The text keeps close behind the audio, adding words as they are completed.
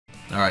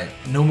Alright,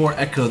 no more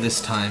echo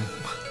this time.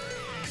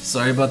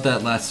 Sorry about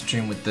that last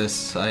stream with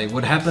this.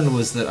 What happened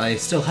was that I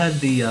still had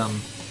the, I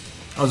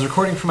was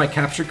recording from my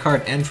capture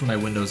card and from my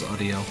Windows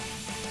audio.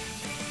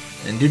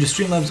 And due to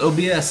Streamlabs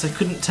OBS, I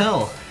couldn't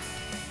tell.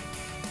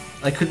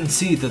 I couldn't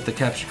see that the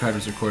capture card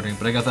was recording,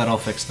 but I got that all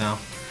fixed now.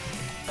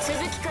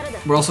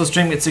 We're also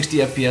streaming at 60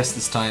 FPS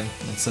this time,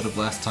 instead of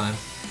last time,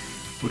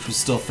 which was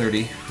still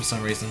 30 for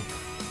some reason.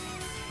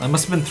 I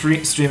must have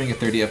been streaming a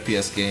 30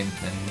 FPS game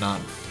and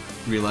not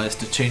realized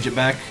to change it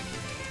back.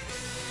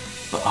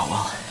 But oh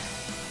well.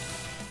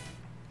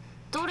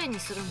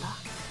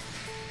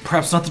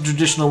 Perhaps not the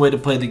traditional way to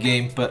play the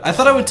game, but I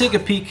thought I would take a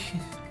peek.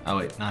 Oh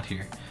wait, not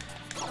here.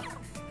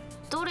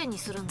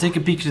 Take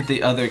a peek at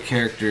the other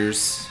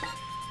characters.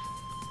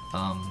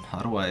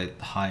 How do I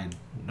hide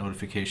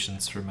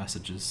notifications for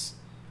messages?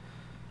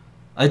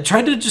 I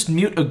tried to just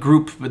mute a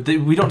group, but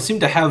we don't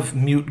seem to have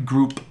mute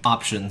group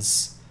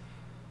options.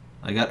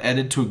 I got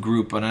added to a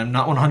group, and I'm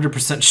not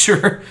 100%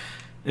 sure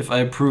if I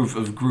approve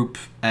of group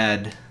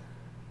add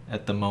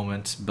at the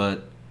moment,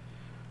 but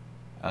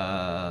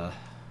I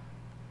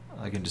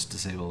can just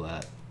disable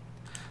that.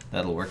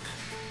 That'll work.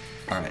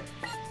 Alright.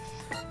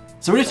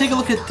 So we're gonna take a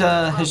look at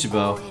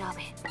Hejibo.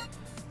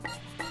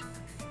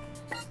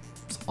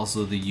 It's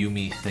also the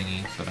Yumi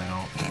thingy, but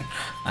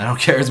I don't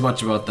care as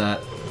much about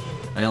that.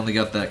 I only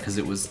got that because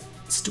it was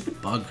a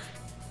stupid bug.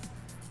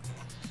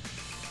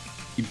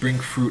 You bring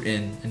fruit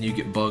in and you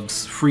get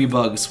bugs, free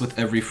bugs with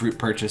every fruit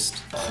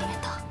purchased.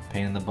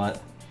 Pain in the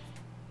butt.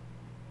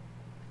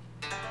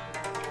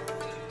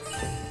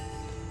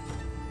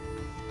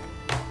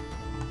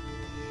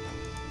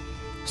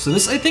 So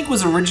this, I think,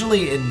 was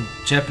originally in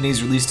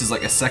Japanese released as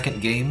like a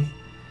second game.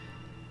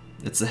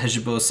 It's the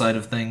Hejibo side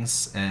of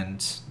things,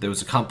 and there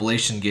was a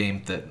compilation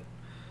game that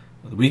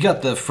we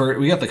got the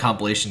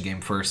compilation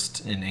game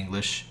first in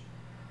English.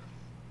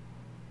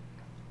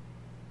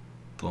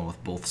 The one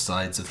with both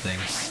sides of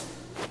things.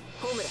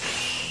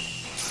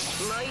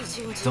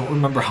 Don't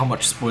remember how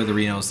much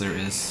spoilerinos there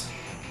is.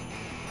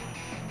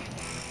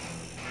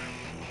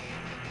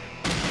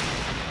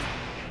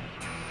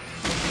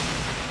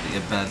 But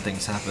yeah, bad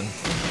things happen.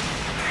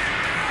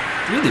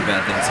 Really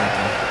bad things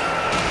happen.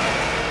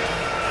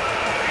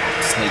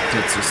 Snake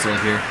tits are still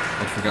here.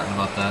 I'd forgotten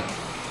about that.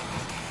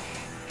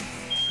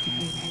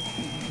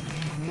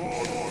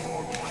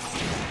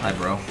 Hi,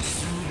 bro.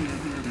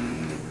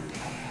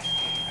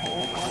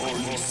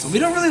 So we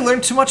don't really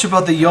learn too much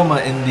about the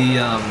Yoma in the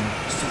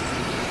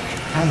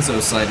Hanzo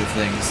side of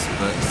things,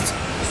 but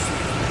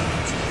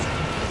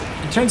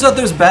it turns out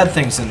there's bad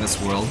things in this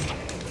world.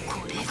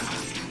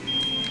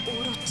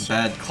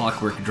 Bad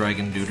clockwork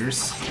dragon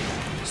duders.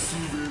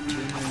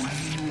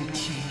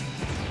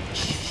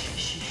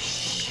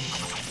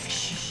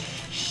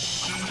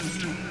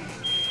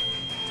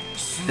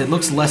 It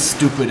looks less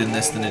stupid in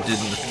this than it did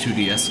in the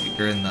 2DS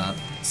or in the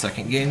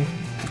second game.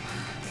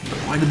 But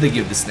why did they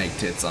give the snake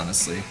tits,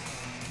 honestly?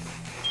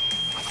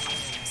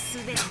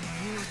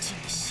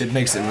 It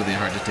makes it really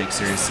hard to take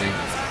seriously.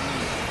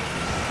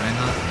 Why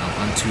not? No,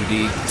 on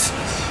 2D.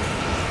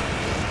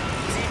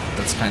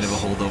 That's kind of a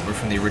holdover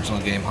from the original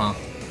game, huh?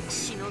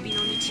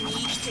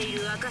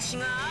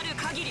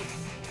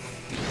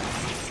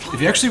 If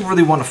you actually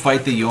really want to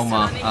fight the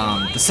Yoma,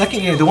 the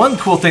second game, the one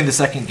cool thing the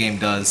second game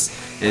does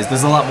is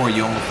there's a lot more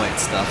Yoma fight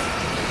stuff.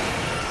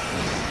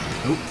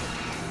 Oop.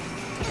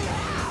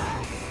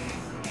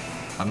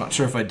 I'm not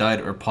sure if I died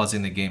or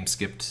pausing the game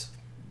skipped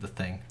the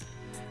thing.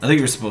 I think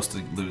you were supposed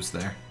to lose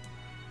there.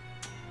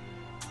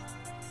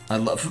 I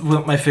love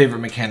my favorite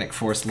mechanic,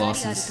 force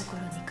losses.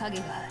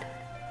 Gotta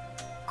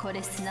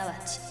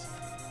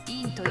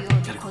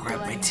go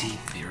grab my tea.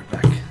 Be right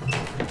back.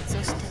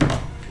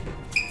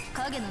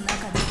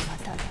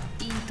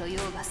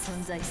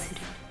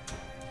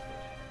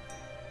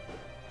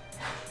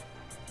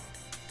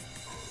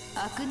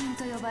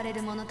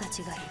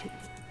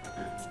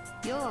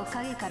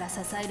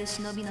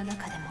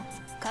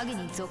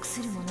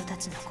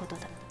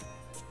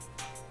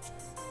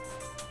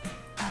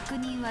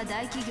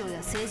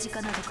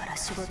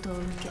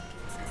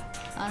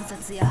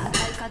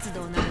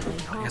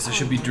 I guess I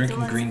should be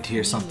drinking green tea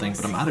or something,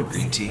 but I'm out of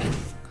green tea.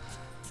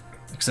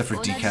 Except for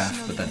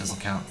decaf, but that doesn't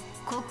count.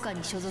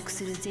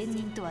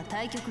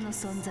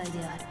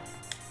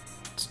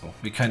 So,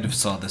 we kind of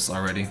saw this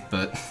already,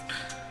 but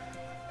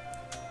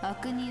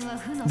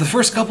the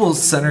first couple of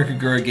Senran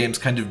Kagura games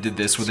kind of did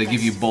this, where they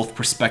give you both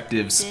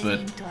perspectives, but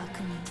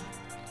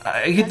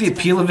I get the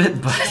appeal of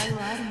it, but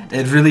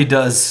it really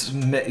does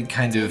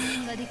kind of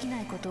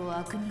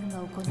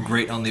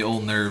grate on the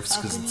old nerves,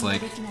 because it's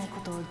like,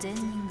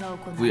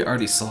 we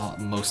already saw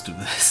most of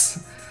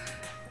this.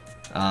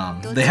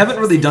 They haven't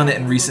really done it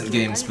in recent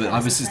games, but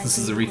obviously since this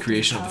is a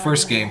recreation of the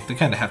first game, they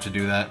kind of have to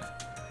do that.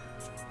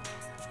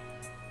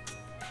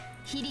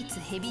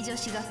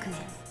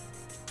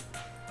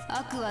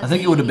 I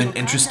think it would have been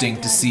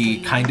interesting to see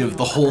kind of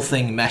the whole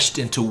thing meshed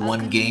into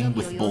one game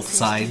with both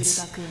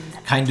sides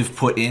kind of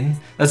put in.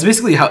 That's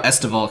basically how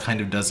Estival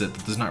kind of does it,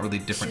 but there's not really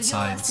different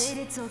sides.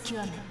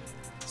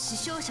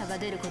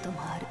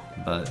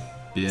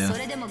 But Yeah.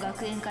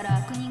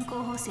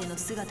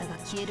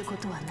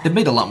 It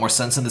made a lot more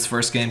sense in this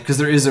first game, because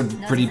there is a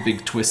pretty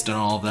big twist on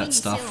all of that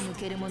stuff.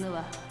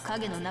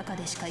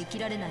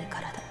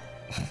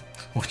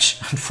 Which,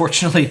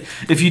 unfortunately,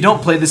 if you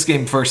don't play this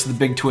game first, the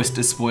big twist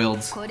is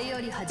spoiled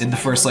in the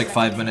first, like,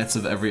 5 minutes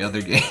of every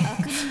other game.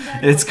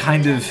 It's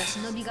kind of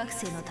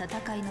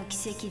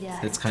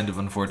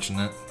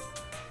unfortunate.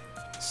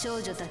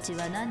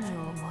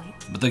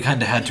 But they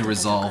kind of had to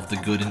resolve the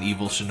good and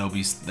evil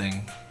Shinobi's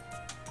thing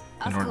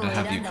in order to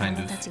have you kind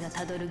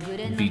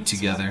of be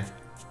together.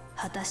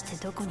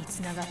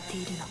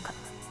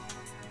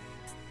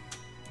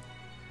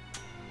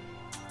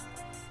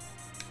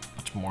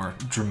 Much more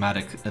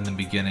dramatic in the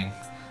beginning.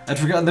 I'd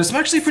forgotten there's some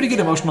actually pretty good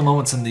emotional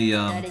moments in the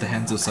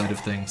Hanzo side of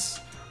things.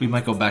 We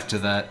might go back to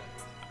that,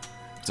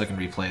 because I can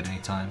replay it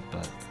anytime,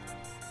 but...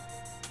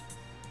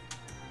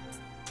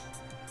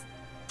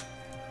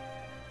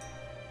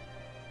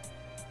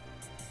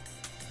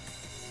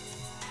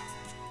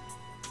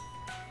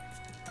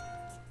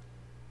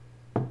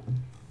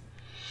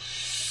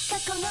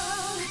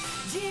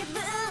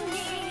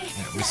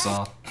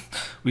 Yeah,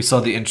 we saw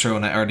the intro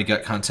and I already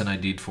got content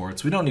ID'd for it,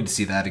 so we don't need to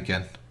see that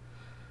again.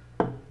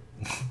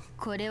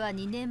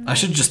 I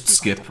should just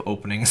skip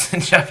openings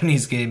in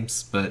Japanese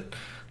games, but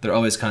they're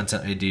always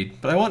content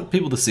ID'd. But I want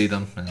people to see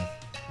them, and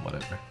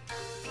whatever.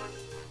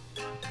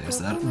 There's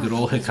that good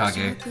old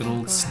Hikage, good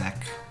old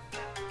snack.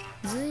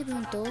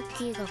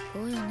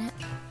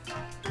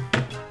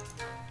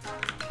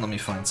 Let me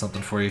find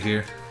something for you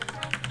here.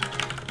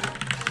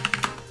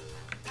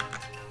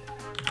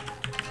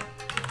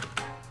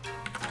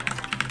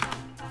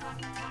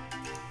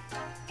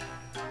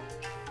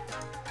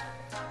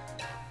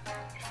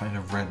 Find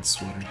a red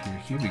sweater here.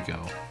 Here we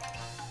go.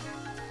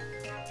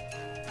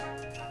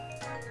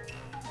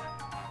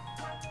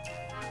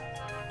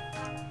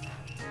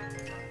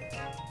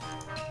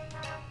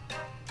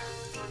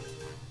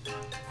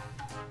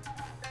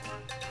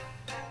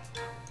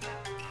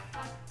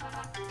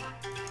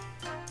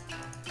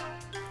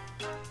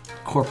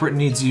 Corporate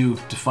needs you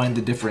to find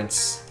the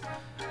difference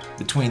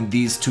between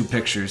these two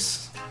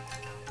pictures.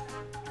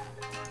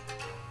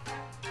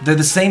 They're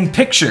the same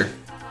picture!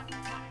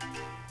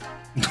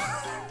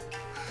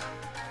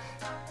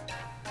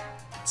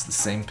 It's the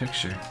same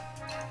picture.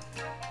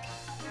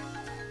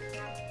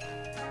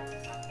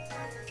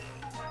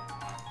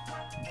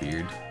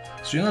 Weird.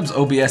 Streamlabs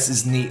OBS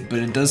is neat, but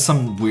it does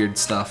some weird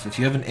stuff. If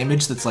you have an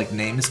image that's like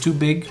name is too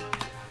big,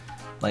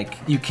 like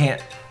you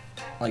can't,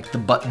 like the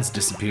buttons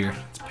disappear.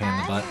 It's a pain in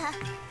the butt.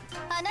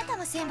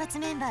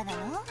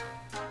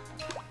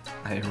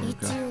 Hey,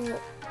 Ruka.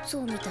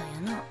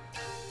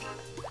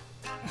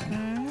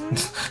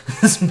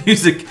 This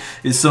music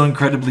is so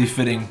incredibly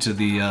fitting to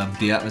the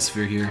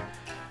atmosphere here.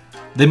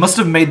 They must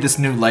have made this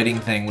new lighting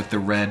thing with the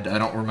red. I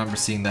don't remember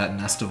seeing that in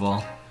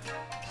Estival.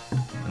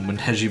 And when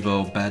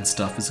Hejibo bad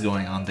stuff is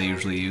going on, they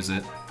usually use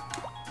it.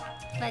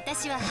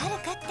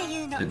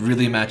 It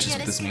really matches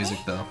with this music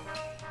though.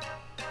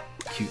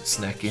 Cute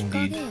snack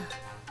indeed.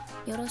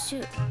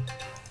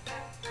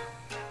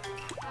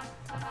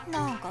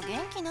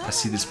 I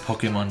see this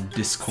Pokemon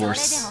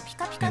discourse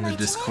in the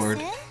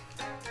Discord.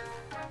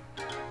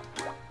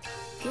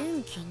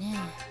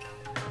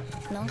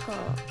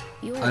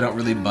 I don't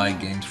really buy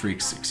Game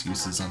Freak's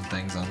excuses on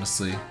things,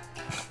 honestly.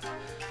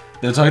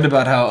 They're talking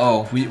about how,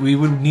 oh, we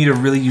would need a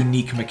really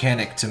unique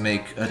mechanic to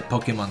make a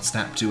Pokemon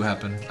Snap 2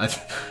 happen.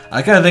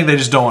 I kind of think they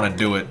just don't want to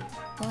do it.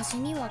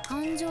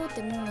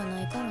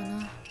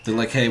 They're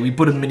like, hey, we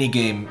put a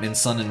minigame in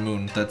Sun and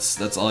Moon,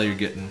 that's all you're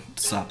getting.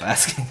 Stop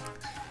asking.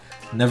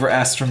 Never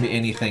ask from me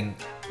anything.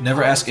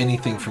 Never ask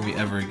anything from me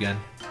ever again.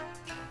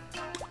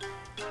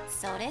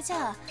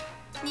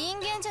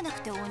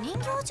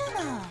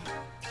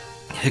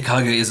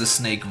 Hikage is a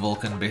snake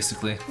Vulcan,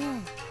 basically.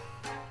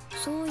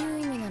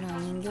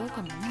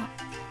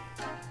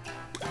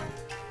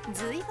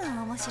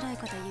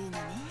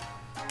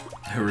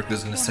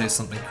 Haruka's gonna say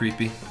something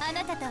creepy.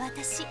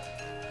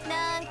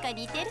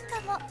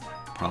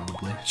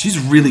 Probably. She's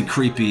really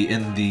creepy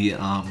in the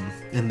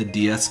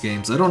DS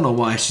games. I don't know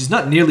why. She's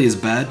not nearly as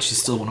bad.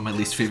 She's still one of my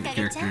least favorite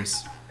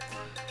characters.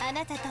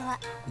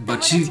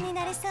 But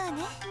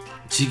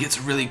she gets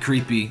really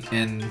creepy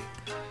in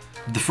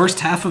the first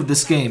half of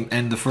this game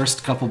and the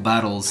first couple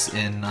battles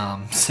in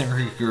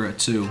Senran Kagura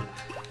 2.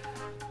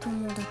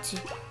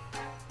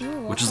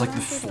 Which is like the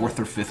 4th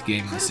or 5th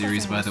game in the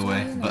series, by the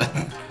way, but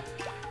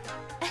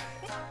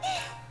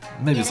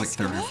maybe it's like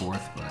 3rd or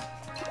 4th, but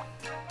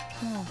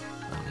I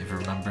don't even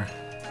remember.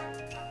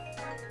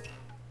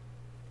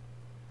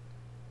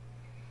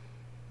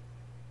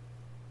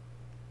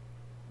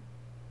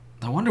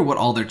 I wonder what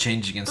all they're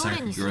changing in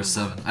Senran Kagura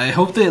 7. I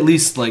hope they at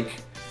least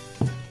like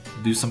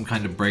do some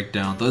kind of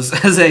breakdown. As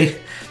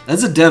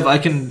a dev, I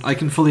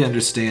can fully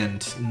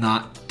understand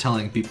not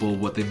telling people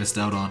what they missed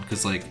out on,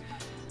 because like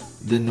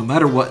no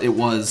matter what it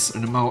was, or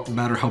no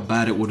matter how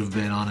bad it would have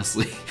been,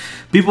 honestly,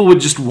 people would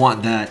just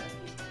want that,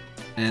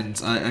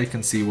 and I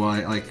can see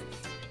why. Like,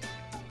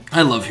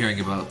 I love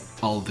hearing about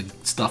all the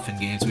stuff in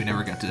games we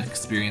never got to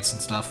experience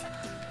and stuff.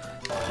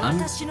 I'm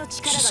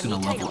just gonna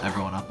level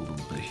everyone up a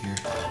little bit here.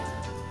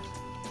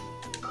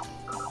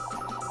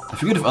 I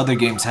forget if other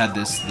games had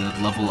this, the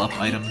level up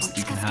items that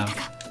you can have.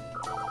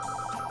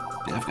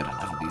 Yeah, I've got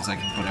enough of these. I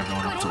can put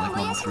everyone up to like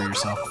level 3 or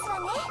so.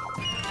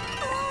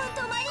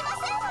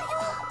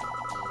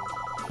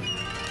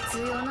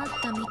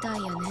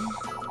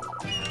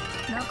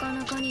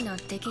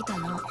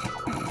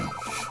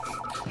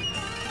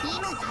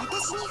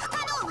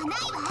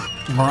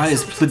 Mariah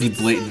is pretty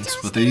blatant,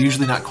 but they're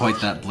usually not quite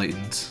that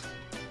blatant.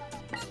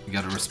 You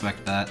gotta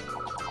respect that.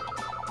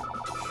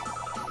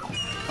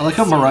 I like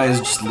how Mariah is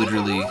just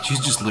literally, she's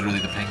just literally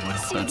the penguin.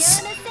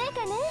 That's...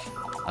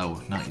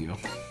 Oh, not you.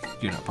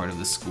 You're not part of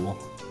this school.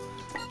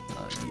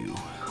 You.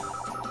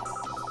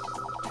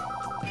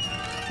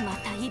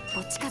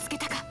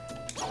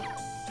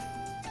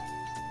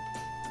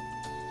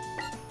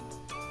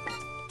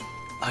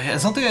 Oh yeah,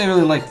 something I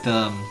really liked,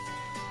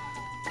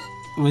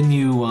 when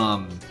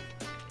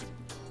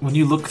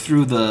you look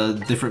through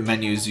the different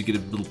menus, you get a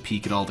little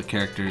peek at all the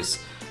characters.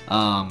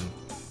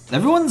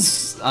 Everyone's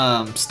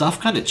stuff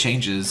kind of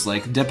changes,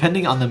 like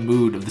depending on the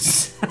mood of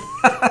this.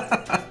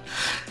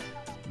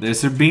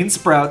 There's her bean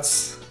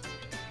sprouts.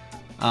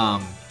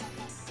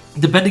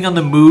 Depending on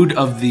the mood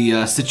of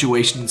the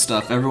situation and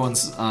stuff,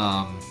 everyone's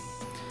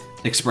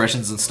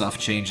expressions and stuff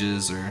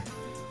changes, or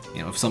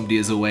you know, if somebody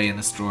is away in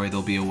the story,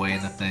 they'll be away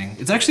in the thing.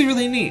 It's actually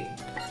really neat.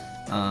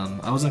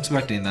 I wasn't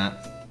expecting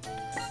that.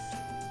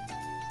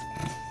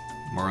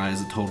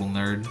 Mariah's a total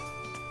nerd.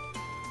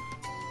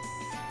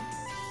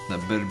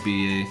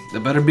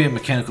 That better be a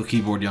mechanical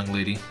keyboard young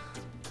lady.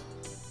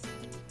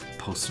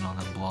 Posting on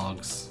them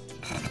blogs.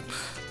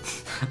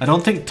 I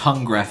don't think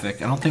tongue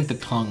graphic. I don't think the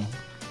tongue.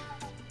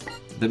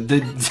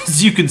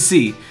 As you can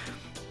see,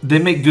 they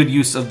make good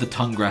use of the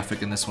tongue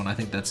graphic in this one. I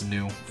think that's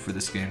new for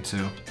this game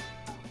too.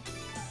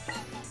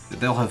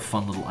 They'll have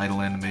fun little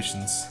idle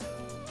animations.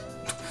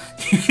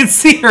 You can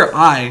see her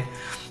eye.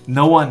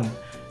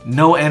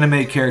 No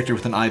anime character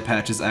with an eye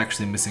patch is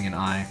actually missing an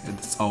eye.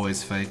 It's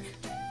always fake.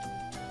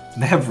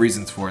 They have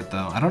reasons for it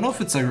though. I don't know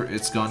if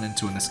it's gone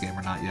into in this game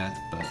or not yet,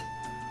 but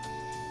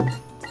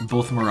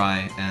both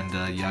Mirai and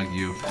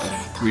Yagyu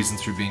have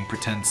reasons for being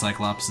pretend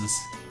Cyclopses.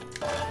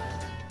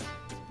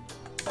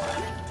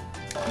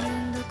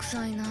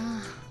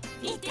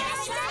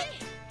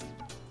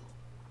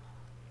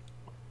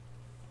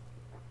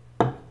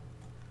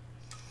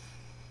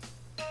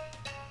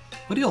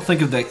 What do y'all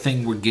think of that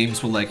thing where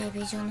games will like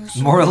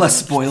more or less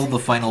spoil the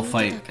final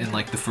fight in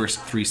like the first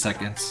 3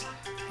 seconds?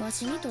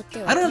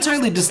 I don't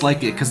entirely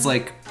dislike it, because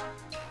like,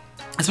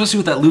 especially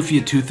with that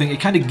Lufia 2 thing, it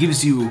kind of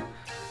gives you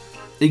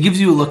a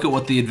look at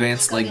what the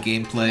advanced like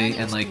gameplay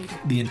and like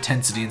the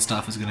intensity and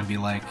stuff is going to be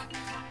like.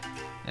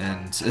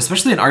 And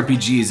especially in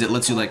RPGs, it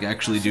lets you like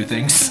actually do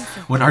things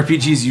when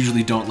RPGs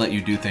usually don't let you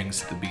do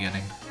things at the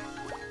beginning.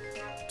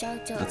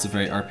 That's a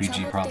very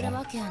RPG problem.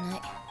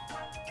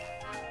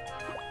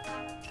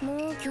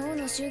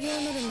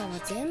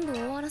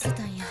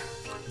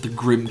 The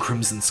grim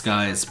crimson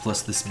skies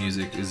plus this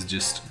music is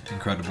just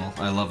incredible.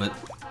 I love it.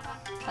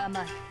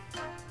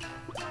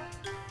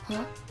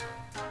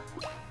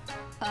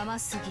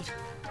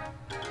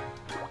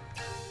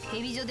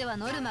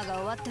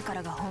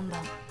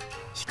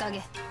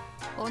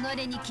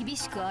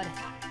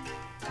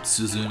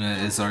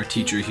 Suzuna is our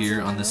teacher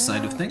here on this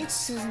side of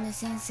things.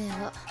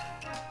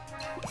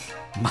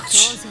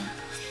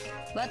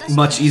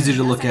 Much easier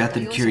to look at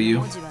than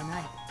Kiryu.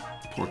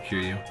 Poor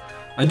Kiryu.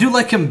 I do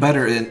like him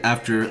better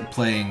after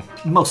playing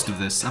most of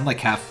this. I'm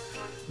like I'm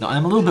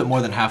a little bit more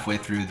than halfway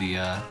through the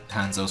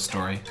Hanzo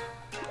story.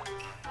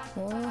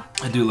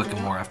 I do like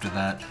him more after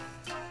that.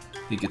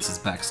 He gets his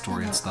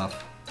backstory and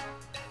stuff.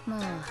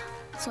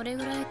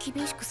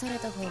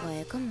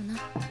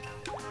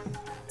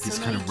 He's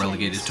kind of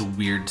relegated to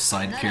weird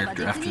side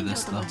character after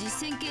this though. I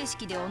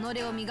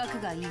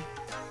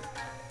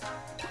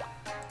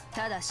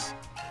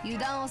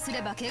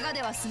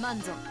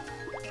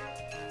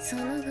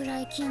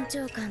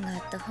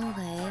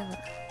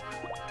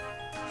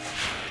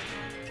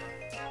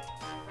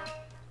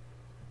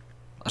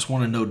just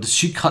want to know, does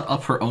she cut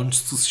up her own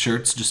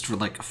shirts just for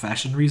like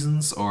fashion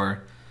reasons,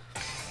 or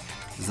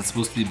is that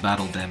supposed to be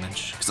battle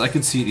damage? Because I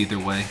could see it either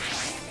way.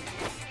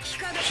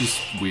 She's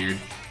weird.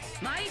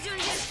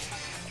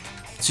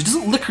 She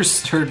doesn't lick her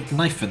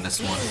knife in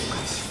this one.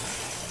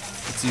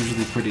 It's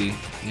usually pretty...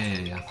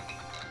 Yeah.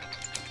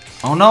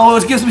 Oh no,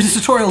 it gives me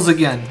tutorials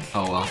again!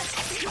 Oh well,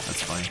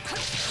 that's fine.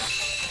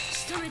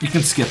 You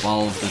can skip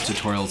all of the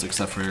tutorials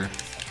except for...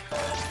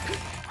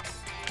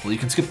 Well, you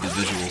can skip the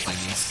visual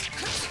thingies.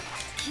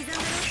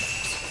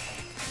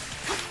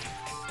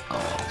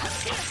 Oh.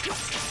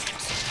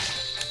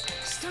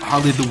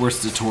 Hardly the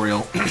worst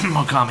tutorial,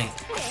 Okami,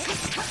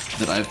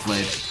 that I've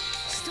played.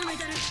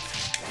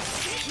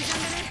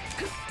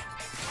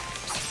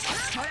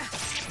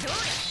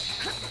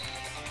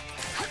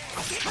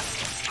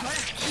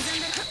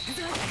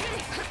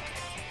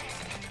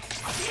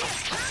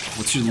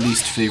 What's your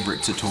least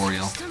favorite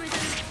tutorial?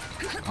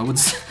 I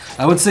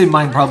would say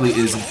mine probably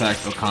is in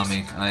fact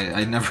Okami.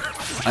 I never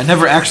I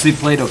never actually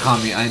played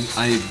Okami.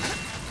 I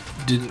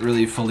didn't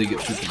really fully get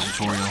through the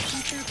tutorial.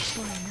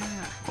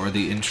 Or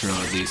the intro,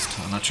 at least.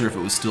 I'm not sure if it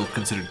was still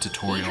considered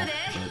tutorial, but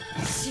it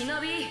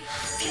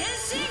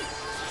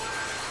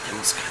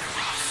was kind of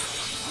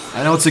rough.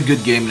 I know it's a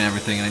good game and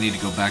everything, and I need to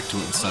go back to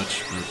it and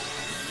such, but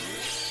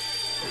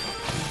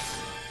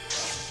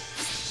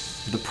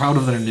the proud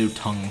of their new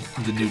tongue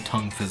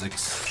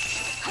physics.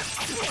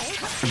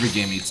 Every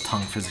game needs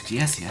tongue physics.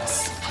 Yes,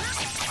 yes.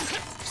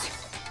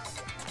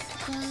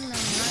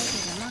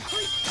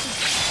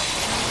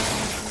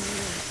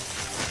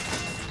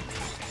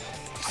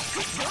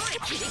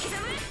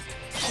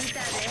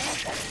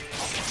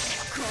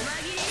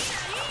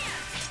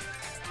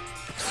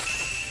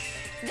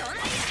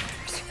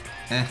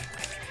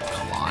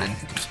 Come on.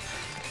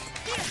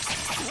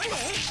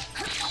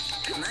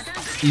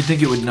 You'd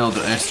think it would know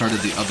that I started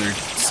the other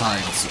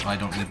side, so I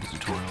don't need the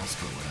tutorials,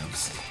 but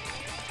whatevs.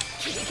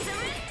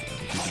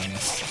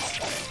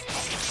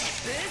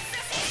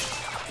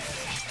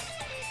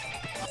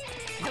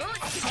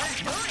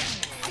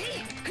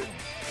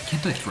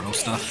 Can't I throw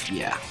stuff?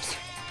 Yeah.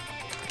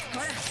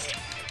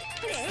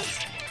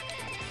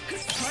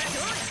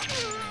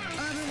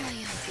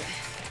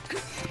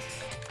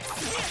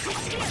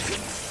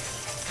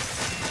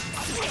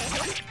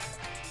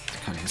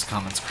 His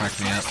comments crack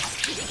me up.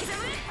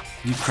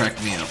 You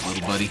crack me up,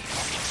 little buddy.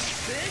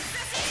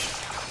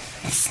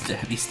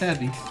 Stabby,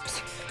 stabby.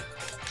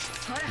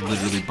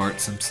 Literally Bart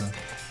Simpson.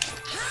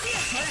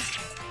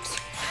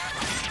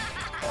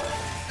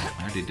 I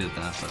already did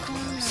that, but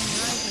whatever.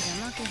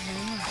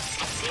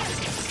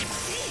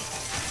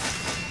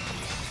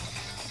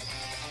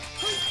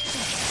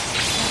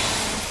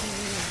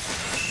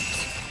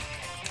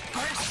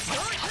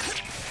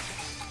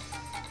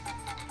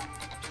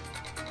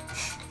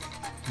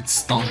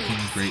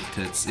 Stonking great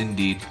tits,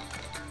 indeed.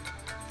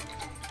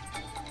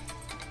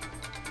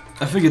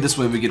 I figured this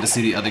way we get to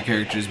see the other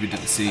characters we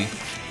didn't see.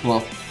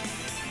 Well,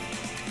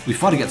 we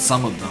fought against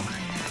some of them.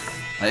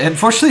 I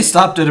unfortunately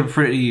stopped at a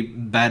pretty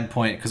bad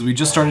point, because we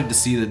just started to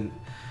see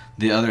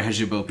the other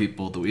Hejibo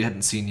people that we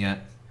hadn't seen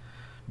yet,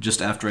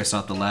 just after I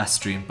saw the last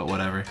stream, but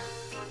whatever.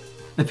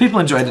 If people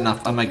enjoyed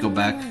enough, I might go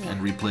back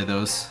and replay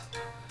those.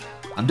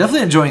 I'm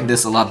definitely enjoying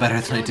this a lot better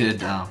than I did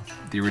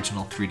the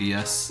original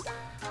 3DS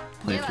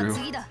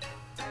playthrough.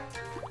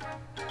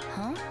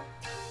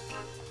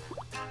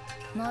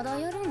 まだ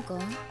やるんか？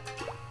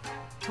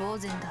当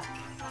然だ。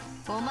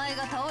お前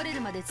が倒れ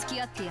るまで付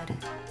き合ってやる。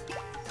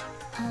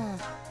は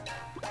あ。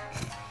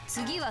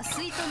次は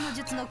水遁の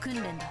術の訓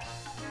練だ。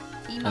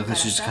今から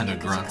300時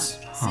間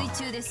水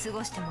中で過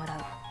ごしてもら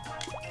う。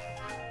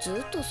ず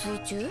っと水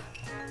中？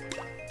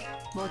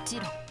もち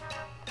ろん。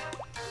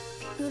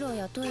風呂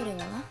やトイレ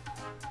は？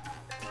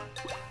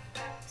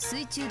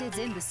水中で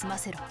全部済ま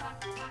せろ。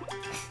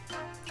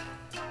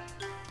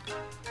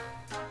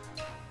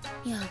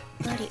やっ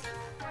ぱり。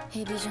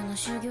 ヘビ女の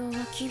修行は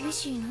厳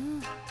しいの。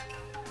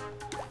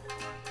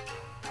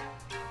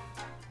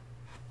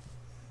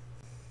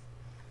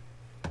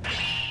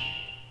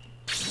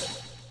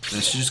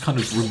She just kind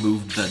of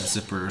removed that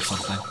zipper or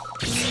something.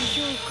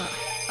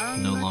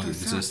 No longer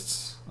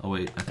exists. Oh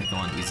wait, I think I'm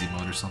on easy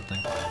mode or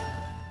something.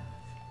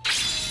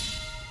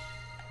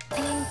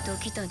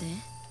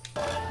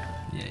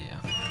 Yeah,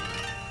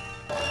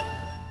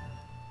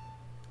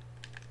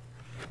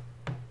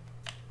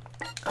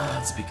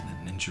 yeah. Speaking of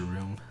ninja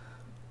room.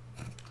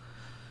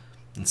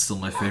 It's still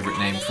my favorite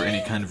name for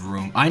any kind of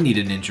room. I need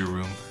a ninja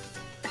room.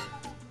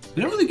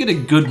 We don't really get a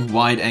good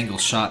wide-angle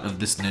shot of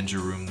this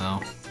ninja room, though.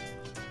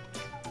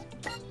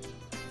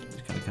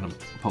 Just kind of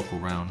poke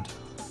around.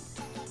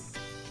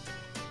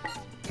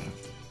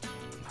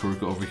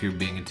 Haruka over here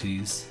being a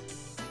tease.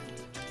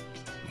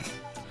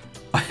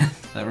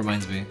 That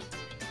reminds me.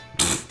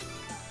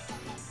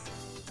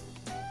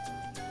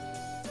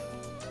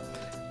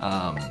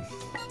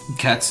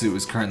 Katsu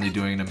is currently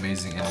doing an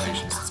amazing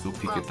animation. Let's go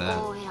peek at that.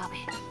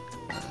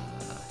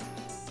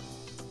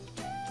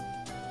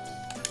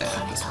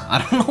 I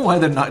don't know why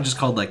they're not just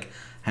called like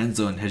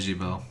Hanzo and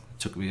Hejibo. It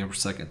took me a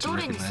second to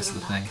recognize the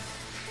thing.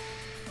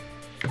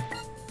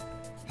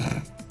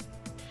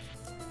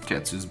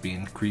 Katsu's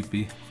being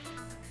creepy.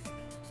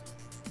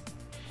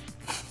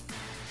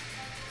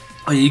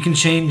 Oh yeah, you can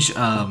change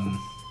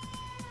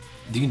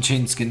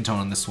skin tone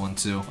on this one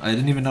too. I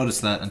didn't even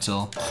notice that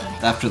until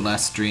after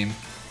last stream.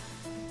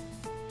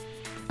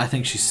 I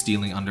think she's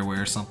stealing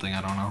underwear or something,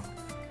 I don't know.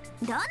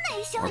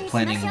 Or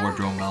planning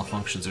wardrobe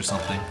malfunctions or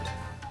something.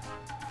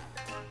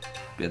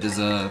 Yeah, there's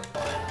a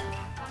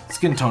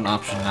skin tone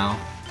option now.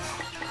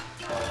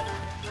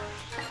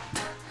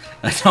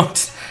 I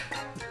don't...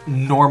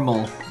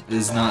 Normal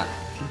is not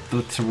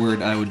the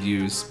word I would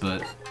use,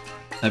 but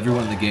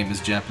everyone in the game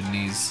is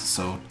Japanese,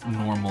 so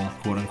normal,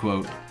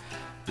 quote-unquote,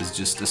 is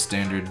just a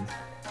standard,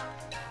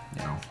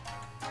 you know,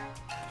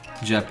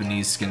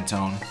 Japanese skin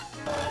tone.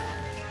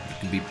 You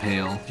can be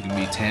pale, you can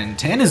be tan.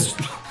 Tan is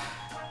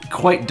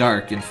quite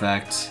dark, in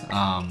fact.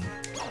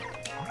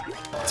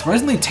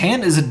 Surprisingly,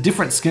 tan is a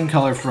different skin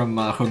color from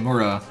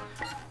Homura,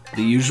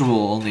 the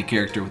usual only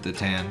character with the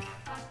tan.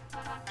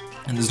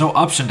 And there's no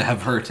option to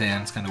have her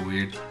tan, it's kind of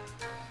weird.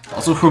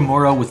 Also,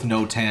 Homura with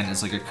no tan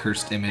is like a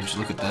cursed image.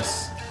 Look at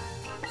this.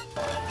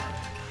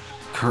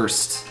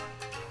 Cursed.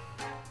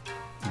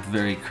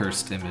 Very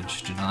cursed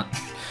image. Do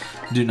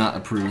not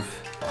approve.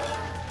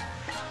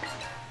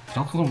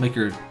 Don't make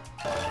her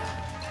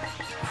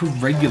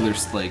regular,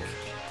 like,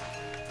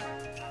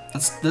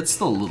 that's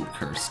still a little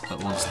cursed, but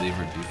we'll just leave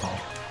her default.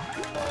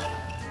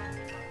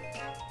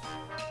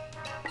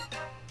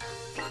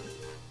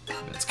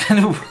 It's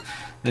kind of,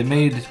 they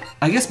made,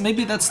 I guess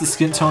maybe that's the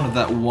skin tone of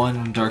that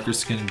one darker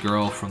skinned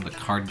girl from the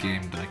card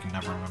game that I can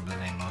never remember the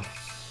name of.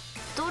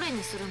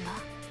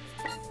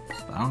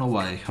 I don't know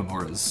why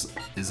Homura's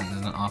isn't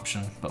an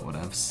option, but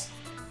whatevs.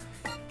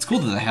 It's cool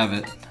that I have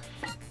it.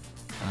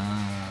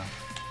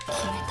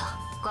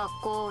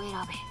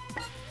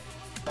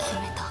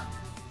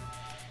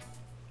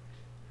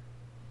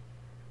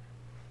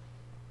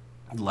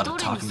 A lot of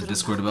talk in the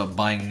Discord about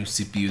buying new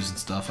CPUs and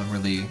stuff.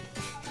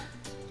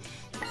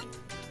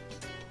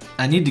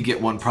 I need to get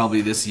one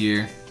probably this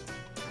year.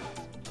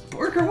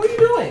 Worker, what are you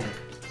doing?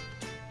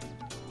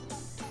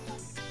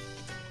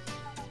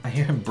 I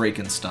hear him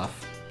breaking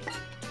stuff.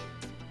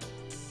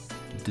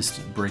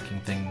 Distant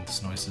breaking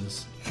things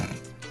noises.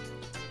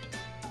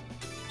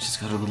 She's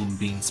got her little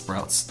bean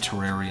sprouts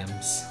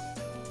terrariums.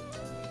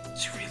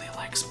 She really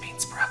likes bean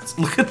sprouts.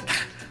 Look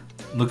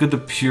at the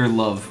pure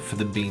love for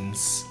the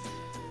beans.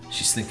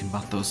 She's thinking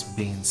about those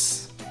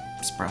beans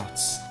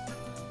sprouts.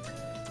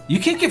 You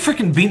can't get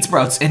freaking bean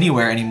sprouts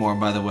anywhere anymore,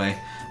 by the way.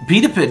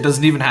 Pita Pit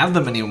doesn't even have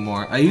them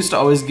anymore. I used to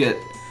always get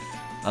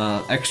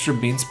extra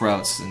bean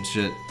sprouts and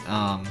shit.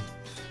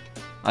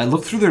 I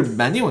look through their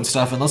menu and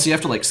stuff, unless you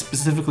have to like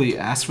specifically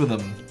ask for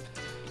them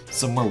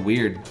somewhere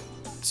weird.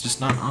 It's just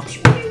not an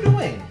option. What are you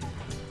doing?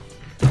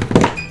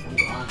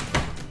 Hold on.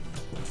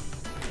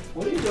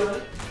 What are you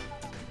doing?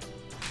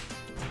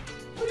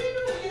 What are you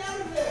doing? Get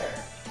out of there!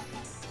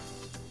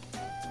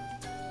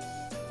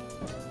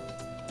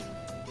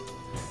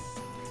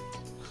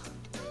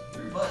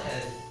 Your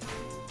butthead.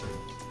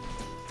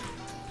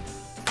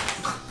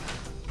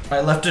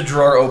 I left a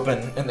drawer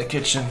open in the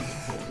kitchen,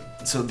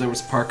 so there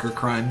was Parker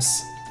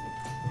Crimes.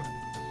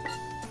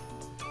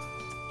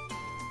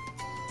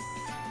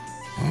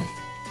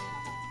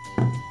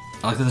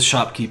 I like that the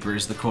shopkeeper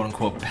is the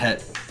quote-unquote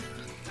pet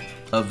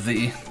of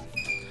the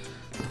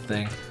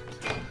thing.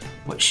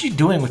 What's she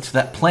doing with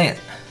that plant?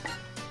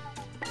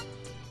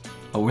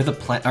 Oh, we're the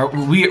plant.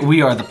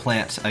 We are the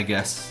plant, I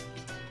guess.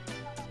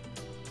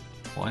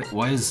 Why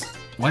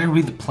are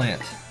we the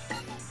plant?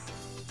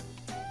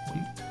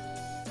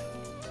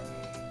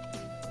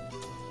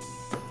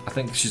 I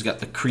think she's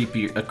got a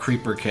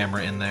creeper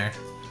camera in there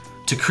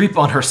to creep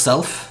on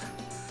herself.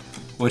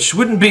 Which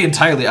wouldn't be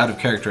entirely out of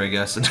character, I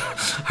guess. And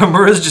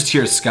Homura's just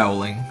here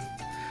scowling.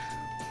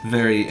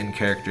 Very in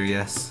character,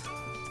 yes.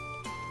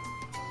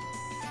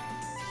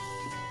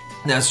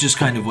 That's just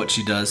kind of what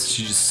she does.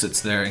 She just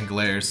sits there and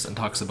glares and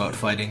talks about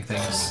fighting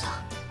things.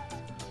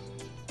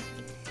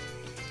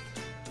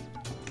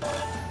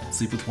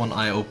 Sleep with one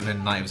eye open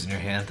and knives in your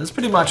hand. That's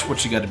pretty much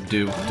what you gotta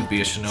do to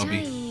be a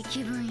shinobi.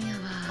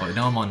 Oh,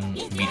 now I'm on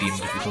medium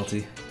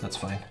difficulty. That's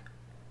fine.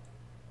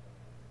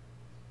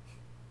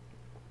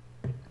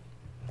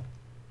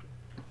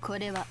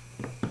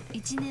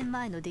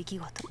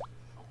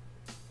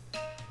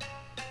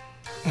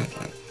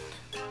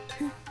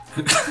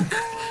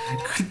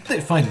 Couldn't they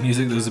find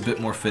music that was a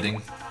bit more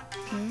fitting?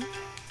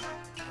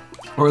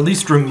 Or at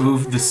least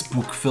remove the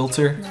spook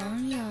filter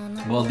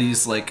while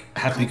these like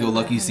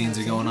happy-go-lucky scenes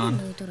are going on?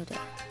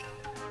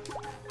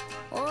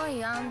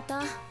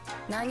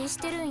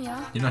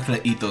 You're not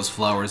gonna eat those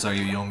flowers, are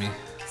you, Yomi?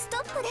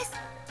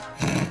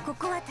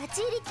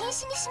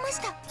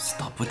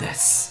 Stop with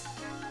this.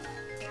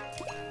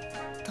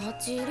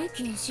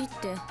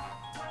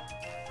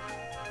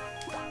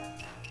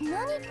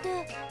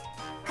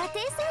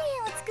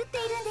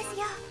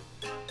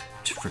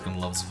 She freaking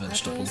loves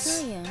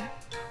vegetables.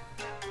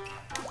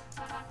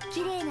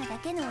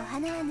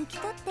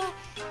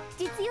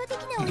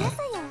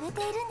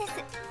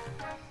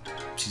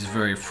 She's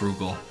very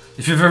frugal.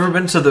 If you've ever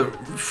been to the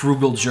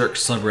Frugal Jerk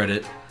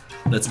subreddit,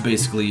 that's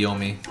basically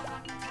Yomi.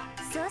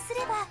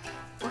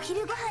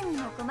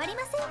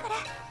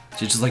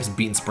 She just likes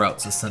bean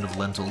sprouts instead of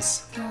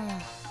lentils.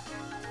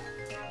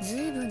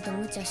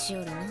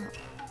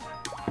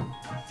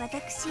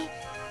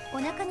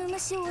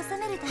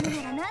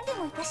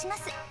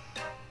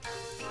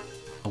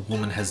 A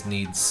woman has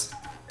needs.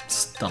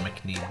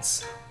 Stomach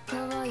needs.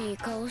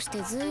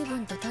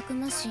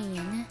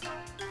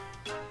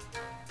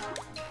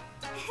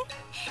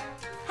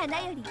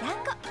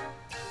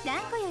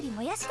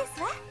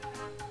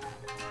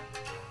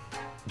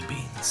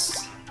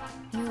 Beans.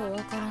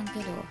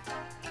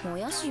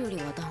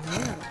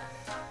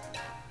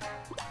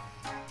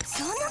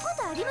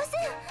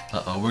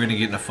 Uh-oh, we're gonna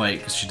get in a fight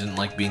because she didn't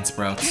like bean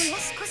sprouts.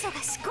 She's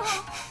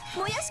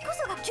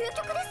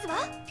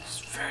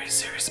very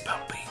serious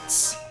about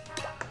beans.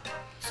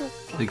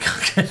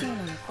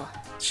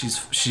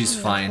 She's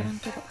fine.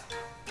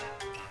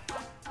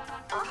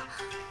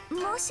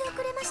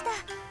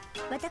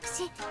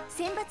 私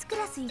選抜ク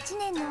ラス1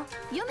年の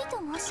ヨミと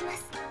申しま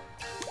す。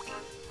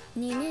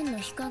2年の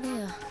日陰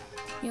や。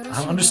 I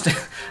don't understand.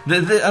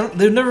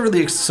 They're never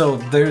really so.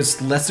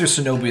 There's lesser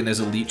shinobi and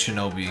there's elite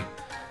shinobi,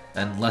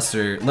 and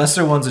lesser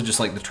ones are just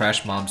like the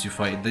trash mobs you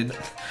fight.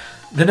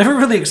 They never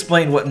really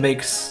explain what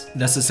makes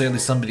necessarily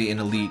somebody an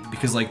elite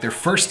because like they're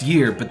first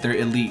year but they're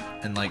elite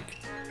and like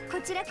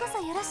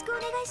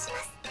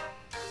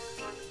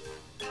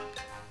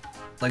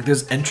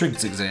there's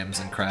entrance exams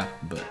and crap,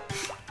 but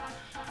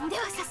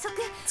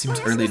it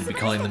seems early to be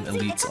calling them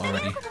elites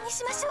already.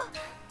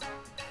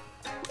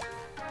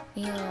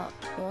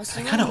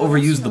 I kind of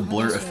overuse the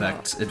blur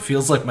effect. It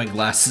feels like my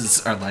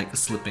glasses are like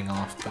slipping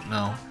off, but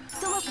no.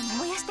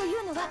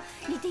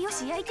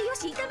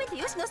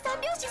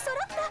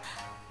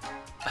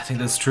 I think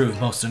that's true of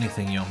most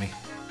anything, Yomi.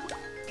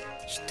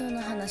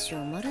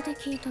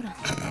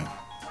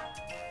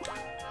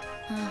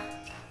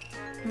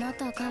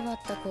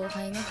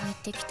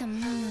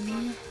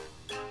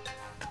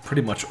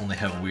 Pretty much only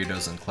have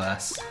weirdos in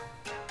class.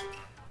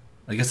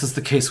 I guess it's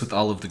the case with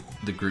all of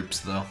the groups,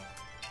 though.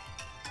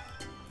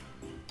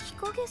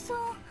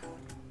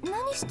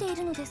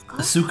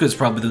 Asuka is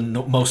probably the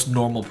most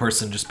normal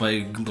person just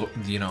by,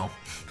 you know,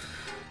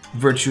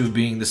 virtue of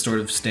being the sort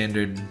of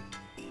standard,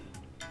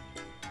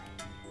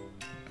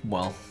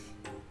 well,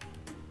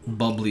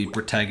 bubbly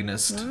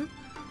protagonist.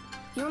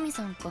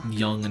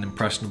 Young and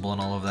impressionable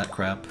and all of that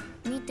crap.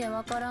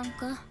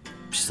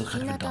 She's still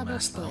kind of a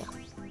dumbass though.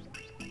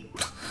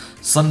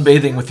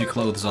 Sunbathing with your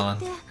clothes on.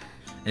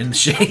 In the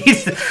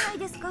shade.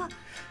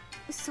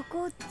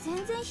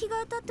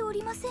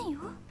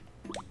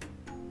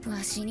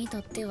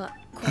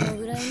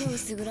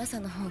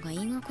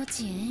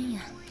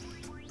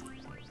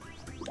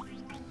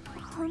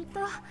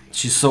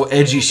 She's so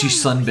edgy she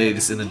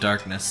sunbathes in the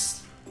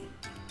darkness.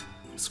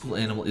 School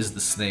animal is the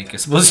snake. I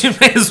suppose you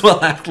may as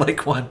well act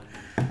like one.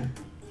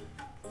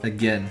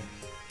 Again.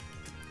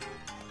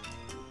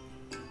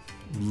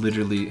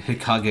 Literally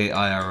Hikage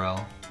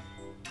IRL.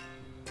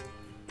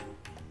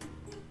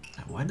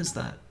 Why does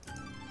that?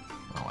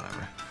 Oh,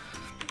 whatever.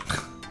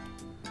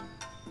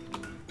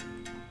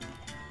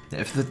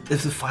 If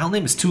the file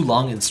name is too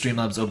long in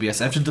Streamlabs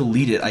OBS, I have to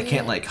delete it. I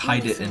can't like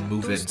hide it and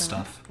move it and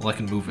stuff. Well, I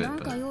can move it,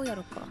 but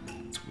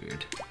it's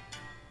weird.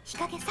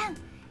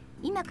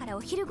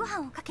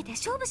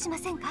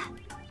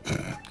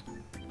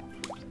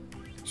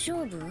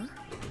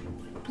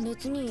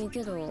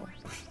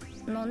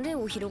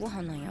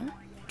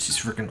 She's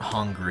freaking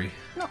hungry.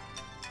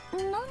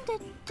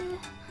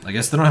 I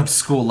guess they don't have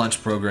school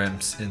lunch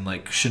programs in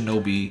like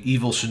Shinobi,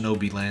 evil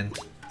Shinobi land.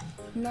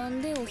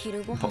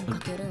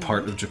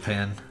 Part of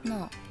Japan.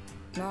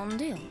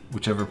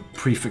 Whichever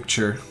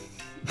prefecture.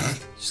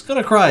 She's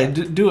gonna cry.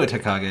 Do it,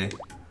 Hikage.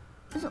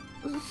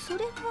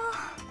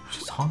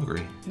 She's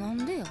hungry. God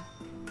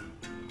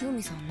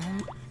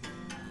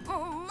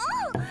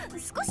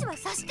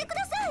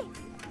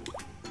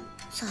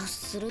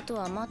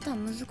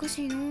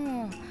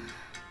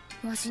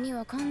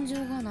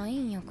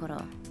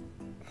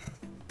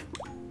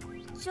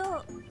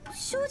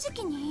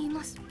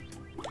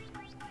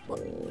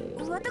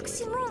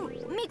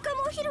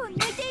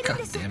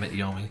damn it,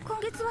 Yomi.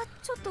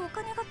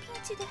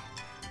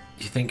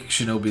 You think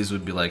Shinobis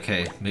would be like,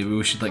 hey, maybe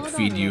we should like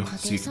feed you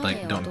so you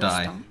like don't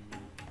die.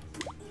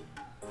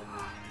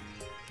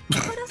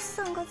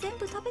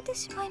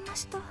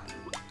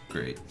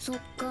 Great.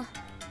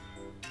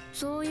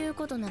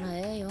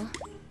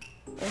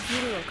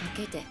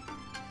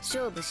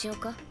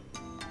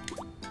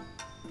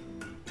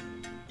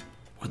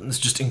 Wouldn't this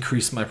just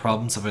increase my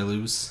problems if I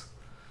lose?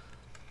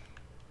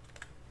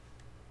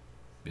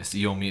 Yes,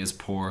 Yomi is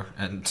poor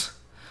and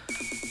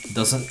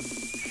doesn't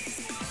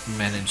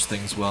manage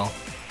things well.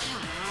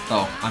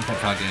 Oh, I'm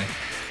Hikage.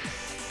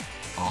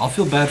 Oh, I'll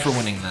feel bad for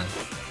winning then.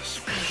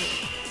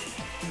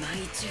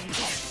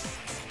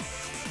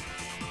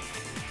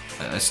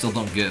 I still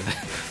don't get it.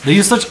 They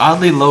use such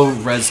oddly low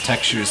res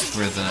textures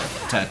for the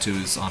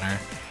tattoos on her.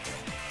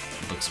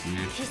 It looks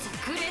weird.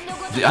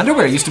 The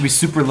underwear used to be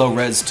super low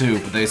res too,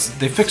 but they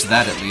fixed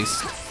that at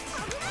least.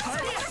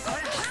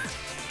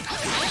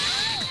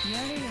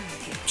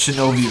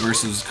 Shinobi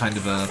versus kind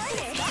of a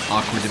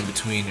awkward in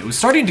between. It was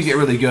starting to get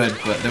really good,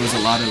 but there was a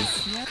lot of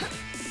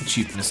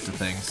cheapness to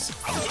things.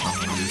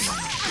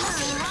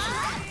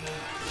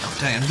 Oh,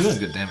 dang, I'm doing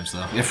good damage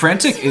though. Yeah,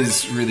 Frantic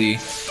is really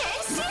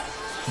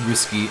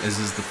risky, as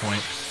is the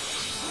point.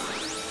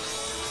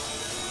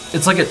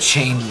 It's like a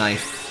chain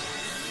knife.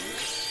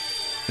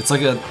 It's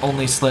like a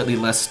only slightly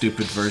less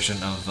stupid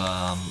version of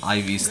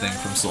Ivy's thing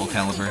from Soul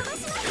Calibur.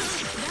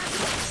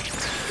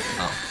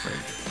 Oh, great.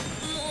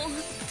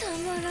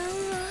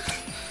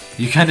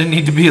 You kind of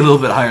need to be a little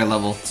bit higher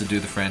level to do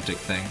the Frantic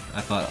thing.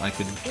 I thought I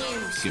could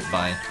get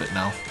by, but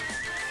no.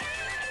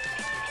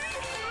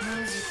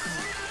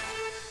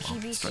 Well,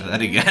 let's try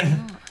that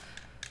again.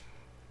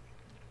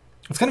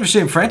 It's kind of a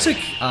shame. Frantic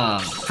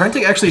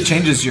actually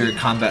changes your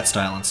combat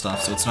style and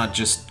stuff, so it's not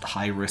just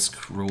high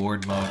risk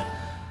reward mode.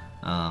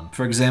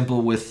 For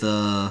example, with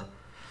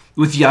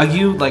With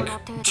Yagyu, like,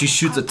 she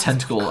shoots a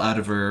tentacle out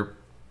of her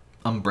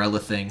umbrella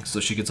thing, so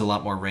she gets a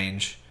lot more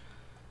range.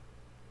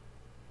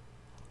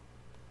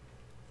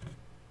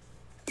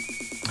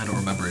 I don't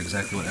remember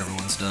exactly what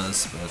everyone's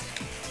does, but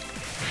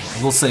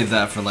we'll save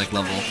that for like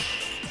level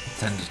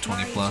 10 to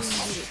 20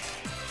 plus.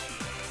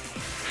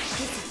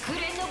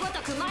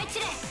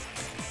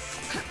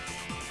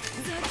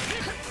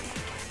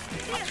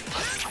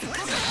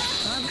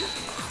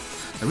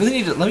 I really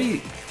need to,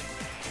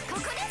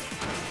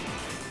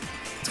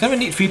 it's kind of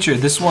a neat feature.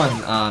 This one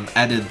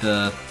added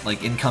the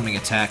like incoming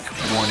attack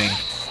warning,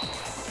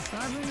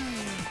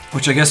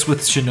 which I guess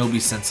with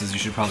Shinobi senses you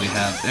should probably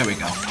have. There we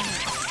go.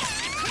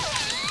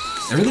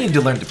 I really need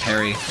to learn to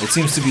parry. It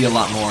seems to be a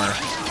lot more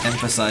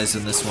emphasized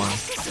in this one.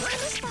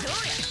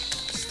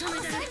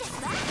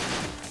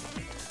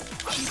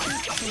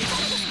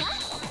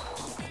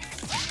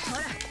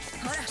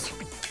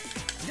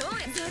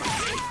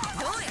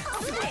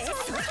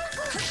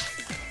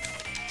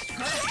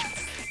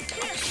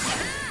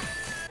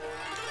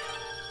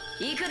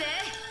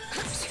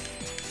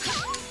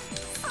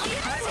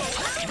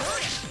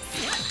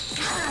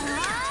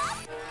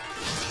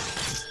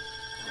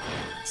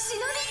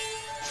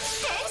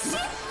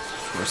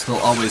 Of course, they'll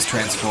always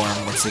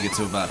transform once they get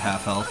to about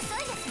half health.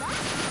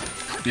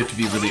 You have to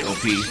be really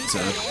OP to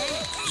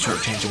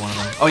shortchange one of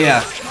them. Oh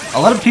yeah, a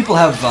lot of people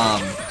have,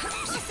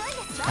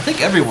 I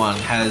think everyone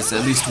has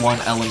at least one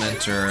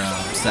element or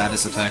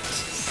status effect.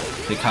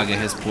 Hikage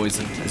has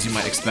poison, as you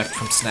might expect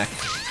from Snack.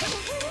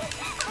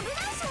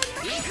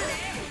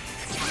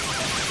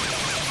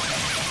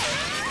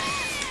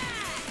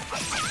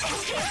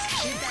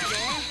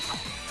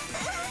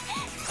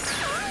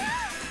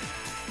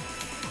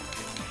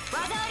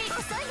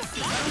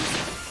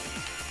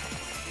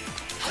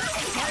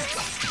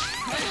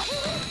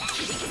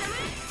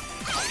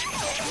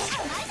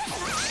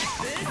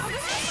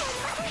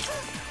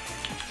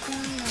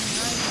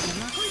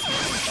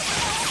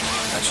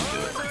 That should do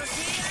it.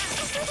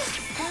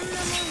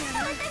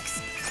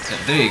 Yeah,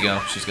 there you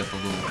go. She's got the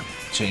little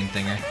chain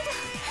thinger.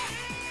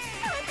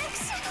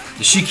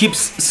 She keeps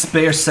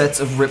spare sets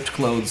of ripped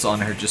clothes on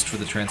her just for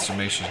the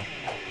transformation.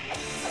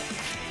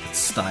 It's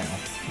style.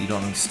 You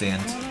don't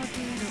understand.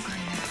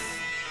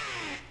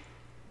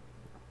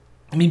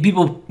 I mean,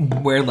 people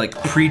wear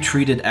like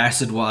pre-treated,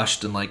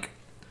 acid-washed, and like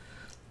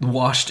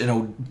washed in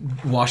a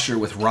washer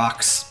with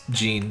rocks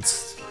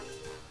jeans.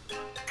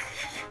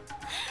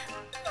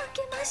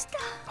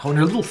 Oh, and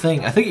her little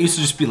thing, I think it used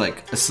to just be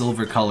like a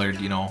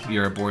silver-colored, you know,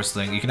 Ouroboros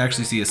thing. You can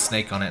actually see a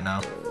snake on it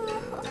now.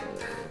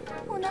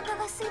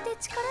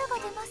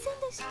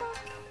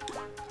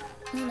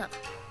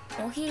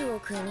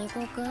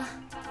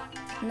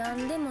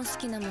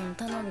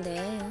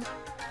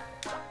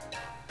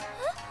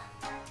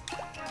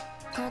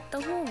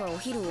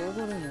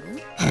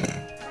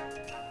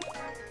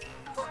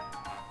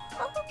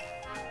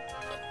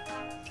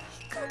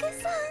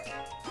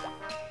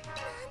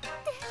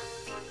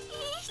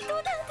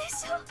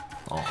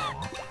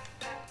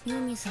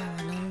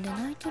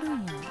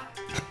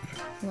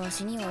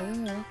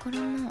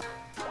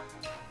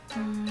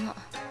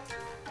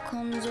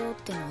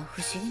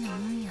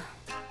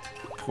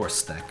 Poor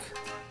Stack.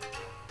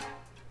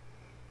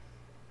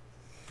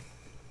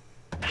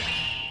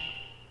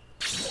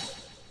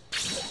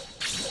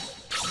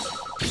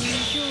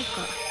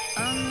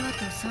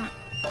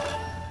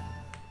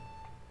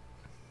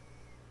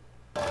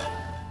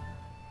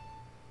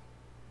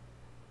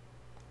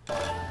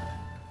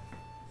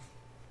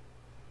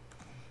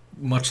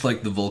 Much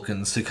like the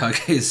Vulcans,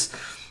 Hikage's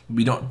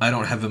I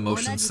don't have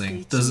emotions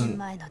thing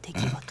doesn't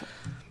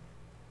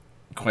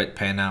quite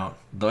pan out.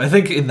 Though I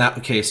think in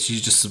that case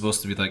she's just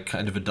supposed to be like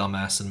kind of a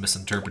dumbass and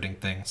misinterpreting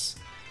things.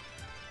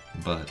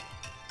 But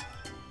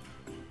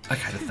I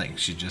kind of think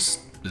she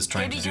just is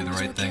trying to do the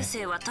right thing.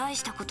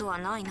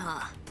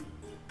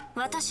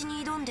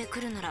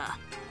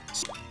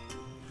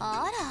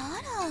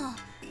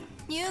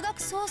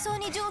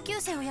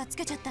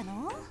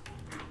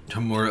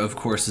 Homura, of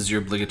course, is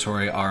your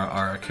obligatory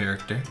RR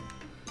character.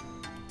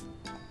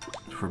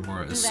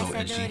 Homura is so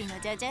edgy.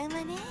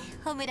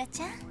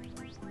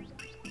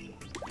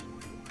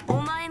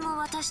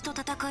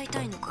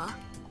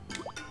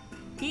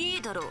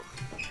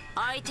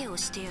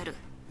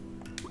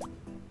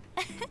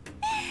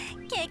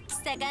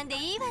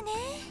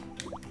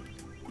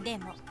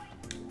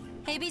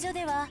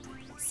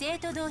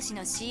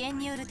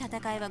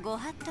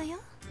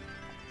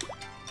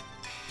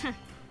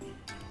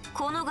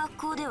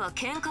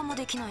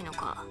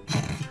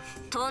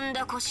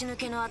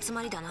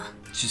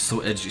 She's so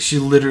edgy. She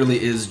literally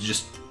is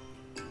just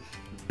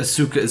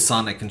Asuka is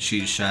Sonic and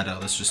she's Shadow.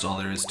 That's just all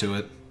there is to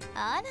it.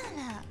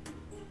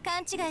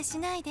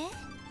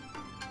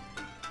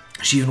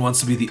 She even wants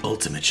to be the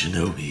ultimate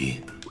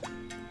Shinobi.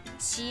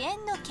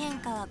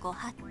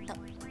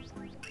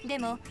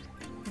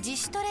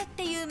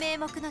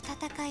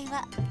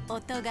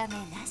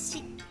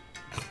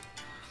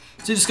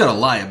 So you just gotta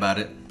lie about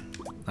it.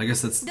 I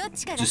guess that's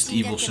just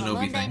evil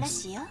Shinobi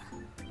things.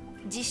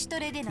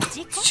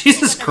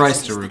 Jesus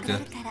Christ, Haruka.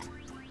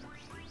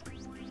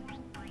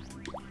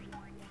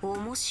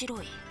 面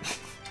白い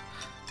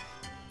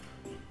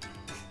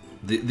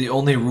The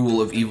only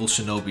rule of evil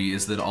shinobi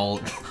is that all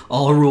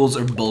rules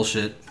are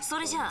bullshit. そ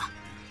れじゃあ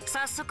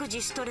早速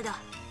自主トレだ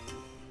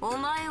お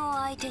前を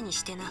相手に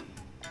してな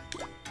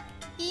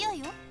いや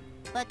よ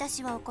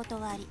私はお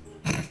断り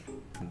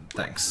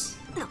Thanks.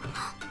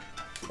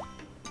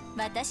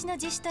 私の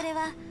自主トレ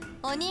は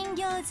お人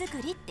形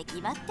作りって決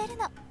まってる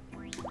の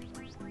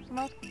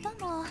もっ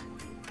とも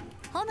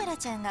ホムラ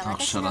ちゃんが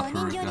私のお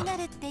人形にな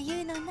るって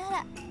いうのな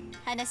ら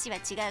話は違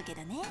うけ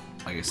どね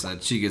Like I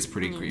said, she gets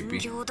pretty creepy.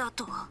 人形だ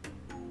と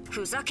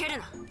ふざける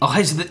な Oh,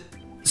 hey, so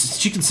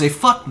she can say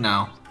fuck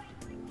now.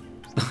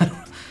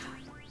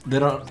 They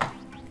don't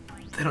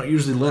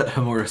usually let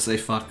Homura say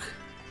fuck.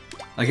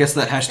 I guess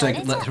that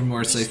hashtag let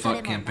Homura say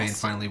fuck campaign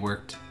finally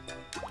worked.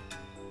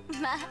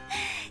 まあ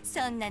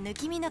そんな抜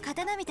き身の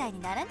刀みたいに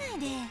ならない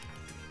で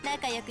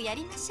仲良くや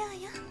りましょう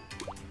よ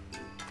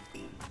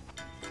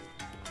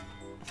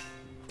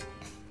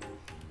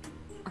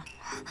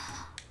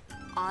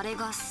あれ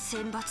が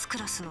選抜ク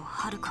ラスの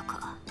はるか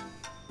か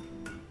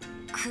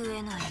食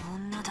えない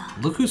女だ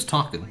Look who's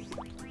talking.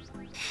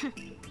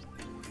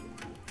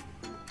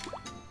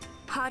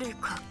 はる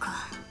か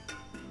か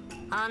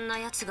あんな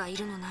奴がい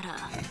るのなら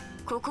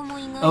ここも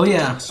意外 Oh と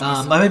yeah, 楽しめ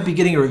そう I might be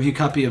getting a review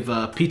copy of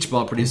Peach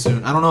Ball pretty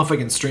soon. I don't know if I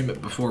can stream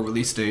it before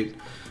release date,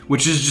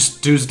 which is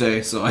just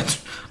Tuesday, so I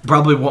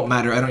probably won't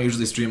matter. I don't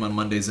usually stream on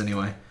Mondays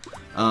anyway.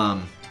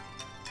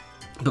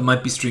 But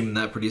might be streaming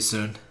that pretty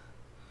soon.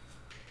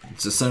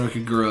 It's a Senran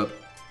Kagura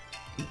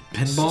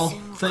pinball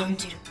thing.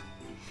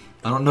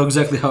 I don't know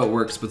exactly how it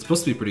works, but it's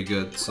supposed to be pretty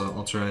good, so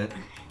I'll try it.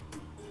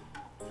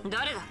 誰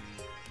だ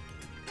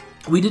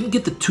We didn't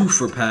get the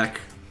twofer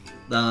pack.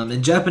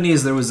 In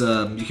Japanese, there was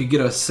you could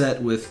get a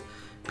set with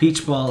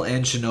Peach Ball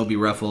and Shinobi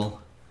Ruffle.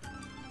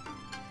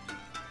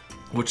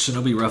 Which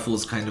Shinobi Ruffle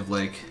is kind of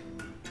like...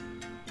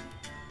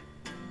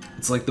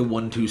 It's like the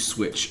 1-2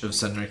 switch of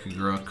Senran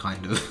Kagura,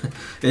 kind of.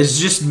 It's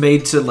just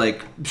made to,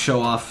 like,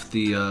 show off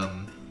the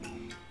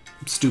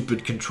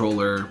stupid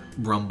controller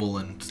rumble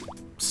and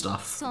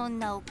stuff. So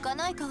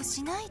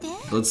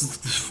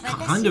it's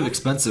kind of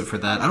expensive for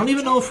that. I don't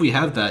even know if we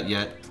have that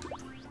yet.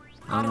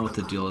 I don't know what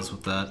the deal is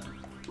with that.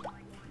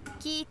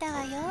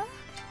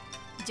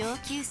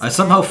 I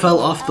somehow fell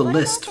off the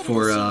list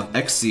for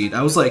X-Seed.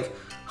 I was like,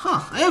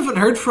 huh, I haven't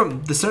heard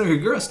from the Senran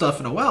Kagura stuff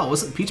in a while.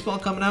 Wasn't Peach Ball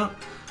coming out?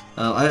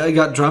 I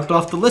got dropped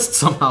off the list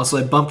somehow, so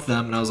I bumped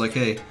them, and I was like,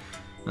 hey.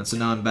 And so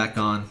now I'm back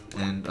on,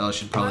 and I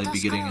should probably be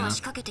getting a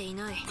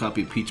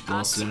copy of Peach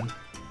Ball soon.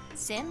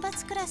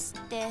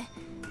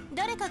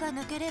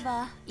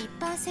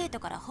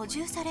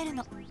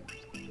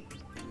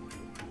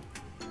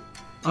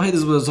 Oh, hey, this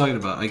is what I was talking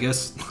about. I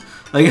guess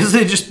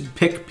they just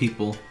pick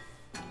people.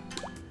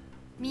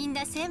 みん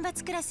な選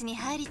抜クラスに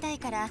入りたい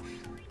から、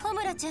ホ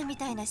ムラちゃんみ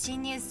たいな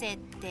新入生っ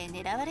て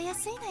狙われや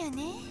すいのよ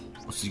ね。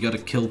So you gotta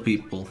kill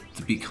people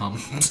to become.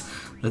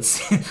 that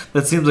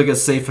seems like a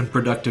safe and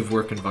productive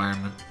work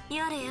environment.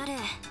 やれやれ、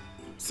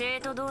生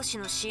徒同士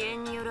の支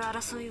援による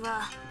争い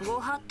は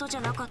ご法度じ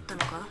ゃなかったの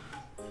か？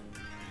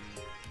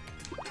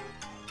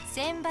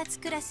選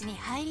抜クラスに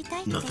入りた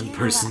いっていうのは Nothing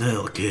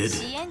personnel, kid.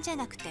 支援じゃ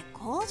なくて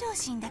向上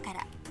心だか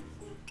ら。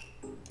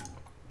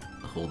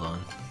Hold on.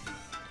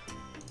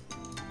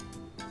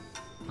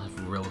 I have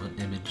a relevant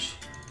image.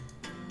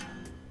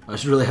 I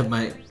should really have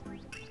my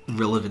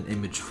relevant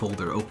image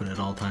folder open at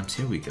all times.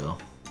 Here we go.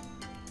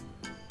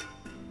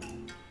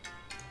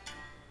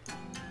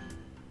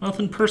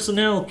 Nothing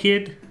personnel,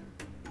 kid.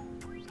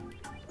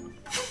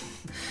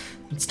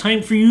 It's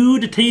time for you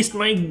to taste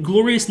my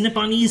glorious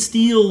Nipponese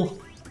steel.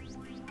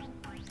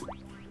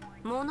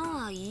 物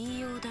は言い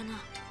ようだな。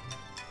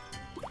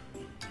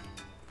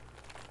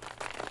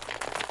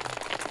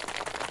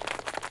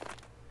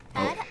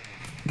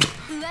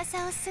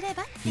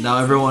Now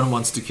everyone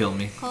wants to kill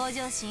me. 向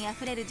上心あ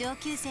ふれる上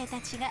級生た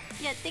ちが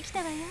やってきた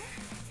わよ。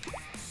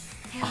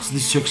Oh, so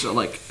these chicks are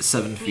like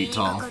 7 feet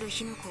tall. I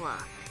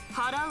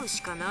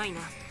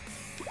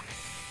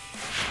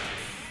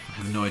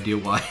have no idea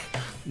why.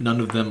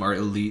 None of them are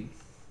elite.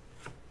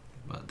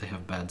 But they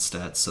have bad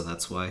stats, so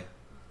that's why.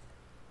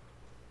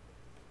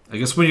 I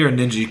guess when you're a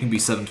ninja, you can be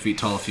 7 feet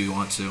tall if you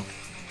want to.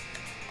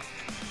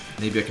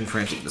 Maybe I can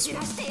frantic this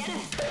one.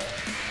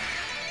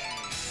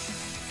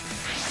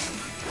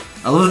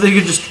 I love that they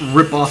can just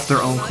rip off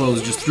their own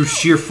clothes just through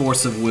sheer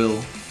force of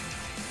will.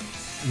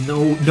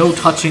 No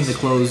touching the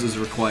clothes is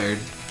required.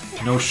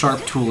 No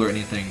sharp tool or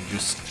anything.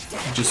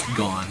 Just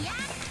gone.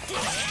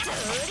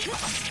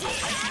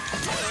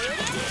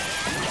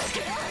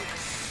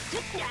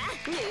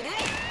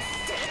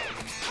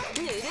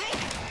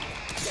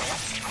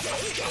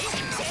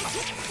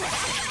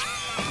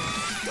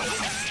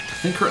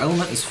 I think her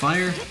element is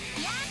fire.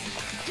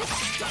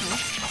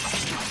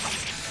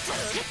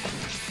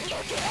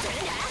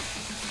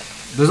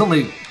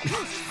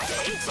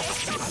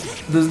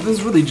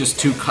 There's really just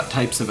two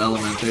types of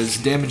element. There's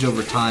damage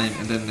over time,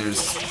 and then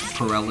there's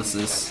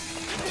paralysis.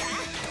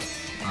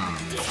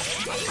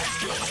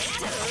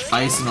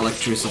 Ice and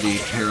electricity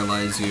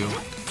paralyze you.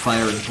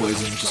 Fire and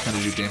poison just kind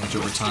of do damage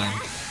over time.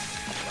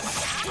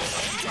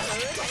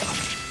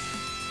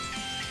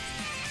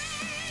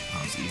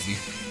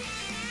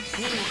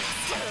 easy.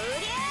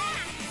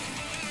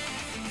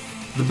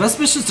 The best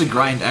missions to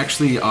grind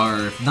actually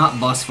are not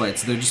boss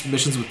fights, they're just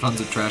missions with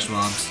tons of trash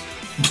mobs.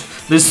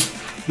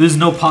 There's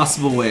no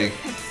possible way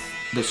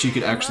that she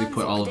could actually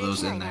put all of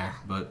those in there,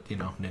 but, you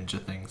know, ninja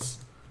things.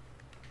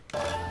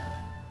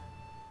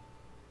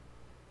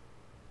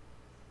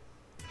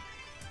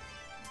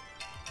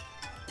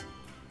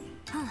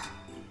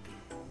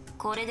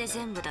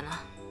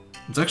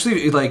 It's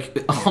actually,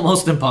 like,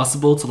 almost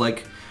impossible to,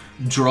 like,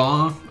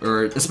 draw,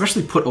 or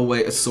especially put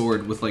away a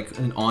sword with, like,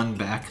 an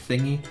on-back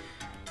thingy.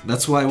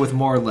 That's why with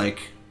more,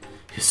 like,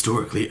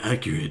 historically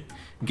accurate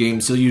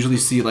games, you'll usually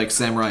see, like,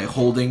 samurai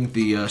holding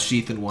the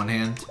sheath in one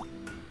hand.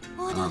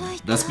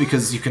 That's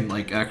because you can,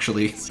 like,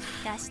 actually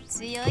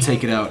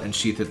take it out and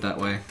sheath it that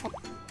way.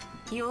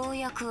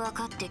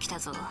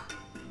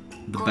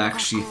 The back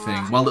sheath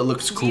thing, while it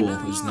looks cool,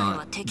 is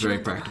not very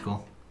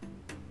practical.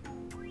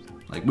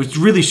 Like, with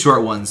really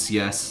short ones,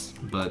 yes,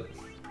 but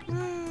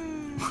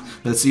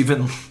that's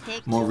even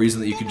more reason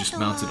that you could just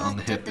mount it on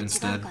the hip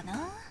instead.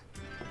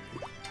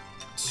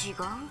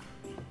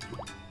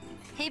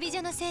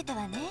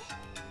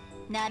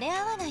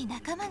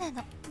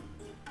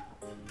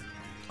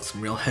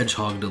 Some real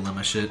hedgehog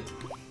dilemma shit.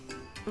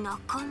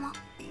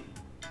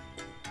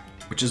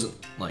 Which isn't,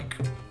 like...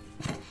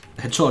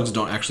 Hedgehogs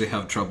don't actually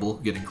have trouble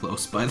getting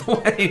close, by the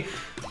way.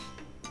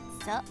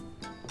 I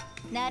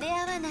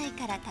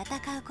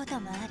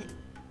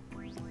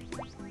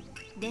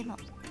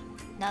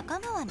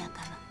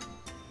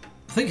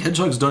think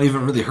hedgehogs don't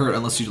even really hurt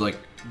unless you, like,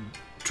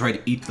 try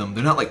to eat them.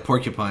 They're not like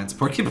porcupines.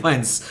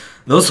 Porcupines,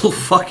 those will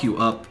fuck you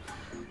up.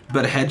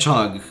 But a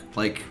hedgehog,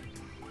 like,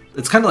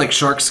 it's kind of like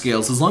shark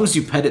scales. As long as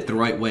you pet it the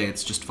right way,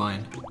 it's just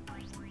fine.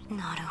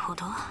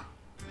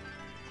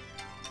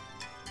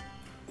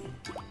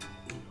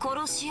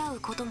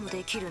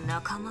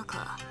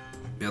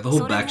 Yeah, the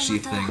whole back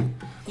sheath thing.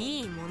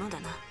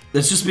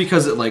 It's just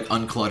because it, like,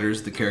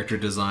 unclutters the character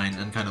design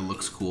and kind of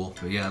looks cool.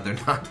 But yeah, they're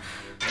not...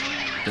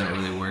 They don't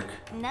really work.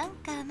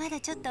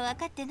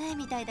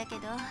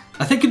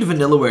 I think in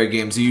Vanillaware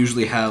games you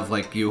usually have,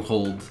 like, you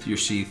hold your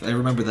sheath. I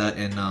remember that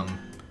in,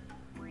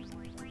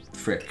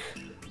 frick.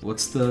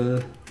 What's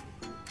the...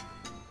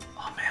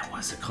 Oh man, what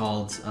is it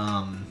called?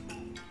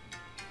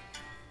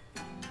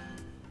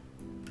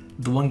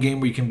 The one game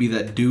where you can be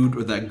that dude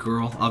or that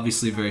girl.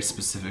 Obviously very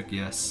specific,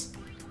 yes.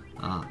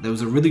 There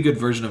was a really good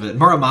version of it.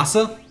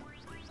 Muramasa,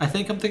 I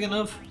think I'm thinking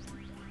of.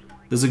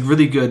 There's a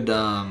really good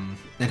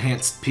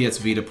enhanced PS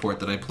Vita port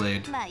that I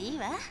played.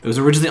 It was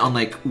originally on,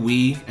 like,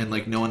 Wii, and,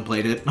 like, no one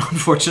played it,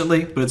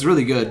 unfortunately, but it's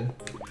really good.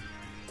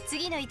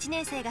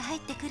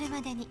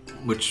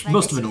 Which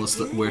most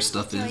Vanillaware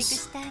stuff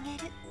is.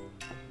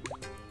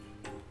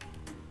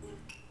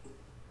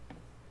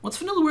 What's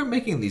Vanillaware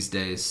making these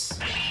days?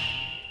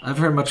 I've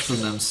heard much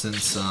from them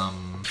since the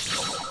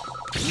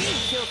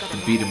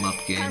beat 'em up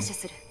game,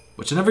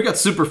 which I never got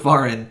super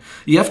far in.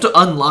 You have to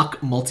unlock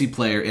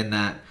multiplayer in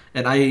that,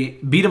 and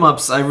beat 'em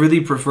ups I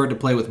really prefer to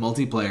play with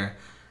multiplayer.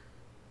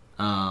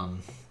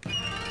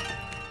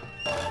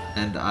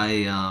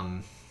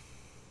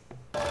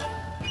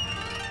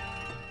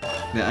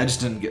 Yeah, I just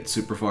didn't get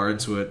super far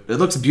into it. It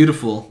looks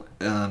beautiful,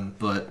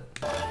 but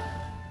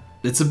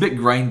it's a bit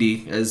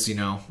grindy, as, you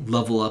know,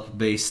 level up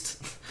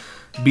based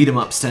beat 'em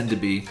ups tend to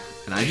be,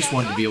 and I just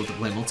wanted to be able to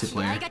play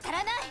multiplayer.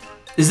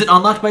 Is it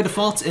unlocked by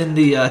default in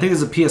the, I think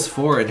there's a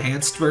PS4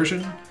 enhanced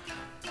version?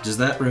 Does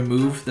that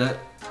remove that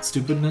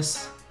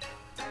stupidness?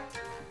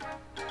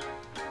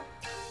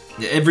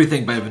 Yeah,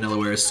 everything by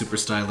Vanillaware is super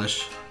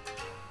stylish.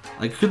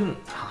 I couldn't...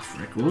 Oh,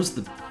 frick, what was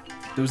the...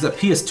 There was that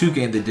PS2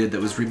 game they did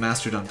that was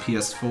remastered on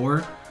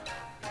PS4.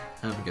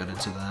 I haven't got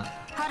into that.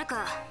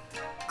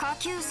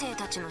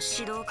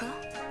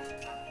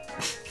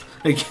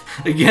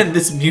 Again,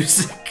 this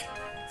music.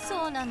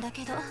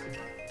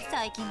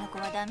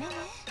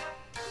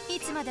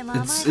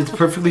 It's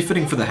perfectly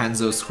fitting for the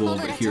Hanzo school,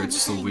 but here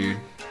it's so weird.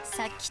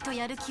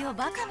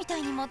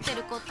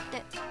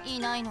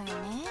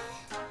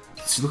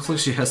 She looks like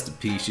she has to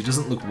pee. She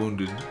doesn't look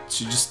wounded.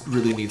 She just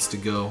really needs to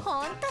go.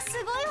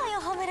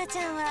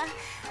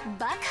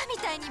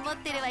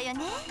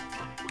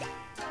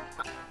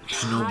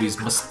 Shinobis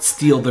must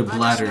steal their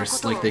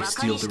bladders like they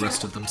steal the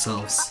rest of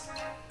themselves.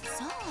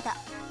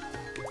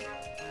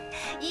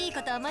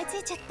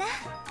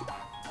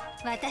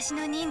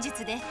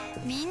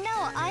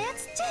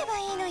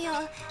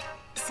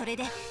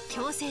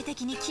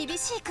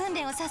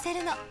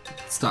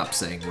 Stop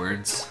saying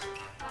words.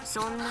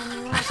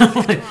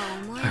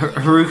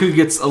 Haruka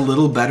gets a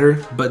little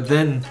better, but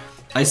then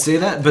I say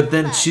that, but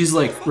then she's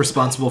like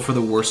responsible for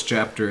the worst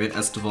chapter in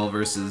Estival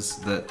Versus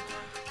that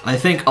I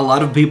think a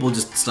lot of people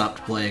just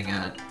stopped playing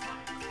at.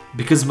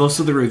 Because most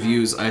of the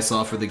reviews I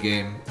saw for the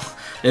game,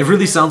 it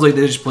really sounds like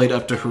they just played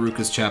up to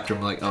Haruka's chapter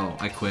and were like, oh,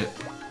 I quit.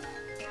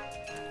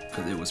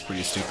 Because it was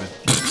pretty stupid.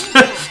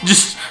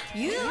 Just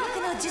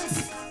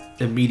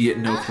immediate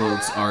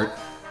no-clothes art.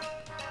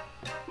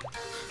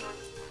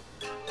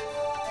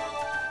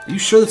 Are you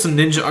sure that's some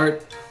ninja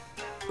art?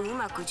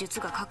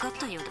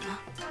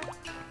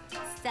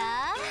 さ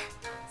あ、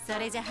そ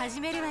れじゃ始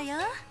めるわよ。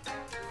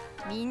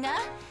みんな、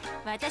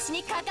私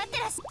にかかって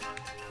らっし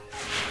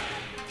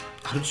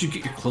ゃ。 How did you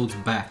get your clothes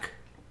back?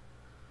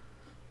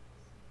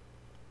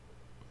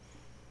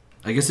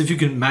 I guess if you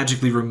can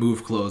magically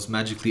remove clothes,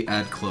 magically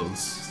add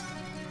clothes.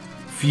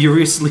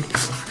 Furiously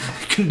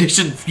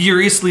condition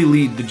furiously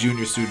lead the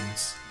junior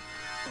students.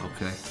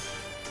 Okay.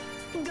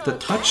 The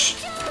touch?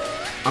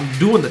 I'm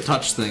doing the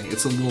touch thing.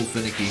 It's a little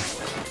finicky.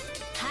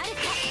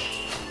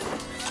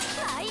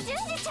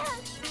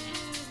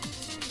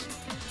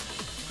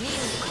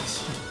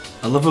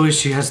 I love how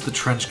she has the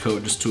trench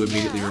coat just to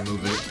immediately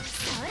remove it.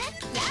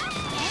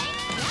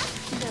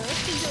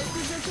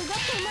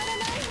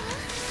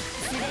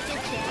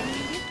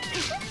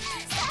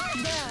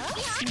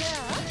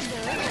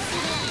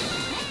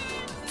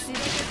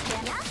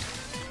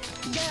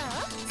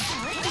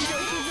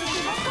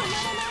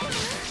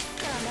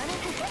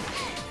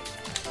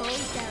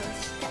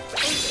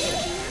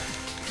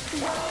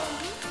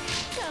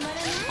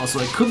 Also,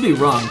 I could be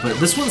wrong, but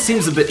this one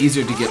seems a bit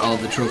easier to get all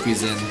the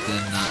trophies in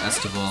than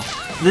Estival.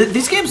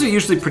 These games are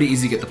usually pretty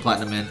easy to get the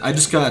platinum in. I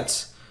just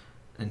got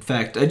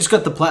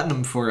the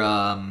platinum for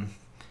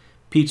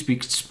Peach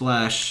Beach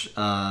Splash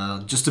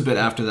just a bit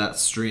after that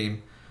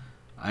stream.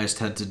 I just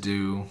had to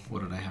do...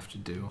 what did I have to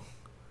do?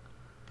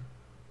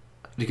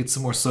 To get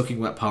some more soaking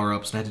wet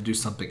power-ups, and I had to do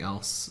something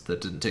else that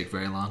didn't take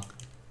very long.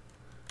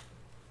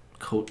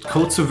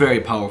 Coats are very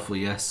powerful,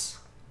 yes.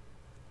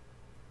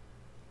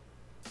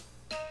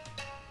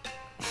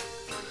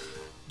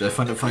 I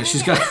find it funny.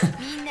 She's got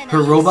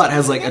her robot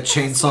has like a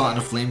chainsaw and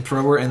a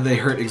flamethrower, and they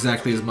hurt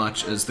exactly as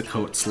much as the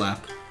coat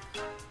slap.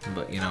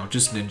 But you know,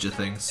 just ninja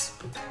things.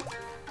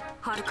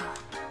 God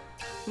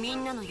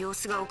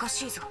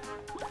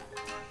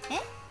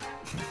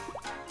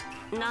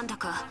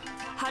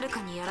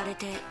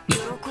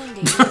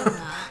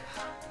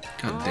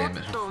damn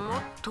it.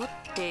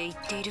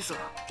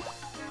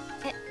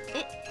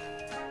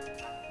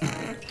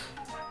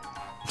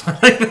 I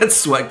like that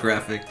sweat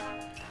graphic.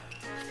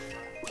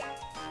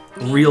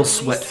 Real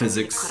sweat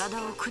physics.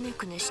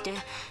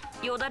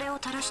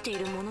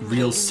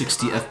 Real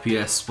 60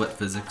 FPS sweat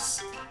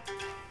physics.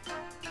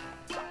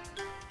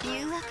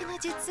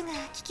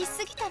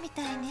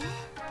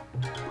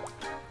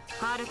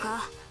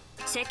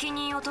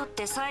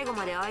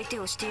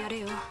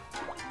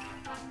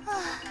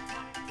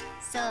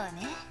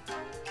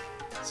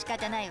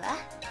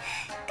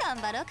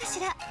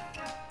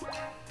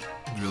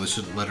 Really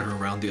shouldn't let her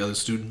around the other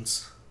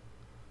students.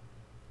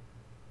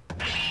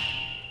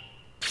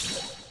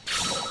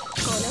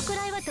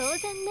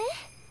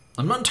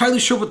 I'm not entirely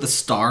sure what the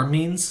star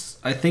means.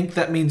 I think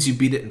that means you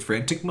beat it in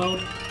frantic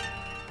mode.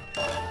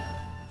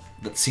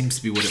 That seems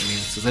to be what it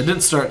means, because I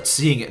didn't start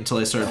seeing it until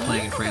I started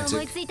playing in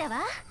frantic.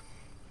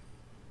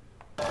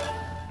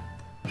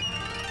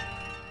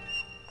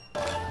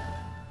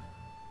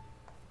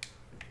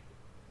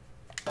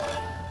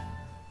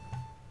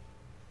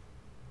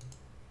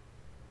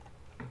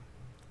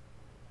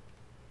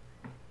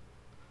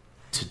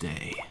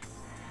 Today.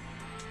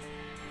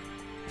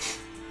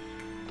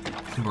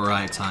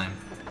 Mariah time.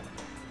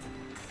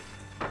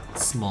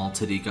 Small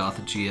titty goth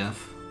GF.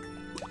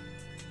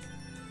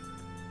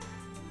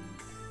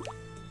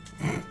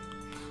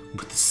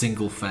 With the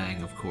single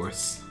fang, of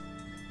course.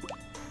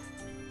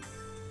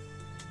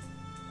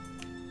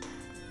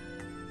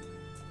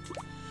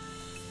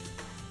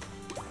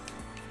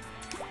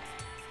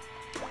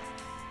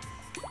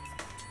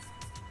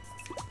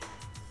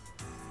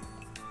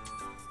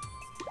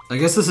 I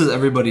guess this is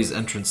everybody's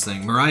entrance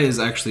thing. Mariah is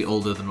actually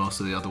older than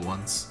most of the other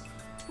ones.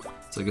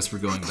 So I guess we're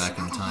going back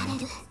in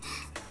time.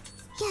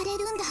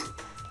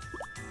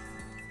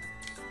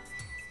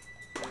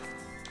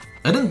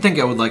 I didn't think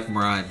I would like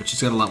Mariah, but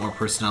she's got a lot more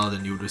personality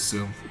than you would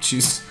assume.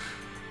 She's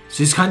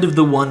kind of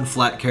the one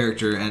flat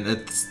character, and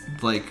it's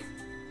like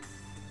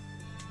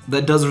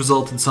that does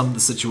result in some of the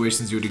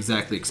situations you would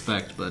exactly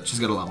expect, but she's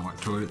got a lot more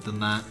to it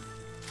than that.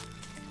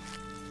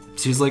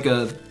 She's like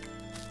a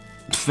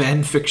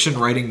fan fiction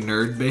writing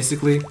nerd,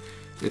 basically.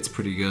 It's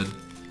pretty good.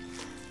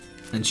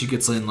 And she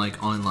gets in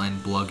like online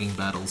blogging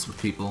battles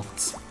with people.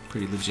 It's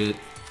pretty legit.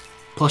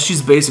 Plus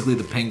she's basically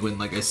the Penguin,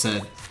 like I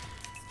said.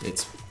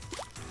 It's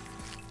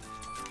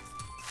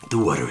the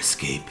water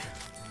escape.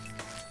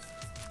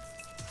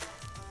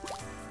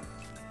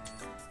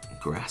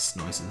 Grass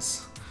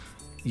noises.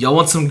 Y'all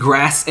want some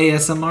grass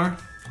ASMR?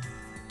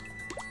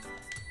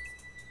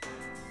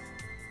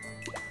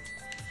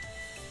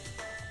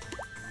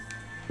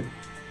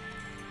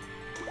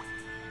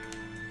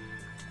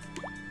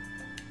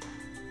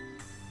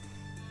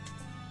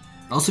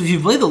 Also, if you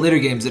play the later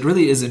games, it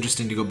really is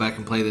interesting to go back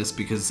and play this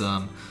because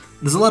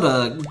there's a lot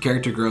of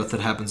character growth that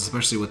happens,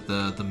 especially with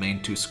the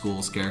main two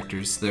schools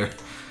characters. They're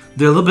a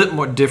little bit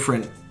more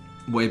different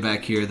way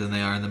back here than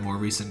they are in the more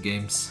recent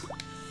games.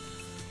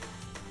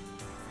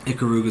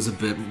 Ikaruga's a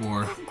bit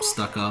more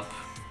stuck up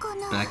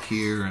back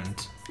here,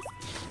 and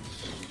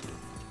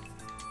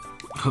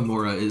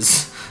Homura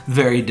is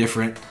very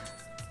different.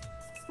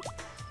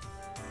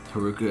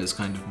 Haruka is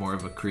kind of more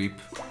of a creep.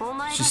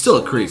 She's still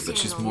a creep, but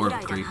she's more of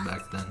a creep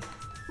back then.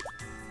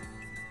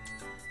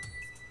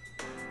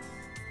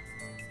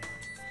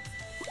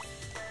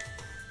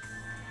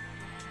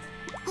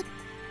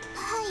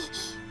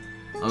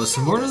 Oh,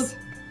 Samura?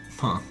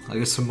 Huh. I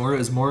guess Samura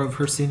is more of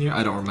her senior?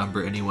 I don't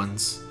remember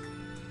anyone's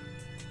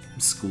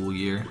school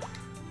year.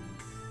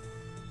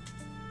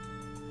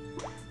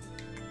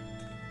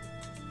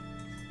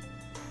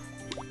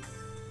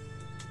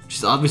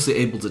 She's obviously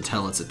able to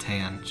tell it's a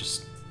tan,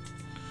 just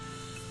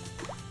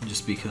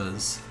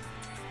because.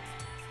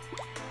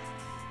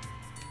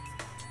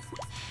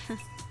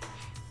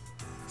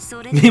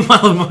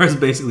 Meanwhile, Mara's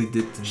basically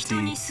dipped in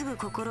tea.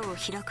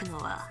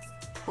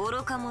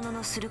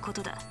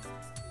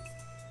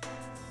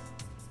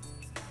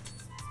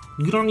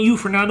 Good on you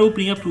for not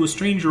opening up to a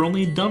stranger.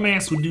 Only a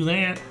dumbass would do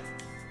that.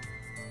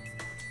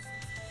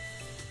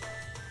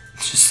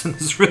 Just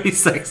this really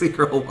sexy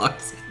girl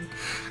walks in.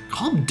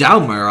 Calm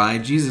down,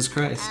 Mirai. Jesus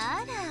Christ.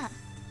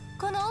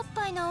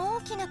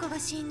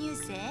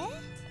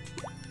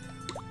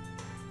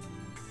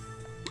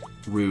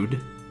 Rude.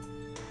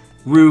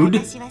 Rude.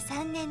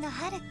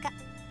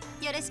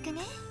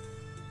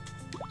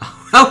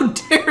 How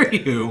dare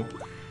you?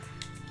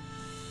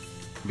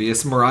 But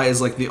yes, Mirai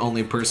is like the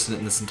only person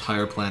in this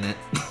entire planet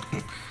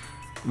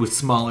with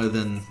smaller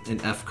than an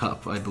F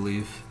cup, I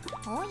believe.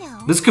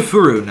 This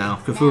Kafuru now.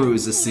 Kafuru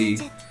is a C.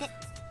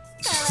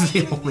 She's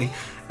the only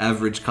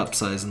average cup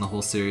size in the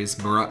whole series.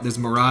 There's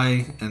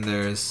Mirai and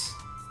there's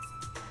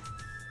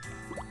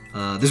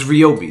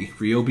Ryobi.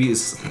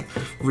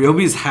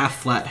 Ryobi is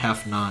half flat,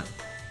 half not.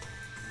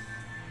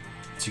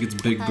 She gets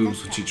big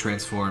boobs when she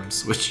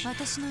transforms, which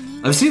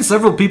I've seen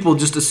several people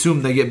just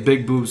assume they get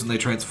big boobs when they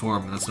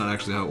transform, and that's not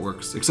actually how it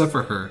works, except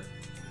for her.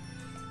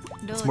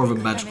 It's more of a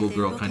magical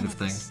girl kind of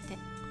thing.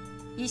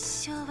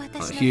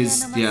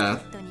 Yeah,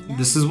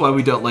 this is why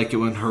we don't like it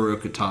when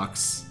Haruka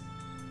talks.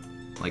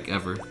 Like,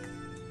 ever.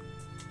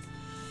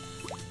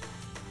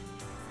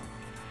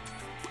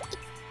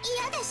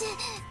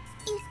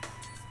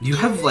 You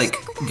have, like,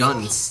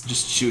 guns.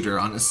 Just shoot her,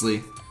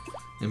 honestly.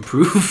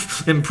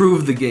 Improve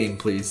the game,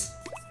 please.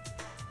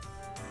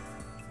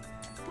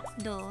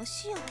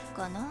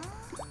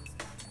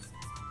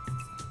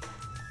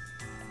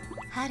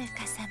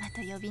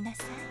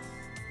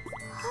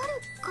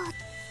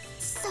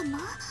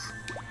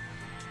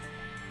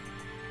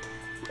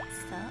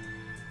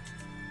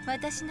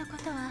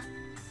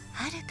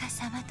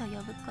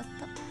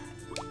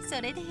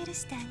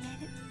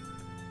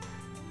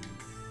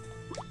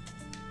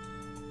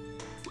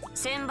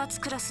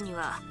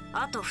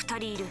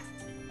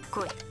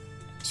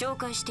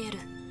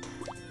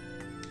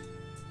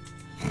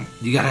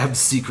 You gotta have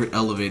secret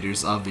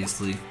elevators,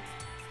 obviously.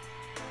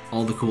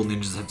 All the cool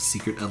ninjas have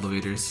secret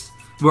elevators.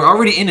 We're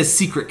already in a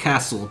secret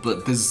castle,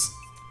 but there's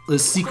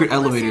secret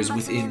elevators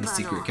within the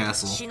secret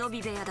castle.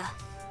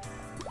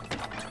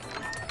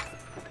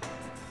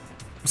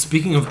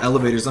 Speaking of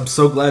elevators, I'm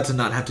so glad to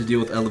not have to deal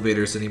with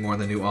elevators anymore in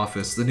the new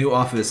office. The new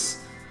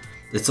office,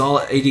 it's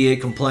all ADA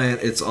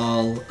compliant. It's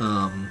all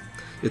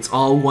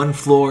one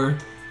floor.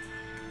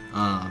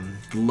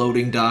 The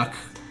loading dock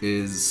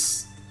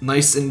is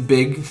nice and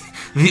big.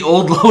 The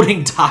old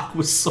loading dock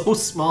was so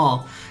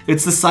small.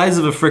 It's the size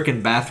of a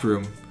frickin'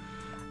 bathroom.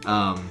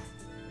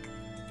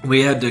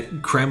 We had to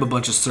cram a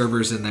bunch of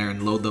servers in there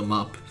and load them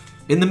up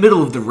in the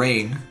middle of the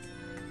rain.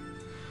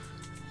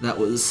 That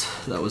was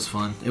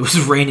fun. It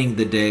was raining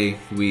the day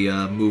we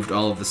moved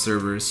all of the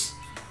servers,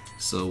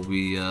 so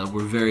we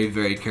were very,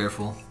 very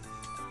careful.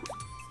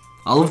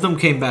 All of them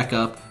came back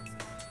up.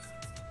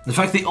 In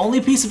fact, the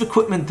only piece of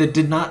equipment that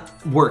did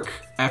not work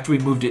after we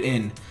moved it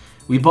in,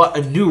 we bought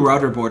a new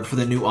router board for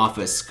the new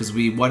office because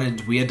we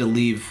had to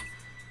leave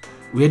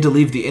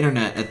the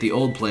internet at the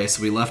old place,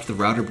 so we left the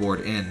router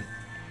board in.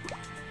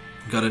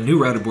 Got a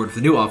new router board for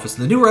the new office,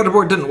 and the new router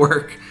board didn't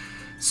work,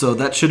 so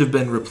that should have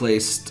been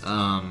replaced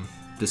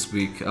this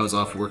week. I was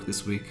off work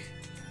this week.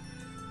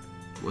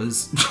 We're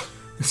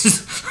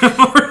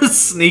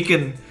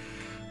sneaking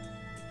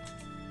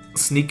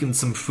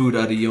some food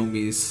out of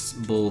Yomi's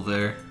bowl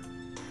there.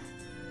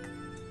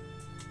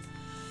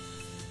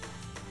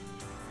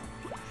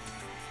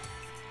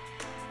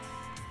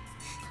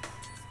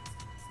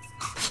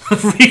 A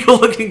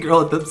regal-looking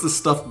girl attempts to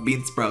stuff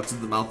bean sprouts in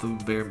the mouth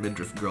of a bare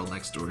midriff girl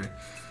next to her.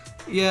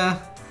 Yeah.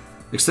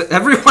 Except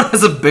everyone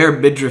has a bare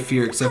midriff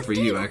here except for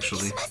you,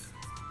 actually.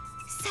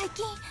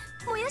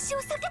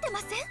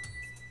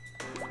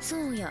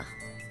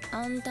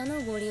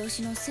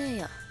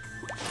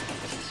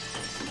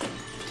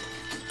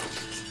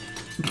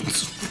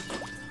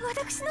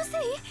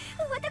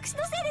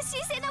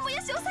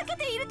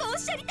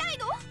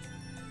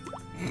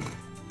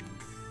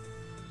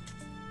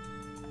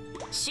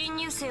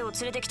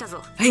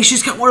 Hey,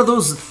 she's got one of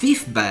those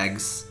thief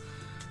bags.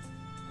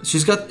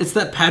 It's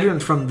that pattern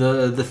from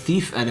the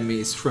thief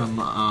enemies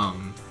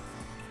from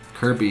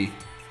Kirby.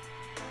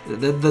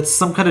 That's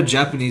some kind of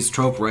Japanese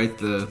trope, right?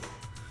 The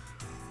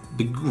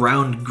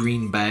round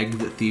green bag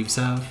that thieves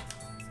have.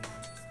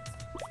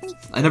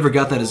 I never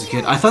got that as a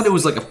kid. I thought it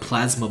was like a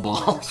plasma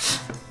ball.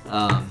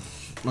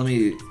 Let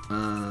me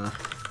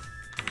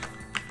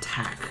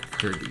attack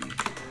Kirby.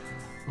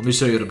 Let me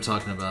show you what I'm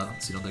talking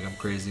about, so you don't think I'm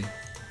crazy.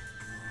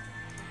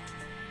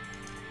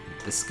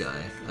 This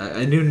guy.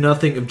 I knew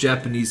nothing of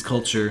Japanese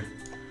culture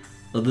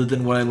other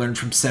than what I learned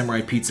from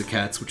Samurai Pizza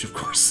Cats, which of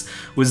course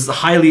was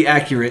highly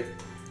accurate.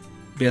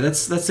 But yeah,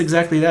 that's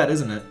exactly that,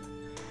 isn't it?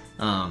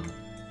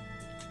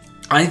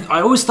 I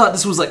always thought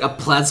this was like a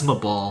plasma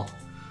ball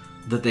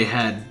that they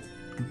had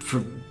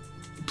for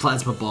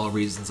plasma ball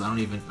reasons. I don't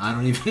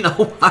even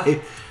know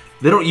why.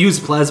 They don't use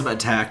plasma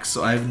attacks,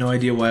 so I have no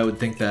idea why I would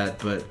think that,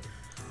 but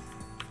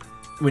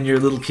when you're a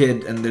little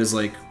kid and there's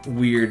like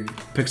weird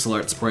pixel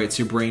art sprites,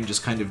 your brain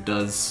just kind of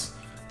does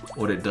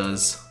what it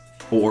does.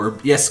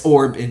 Orb. Yes,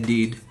 orb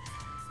indeed.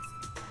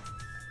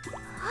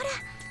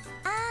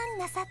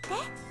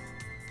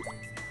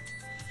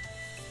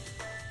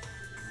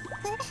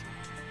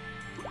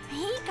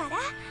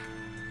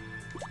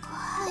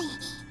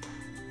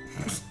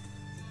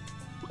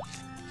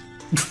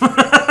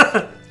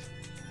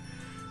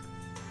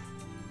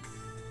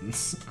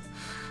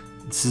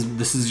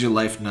 This is your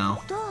life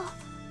now.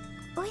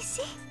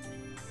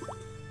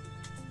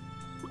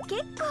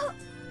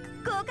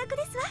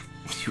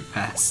 You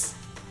pass.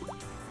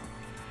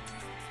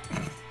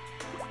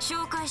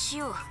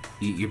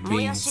 Eat your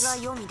beans.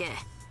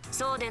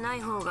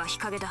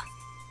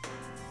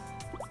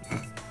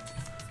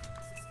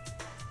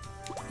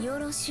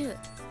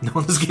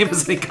 No, this game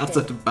has any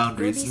concept of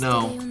boundaries.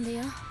 No.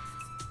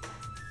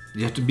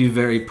 You have to be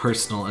very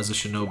personal as a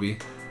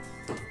shinobi.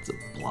 There's a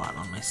blot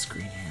on my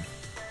screen here.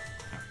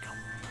 There we go.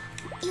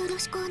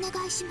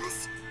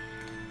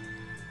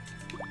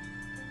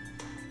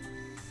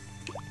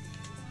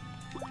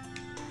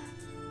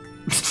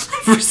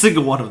 Every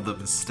single one of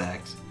them is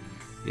stacked.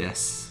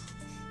 Yes.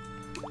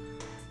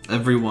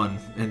 Everyone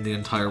in the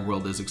entire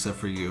world is except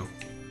for you.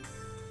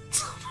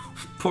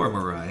 Poor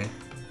Mirai.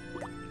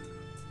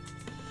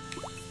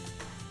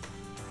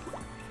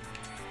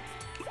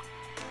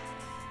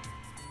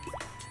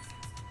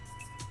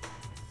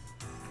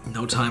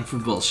 No time for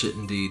bullshit,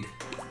 indeed.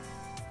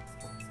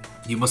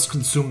 You must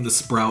consume the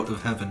sprout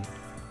of heaven,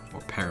 or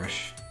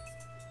perish.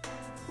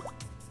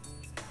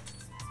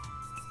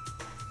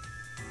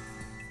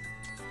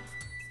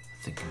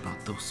 Think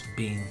about those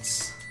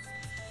beans.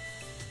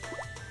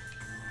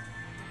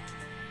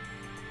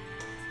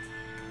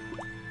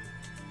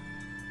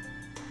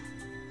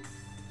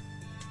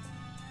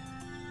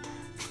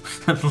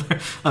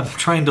 I'm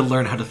trying to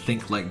learn how to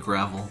think like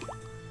gravel.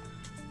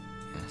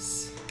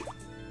 Yes.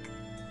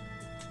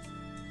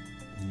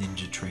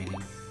 Ninja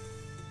training.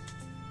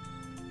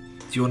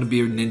 If you want to be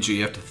a ninja,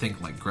 you have to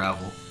think like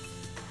gravel.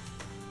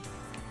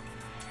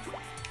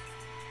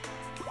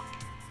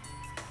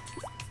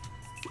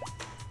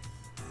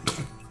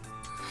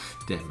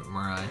 Damn it,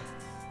 Mirai.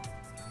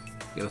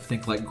 You gotta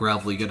think like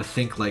gravel, you gotta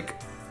think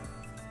like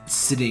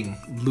sitting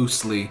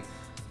loosely.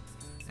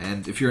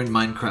 And if you're in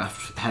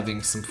Minecraft,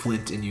 having some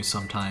flint in you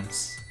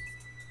sometimes.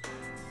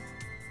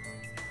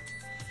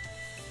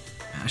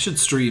 I should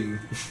stream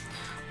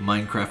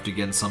Minecraft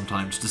again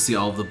sometimes to see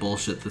all of the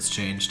bullshit that's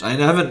changed. I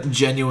haven't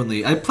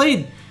genuinely... I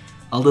played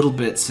a little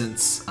bit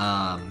since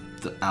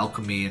the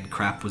alchemy and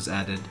crap was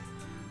added.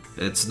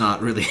 It's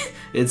not really...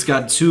 It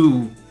got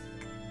too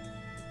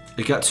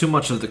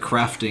much of the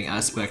crafting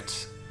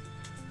aspect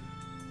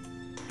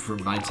for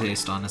my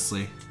taste,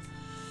 honestly.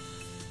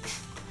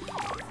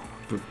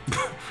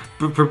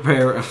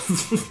 Prepare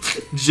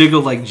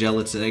jiggle like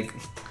gelatin.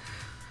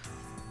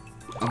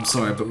 I'm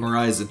sorry, but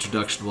Mirai's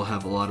introduction will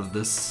have a lot of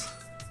this.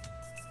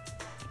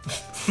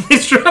 They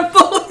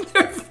trample in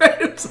their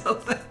frames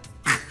of that.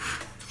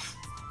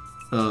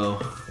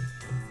 Oh.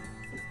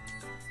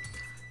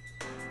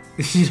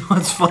 You know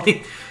what's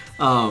funny?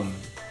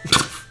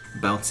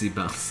 Bouncy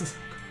bounce.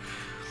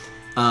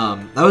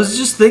 I was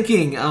just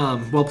thinking,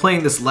 while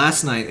playing this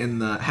last night in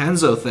the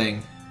Hanzo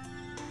thing.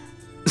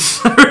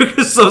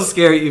 Saruka's so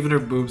scary, even her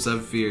boobs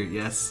have fear,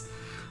 yes.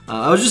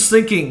 I was just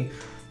thinking,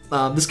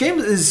 this game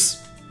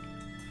is,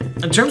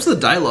 in terms of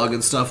the dialogue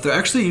and stuff, they're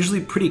actually usually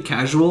pretty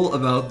casual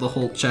about the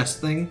whole chest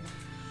thing.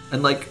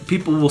 And, like,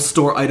 people will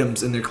store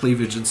items in their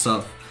cleavage and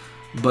stuff.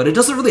 But it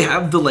doesn't really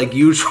have the, like,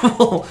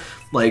 usual,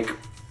 like,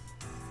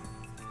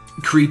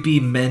 creepy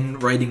men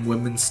writing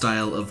women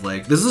style of,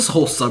 like, there's this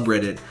whole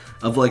subreddit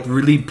of, like,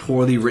 really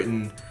poorly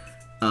written,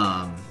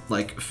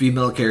 like,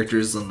 female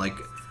characters and, like,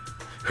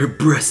 her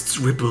breasts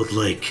rippled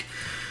like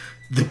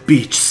the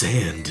beach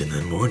sand in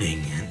the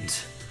morning,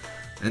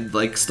 and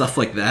like stuff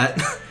like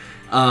that.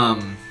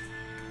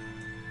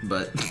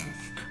 But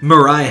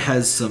Mirai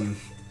has some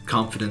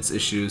confidence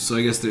issues, so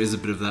I guess there is a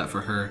bit of that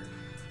for her.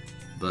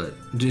 But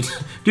do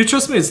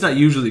trust me, it's not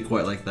usually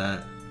quite like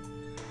that.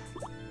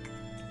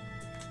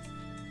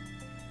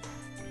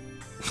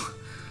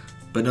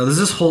 But no, there's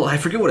this whole, I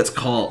forget what it's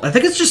called. I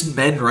think it's just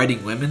men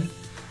writing women.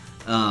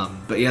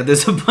 But yeah,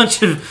 there's a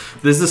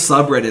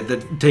subreddit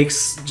that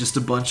takes just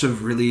a bunch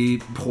of really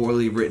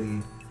poorly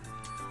written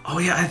Oh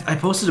yeah, I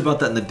posted about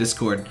that in the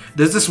Discord.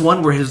 There's this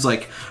one where his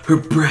like her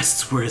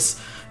breasts were as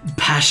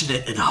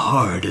passionate and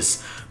hard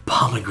as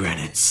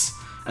pomegranates,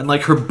 and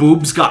like her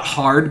boobs got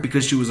hard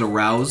because she was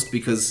aroused,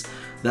 because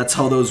that's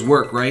how those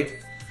work, right?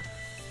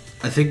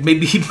 I think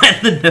maybe he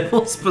meant the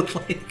nipples, but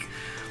like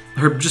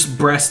her just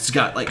breasts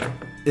got like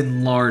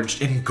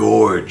enlarged,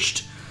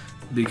 engorged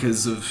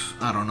because of,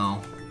 I don't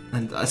know,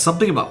 and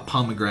something about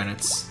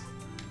pomegranates.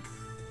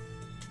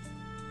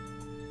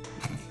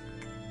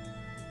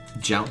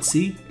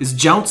 Jouncy? Is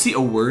jouncy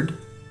a word?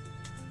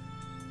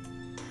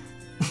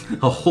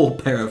 A whole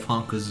pair of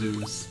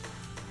honkazoos.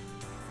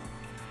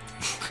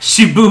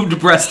 She boobed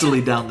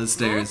breastily down the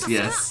stairs,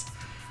 yes.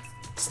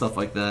 Stuff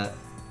like that.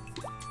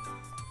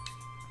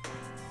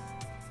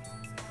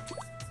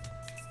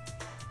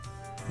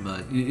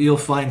 But you'll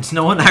find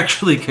no one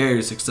actually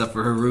cares except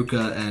for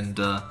Haruka and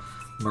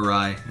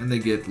Mirai, and they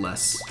get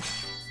less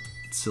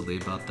silly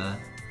about that.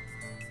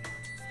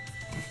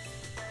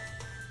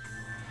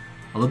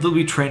 I love that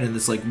we train in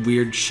this like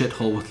weird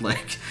shithole with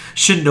like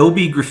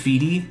Shinobi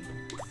graffiti,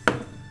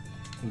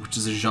 which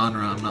is a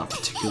genre I'm not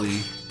particularly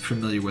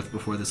familiar with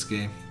before this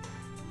game.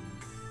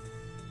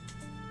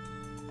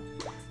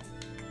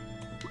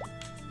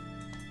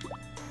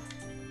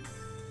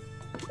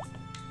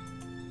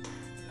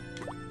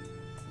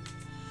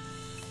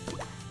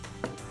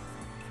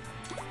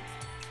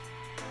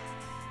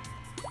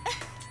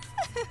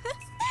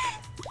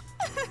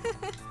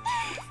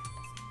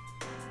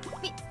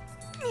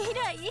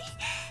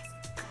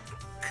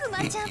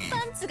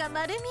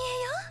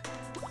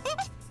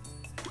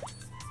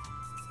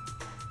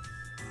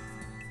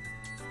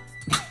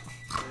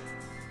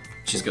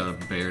 She's got a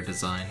bear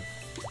design.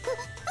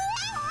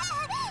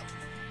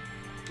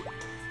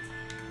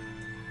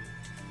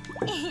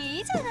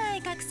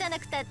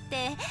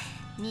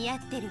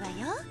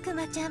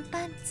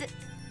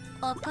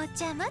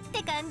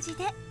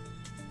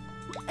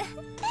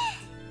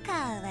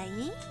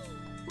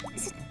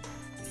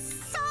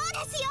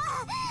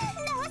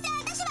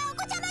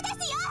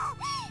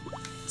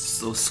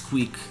 So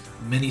squeak,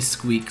 many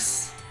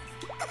squeaks.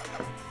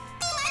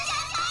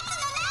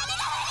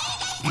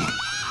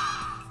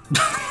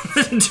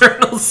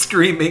 Internal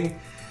screaming.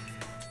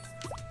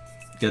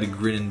 Gotta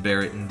grin and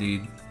bear it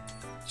indeed.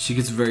 She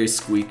gets very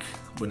squeak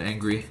when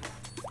angry.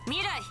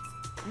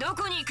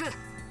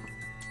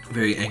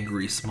 Very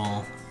angry,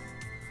 small.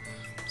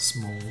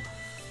 Small.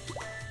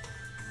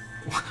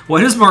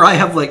 Why does Mirai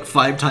have like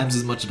 5 times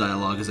as much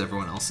dialogue as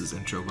everyone else's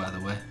intro, by the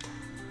way?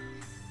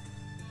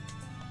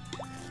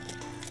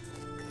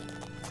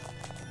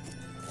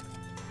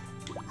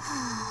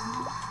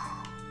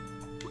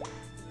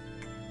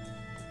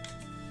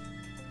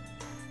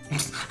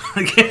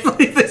 I can't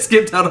believe they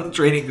skipped out on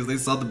training because they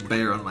saw the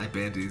bear on my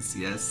panties.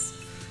 Yes.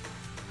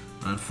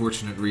 An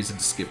unfortunate reason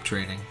to skip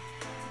training.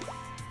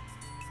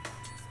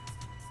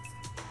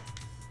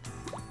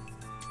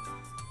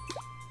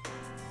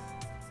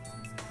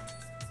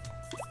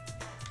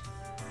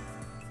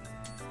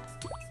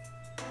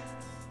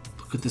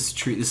 Look at this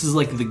tree. This is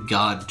like the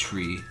god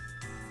tree.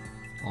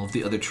 All of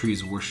the other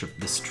trees worship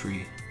this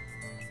tree.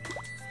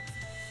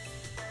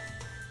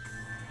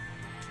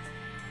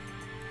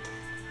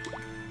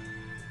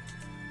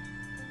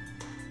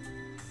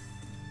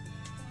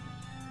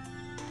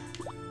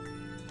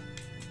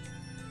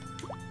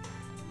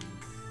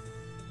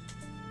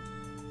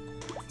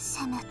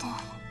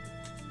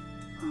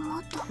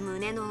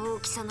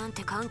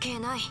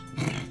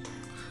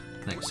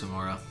 Thanks,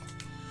 Samora.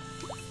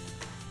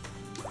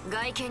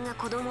 外見が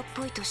子供っ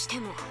ぽいとして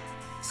も、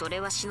それ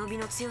は忍び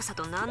の強さ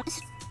となん。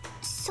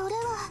それ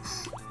は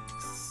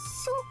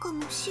そうか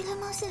もしれ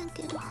ません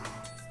けど。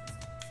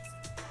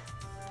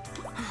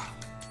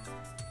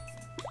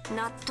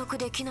納得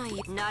できない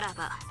なら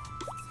ば、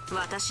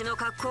私の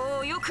格好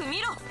をよく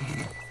見ろ。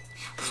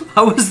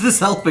How is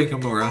this helping,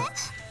 Amora?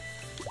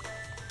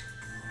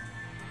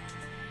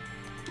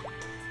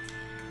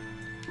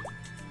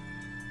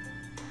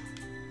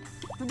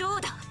 ど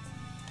うだ。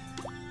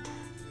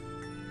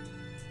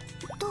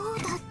どう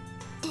だっ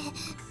て。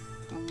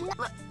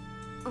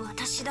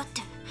私だっ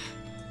て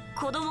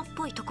子供っ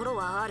ぽいところ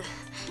はある。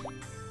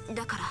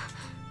だから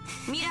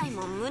未来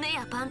も胸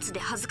やパンツで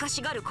恥ずか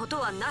しがること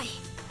はない。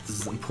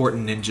This is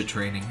important ninja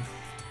training.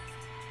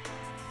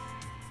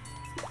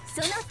 そ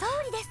の通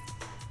りです。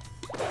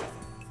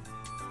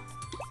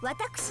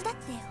私だっ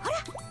てほら。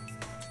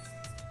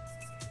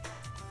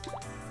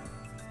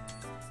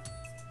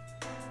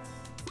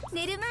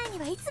寝る前に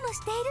はいつも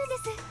しているん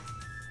です。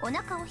お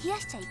腹を冷や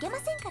しちゃいけま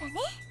せんからね。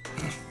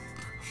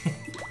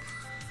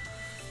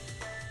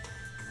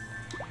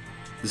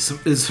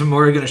Is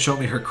Hamori gonna show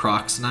me her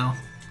Crocs now?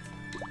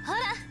 ほ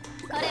ら、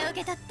これを受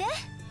け取って。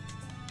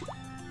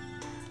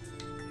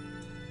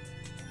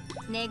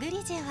ネグ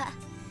リジェは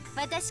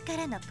私か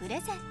らのプ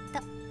レゼント。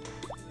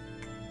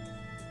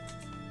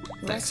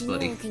Thanks,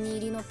 buddy.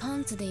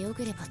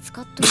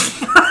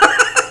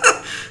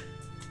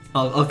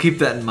 I'll keep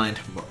that in mind.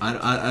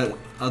 I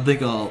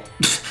think I'll.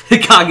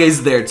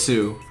 Hikage's there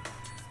too.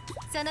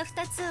 その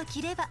2つを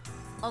着れば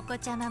お子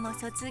ちゃまも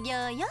卒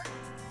業よ。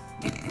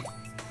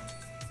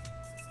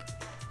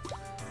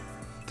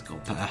Go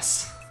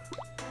pass.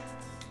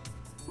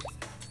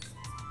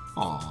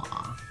 Aww.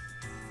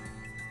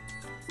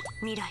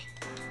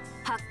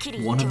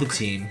 One of the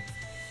team.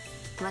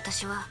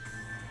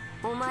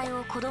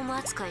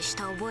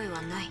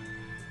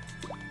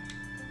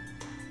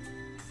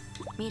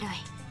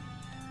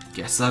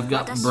 Guess I've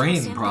got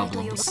brain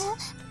problems.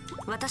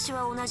 私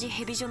は同じ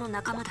ヘビ女の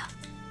仲間だ。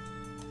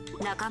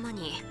仲間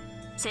に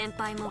先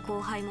輩も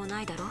後輩も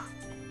ないだろ。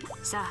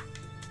さあ、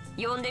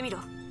呼んでみろ、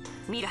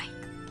未来。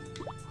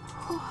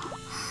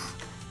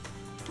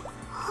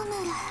ホムラ。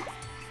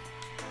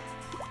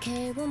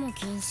敬語も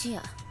禁止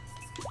や。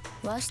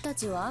わした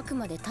ちはあく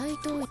まで対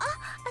等。あ、でも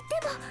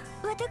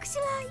私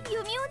は読み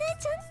お姉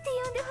ちゃんって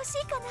呼んでほしい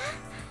かな。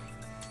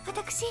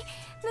私、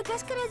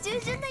昔から従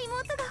順な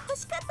妹が欲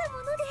しかったも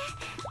ので。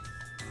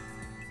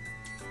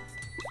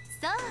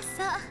そう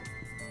そう。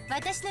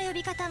私の呼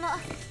び方もは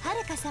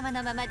るか様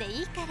のままで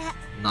いいから。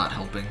Not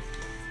helping.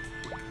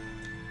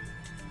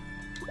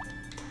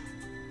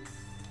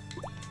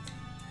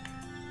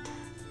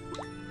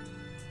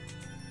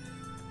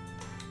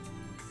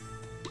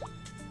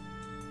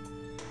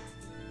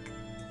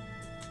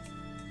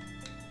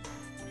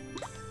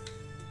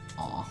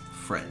 Aw,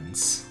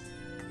 friends.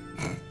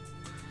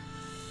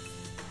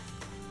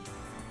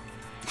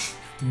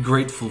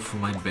 Grateful for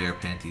my bear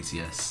panties,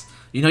 yes.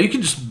 You know, you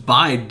can just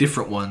buy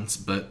different ones,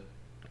 but...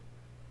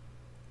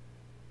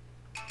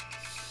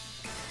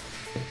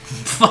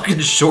 Fucking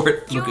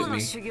short, look at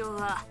me.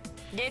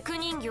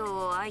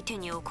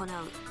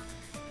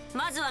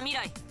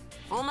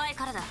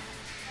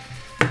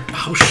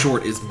 How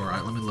short is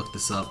Mirai? Let me look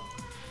this up.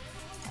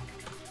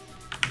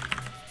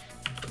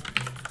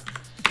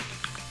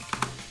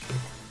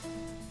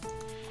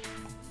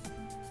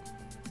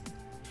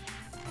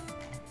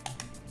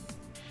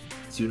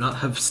 Do you not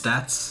have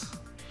stats?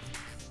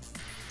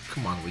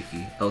 Come on,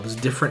 Wiki. Oh, there's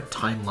different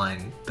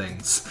timeline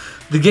things.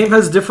 The game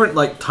has different,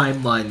 like,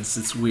 timelines.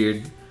 It's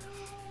weird.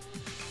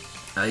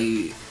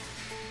 I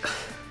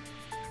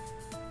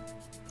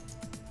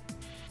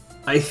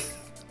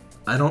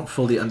don't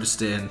fully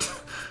understand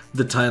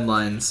the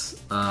timelines.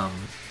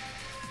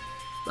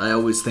 I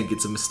always think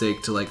it's a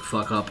mistake to, like,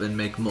 fuck up and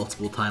make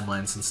multiple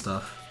timelines and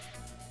stuff.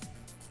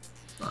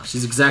 Oh,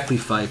 she's exactly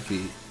 5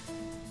 feet.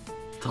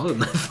 Taller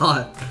than I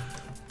thought.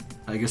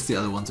 I guess the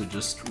other ones are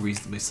just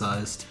reasonably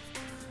sized.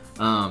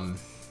 But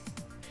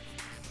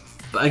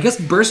I guess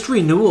Burst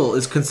Renewal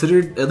is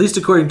considered, at least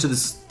according to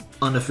this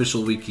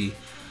unofficial wiki,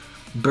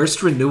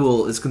 Burst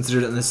Renewal is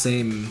considered in the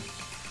same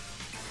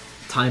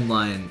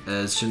timeline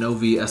as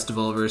Shinobi,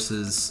 Estival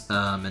versus,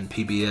 and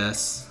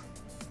PBS.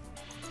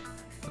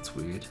 That's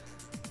weird.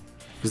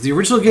 Because the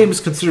original game is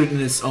considered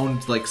in its own,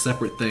 like,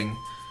 separate thing.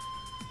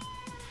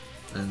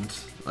 And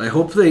I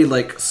hope they,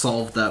 like,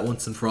 solve that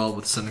once and for all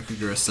with Senran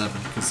Kagura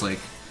 7, because, like,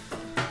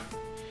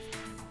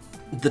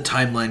 the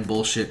timeline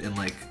bullshit in,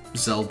 like,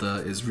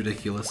 Zelda is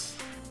ridiculous.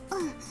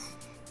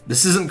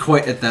 This isn't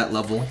quite at that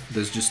level.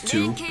 There's just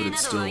 2, but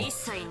it's still...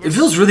 It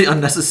feels really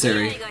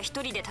unnecessary.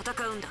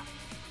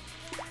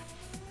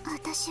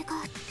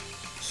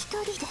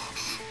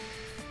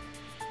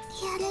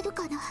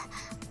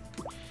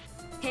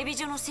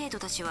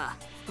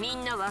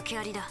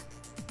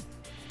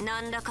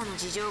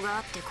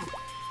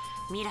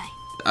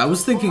 I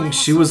was thinking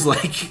she was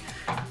like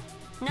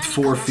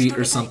 4 feet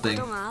or something,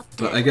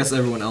 but I guess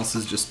everyone else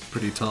is just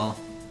pretty tall.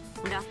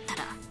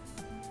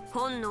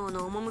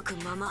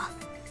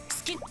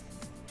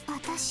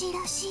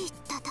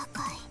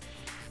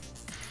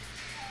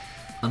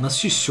 Unless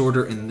she's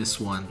shorter in this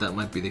one, that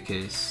might be the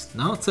case.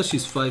 Now it says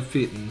she's 5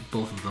 feet in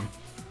both of them.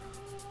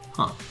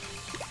 Huh.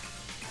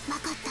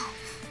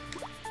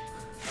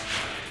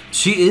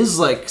 She is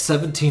like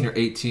 17 or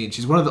 18.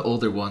 She's one of the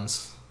older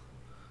ones.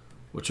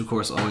 Which of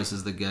course always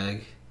is the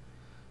gag.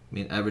 I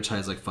mean, average height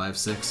is like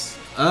 5'6".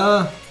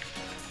 I'm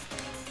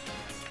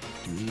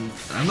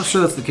not sure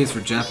that's the case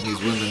for Japanese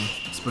women,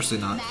 especially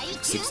not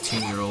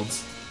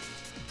 16-year-olds.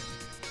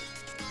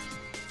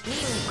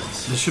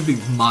 They should be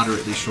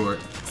moderately short.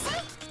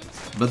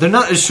 But they're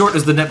not as short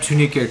as the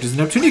Neptunia characters.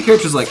 The Neptunia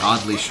character's like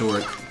oddly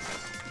short.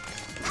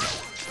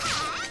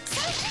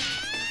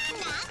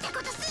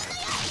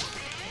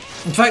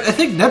 In fact, I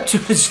think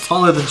Neptune is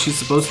taller than she's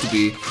supposed to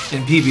be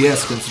in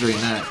PBS, considering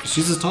that, because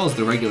she's as tall as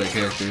the regular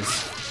characters.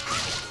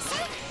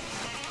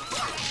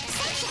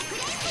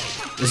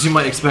 As you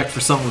might expect for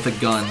someone with a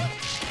gun,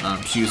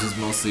 she uses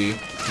mostly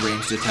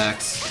ranged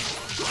attacks.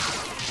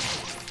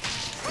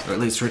 Or at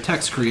least her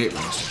attacks create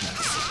ranged attacks.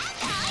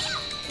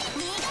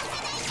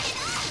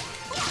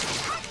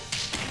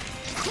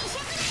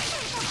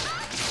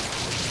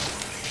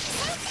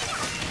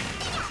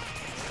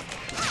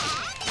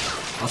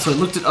 Also, I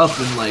looked it up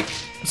and, like,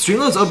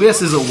 Streamlabs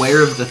OBS is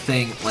aware of the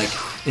thing. Like,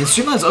 in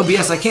Streamlabs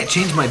OBS, I can't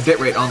change my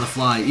bitrate on the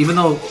fly, even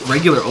though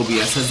regular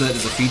OBS has that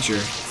as a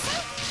feature.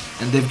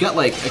 And they've got,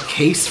 like, a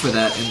case for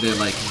that in their,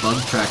 like, bug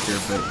tracker,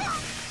 but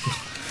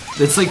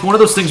it's, like, one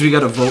of those things we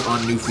gotta vote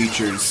on new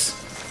features.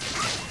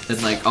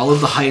 And, like, all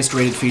of the highest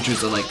rated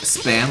features are, like,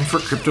 spam for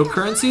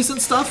cryptocurrencies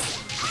and stuff.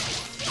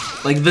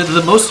 Like,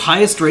 the most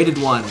highest rated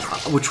one,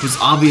 which was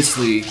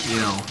obviously, you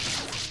know,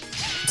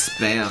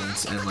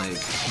 spammed and,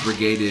 like,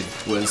 brigaded,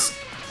 was,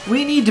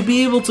 we need to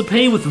be able to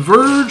pay with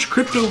Verge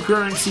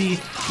cryptocurrency,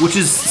 which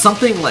is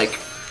something, like,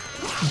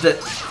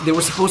 that they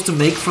were supposed to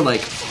make for,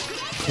 like,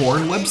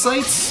 porn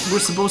websites were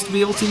supposed to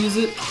be able to use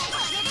it.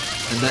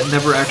 And that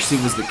never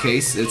actually was the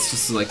case. It's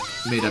just, like,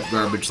 made up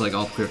garbage like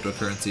all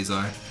cryptocurrencies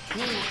are.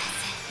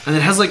 And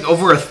it has, like,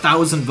 over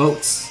 1,000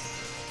 votes.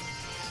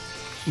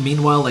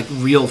 Meanwhile, like,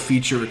 real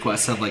feature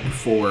requests have, like,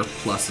 4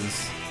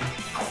 pluses.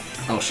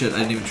 Oh shit, I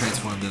didn't even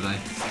transform, did I?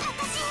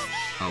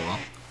 Oh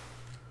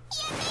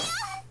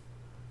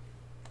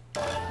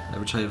well.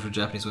 Average height for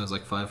Japanese women is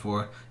like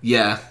 5'4".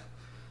 Yeah.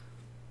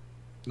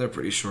 They're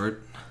pretty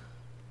short.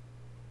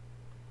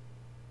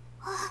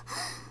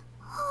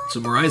 So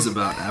Mirai's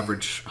about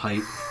average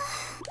height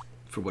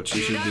for what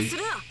she should be.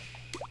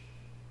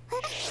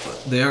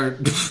 But they are...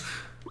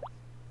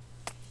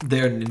 they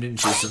are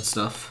ninjas and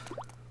stuff.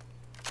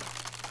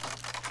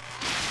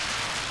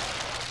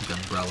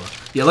 Umbrella.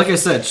 Yeah, like I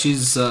said,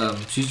 she's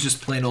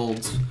just plain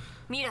old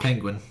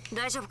penguin.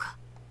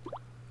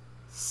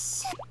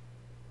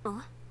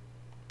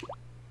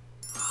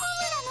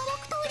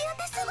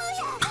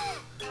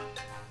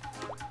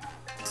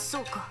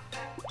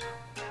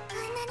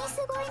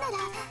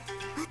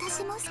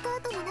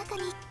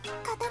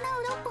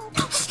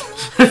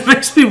 It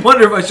makes me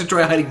wonder if I should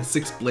try hiding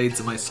 6 blades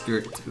in my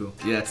skirt too.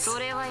 Yes.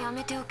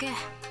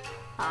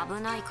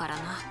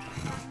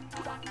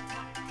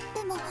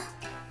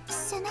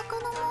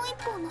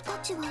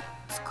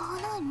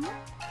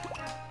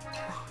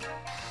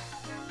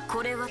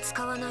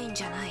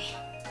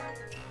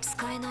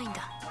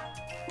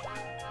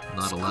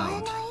 Not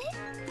allowed.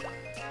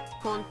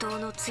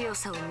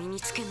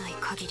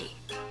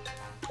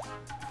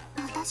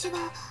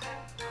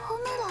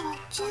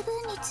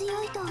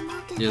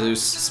 Yeah,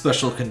 there's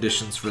special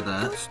conditions for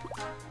that.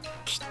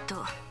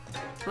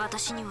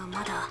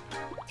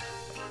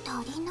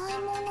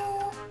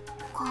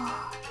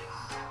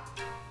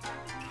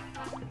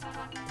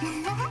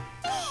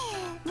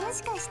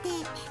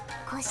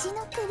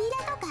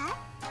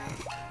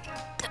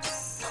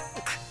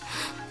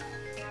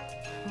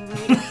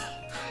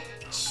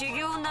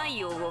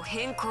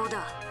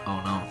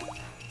 Oh no.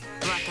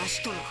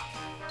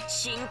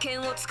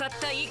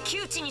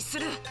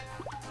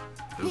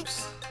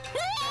 Oops.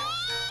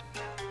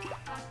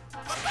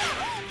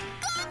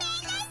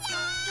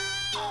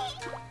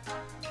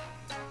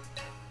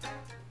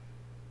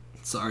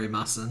 Sorry,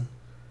 Masen.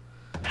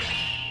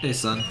 Hey,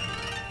 son.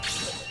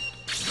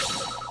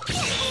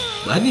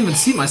 I didn't even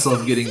see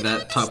myself getting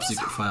that top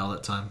secret file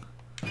that time.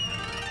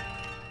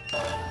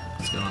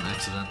 Let's get on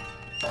accident.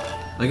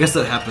 I guess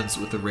that happens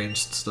with the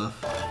ranged stuff.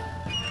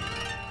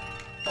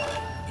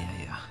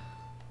 Yeah.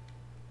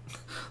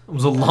 It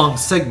was a long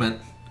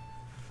segment.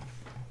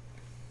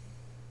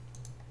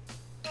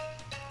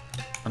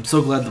 I'm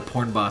so glad the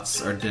porn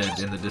bots are dead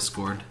in the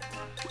Discord.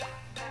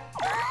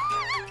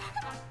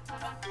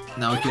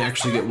 Now we can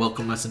actually get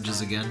welcome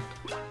messages again.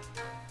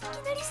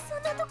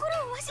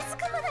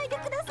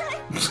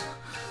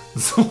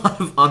 There's a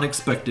lot of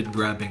unexpected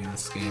grabbing in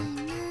this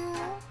game.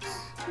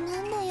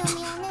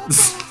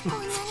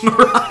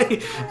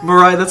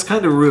 Mirai, that's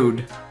kind of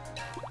rude.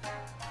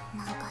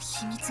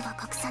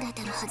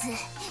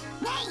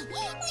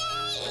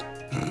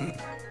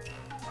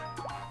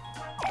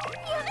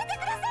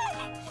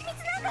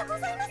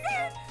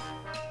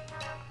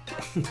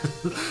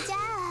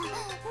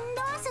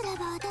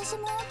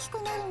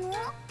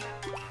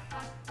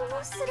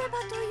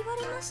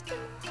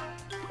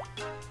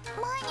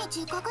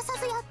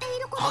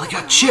 Oh, they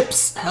got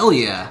chips! Hell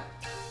yeah!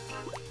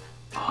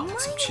 Oh, I want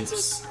some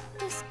chips.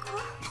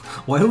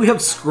 Why do we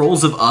have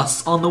scrolls of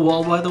us on the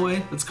wall, by the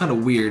way? That's kind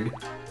of weird.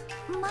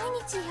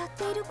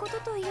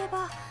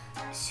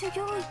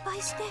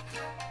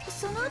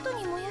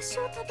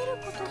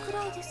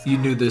 You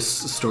knew this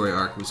story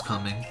arc was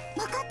coming.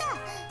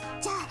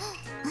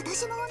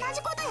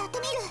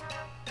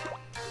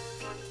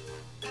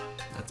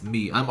 That's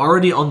me. I'm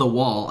already on the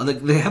wall.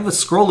 They have a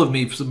scroll of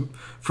me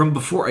from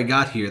before I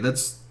got here.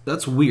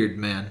 That's weird,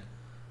 man.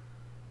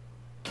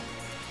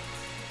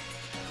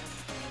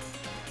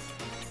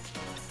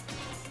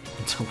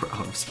 Until we're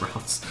out of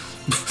sprouts.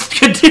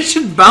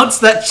 Condition, bounce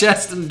that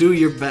chest and do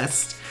your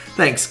best.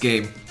 Thanks,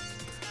 game.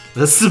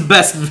 That's the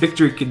best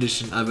victory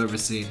condition I've ever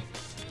seen.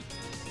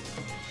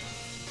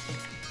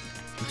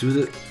 Do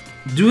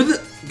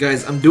the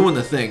guys, I'm doing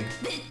the thing.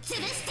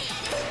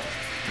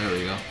 There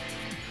we go.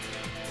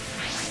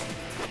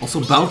 Also,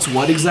 bounce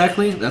what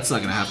exactly? That's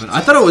not gonna happen. I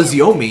thought it was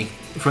Yomi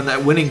from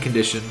that winning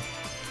condition.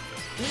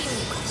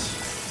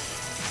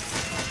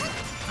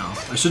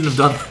 Oh, I shouldn't have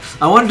done.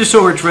 I wanted to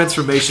show her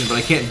transformation, but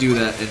I can't do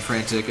that in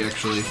Frantic,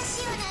 actually.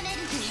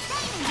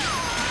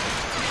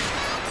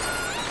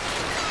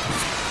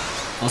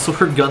 Also,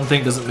 her gun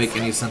thing doesn't make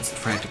any sense in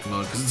Frantic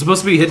mode, because it's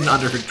supposed to be hidden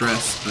under her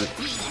dress, but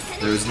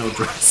there is no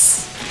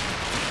dress.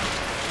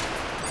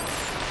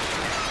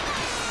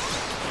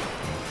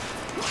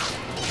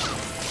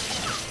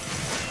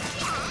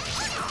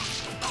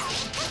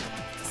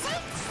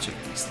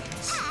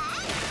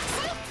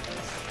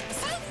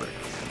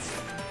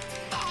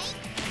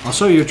 I'll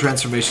show you a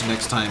transformation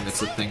next time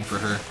it's a thing for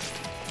her.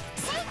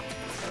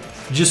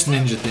 Just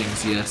ninja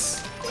things,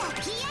 yes.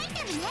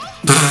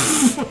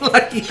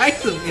 Lucky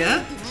item,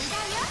 yeah?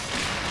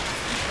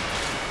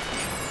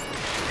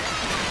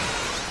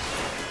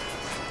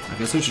 I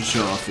guess we should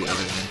show off the other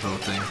ninpo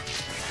thing.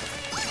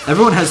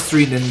 Everyone has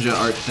 3 ninja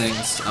art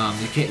things.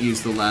 You can't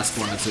use the last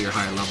one until you're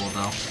higher level,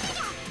 though.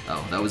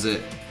 Oh, that was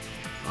it.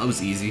 That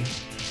was easy.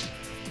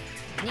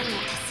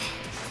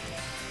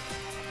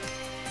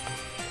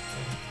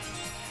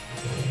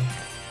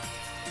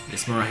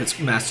 Yes, Mirai has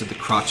mastered the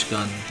crotch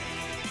gun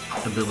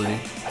ability.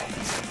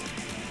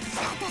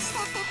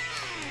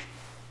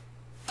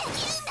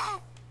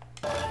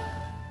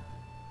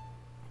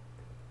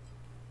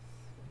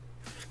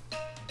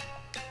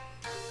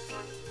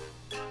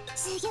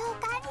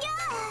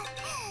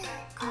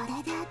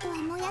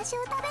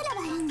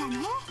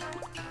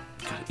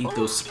 Gotta eat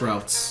those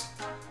sprouts.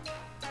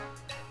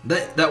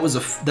 That was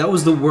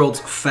the world's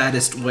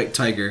fattest white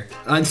tiger.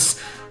 I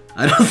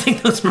don't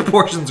think those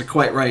proportions are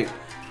quite right.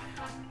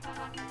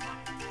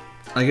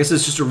 I guess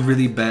it's just a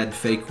really bad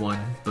fake one,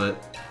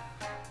 but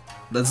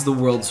that's the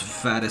world's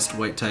fattest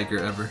white tiger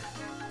ever.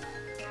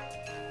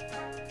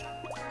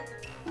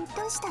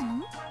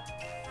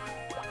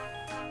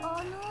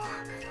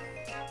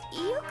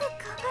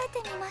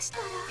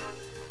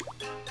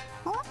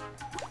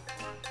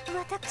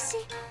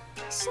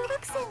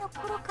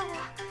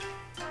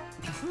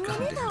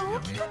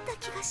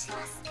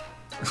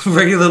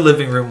 Regular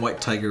living room white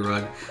tiger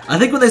rug. I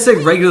think when they say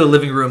regular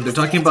living room, they're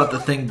talking about the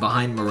thing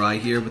behind Mirai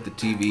here with the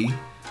TV.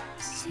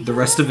 The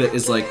rest of it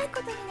is like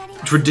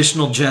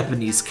traditional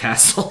Japanese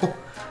castle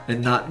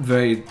and not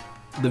very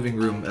living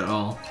room at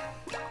all.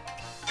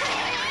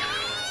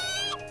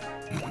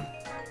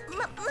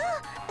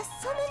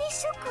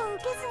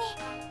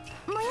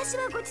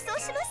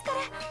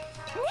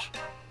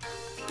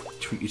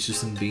 Treat you to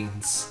some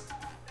beans.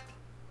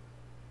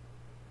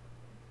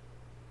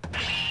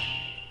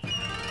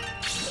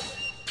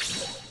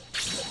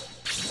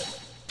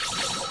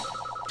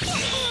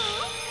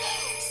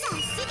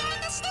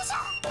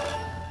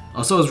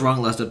 Also, I was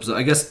wrong last episode.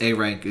 I guess A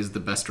rank is the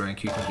best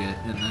rank you can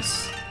get in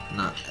this,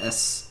 not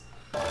S.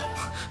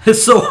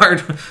 It's so hard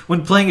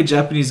when playing a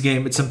Japanese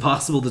game. It's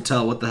impossible to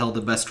tell what the hell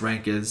the best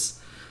rank is.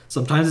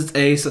 Sometimes it's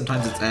A,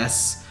 sometimes it's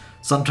S.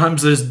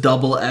 Sometimes there's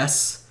double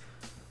S,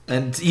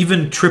 and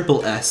even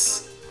triple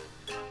S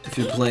if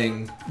you're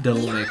playing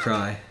Devil May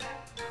Cry.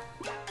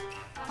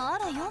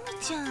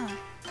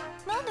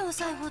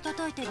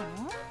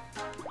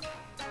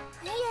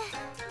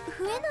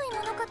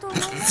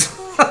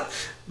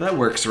 That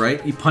works,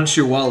 right? You punch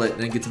your wallet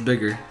and it gets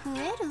bigger.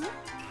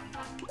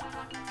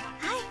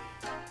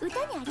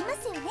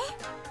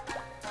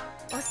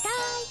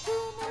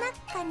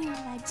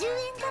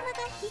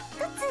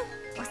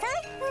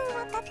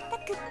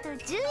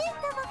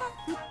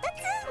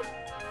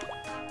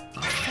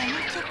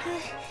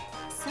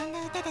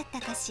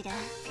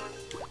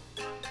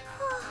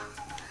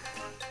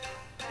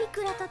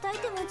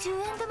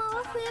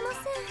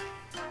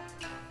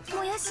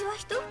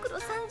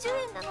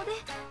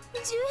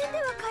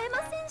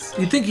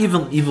 You'd think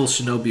evil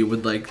Shinobi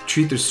would like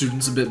treat their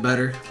students a bit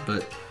better,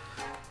 but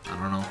I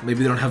don't know.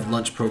 Maybe they don't have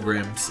lunch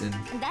programs in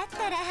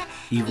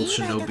evil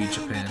Shinobi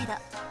Japan.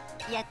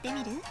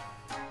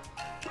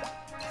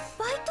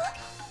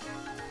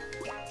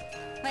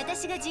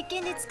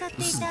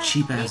 This is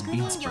cheap ass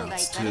bean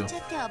sprouts too.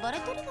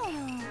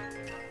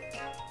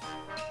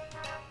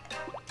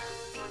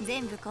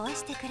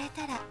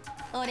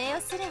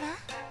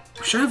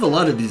 Should have a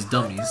lot of these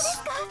dummies.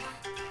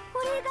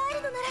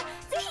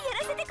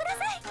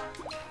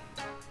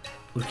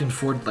 We can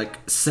afford like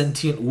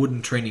sentient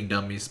wooden training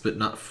dummies, but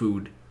not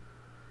food.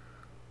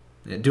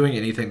 Yeah, doing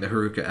anything that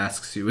Haruka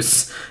asks you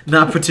is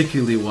not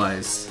particularly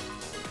wise.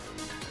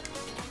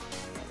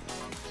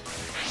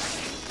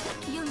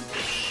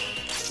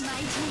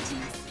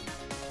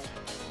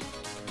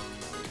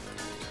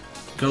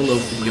 Go low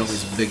with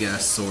Yomi's big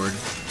ass sword.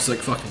 It's like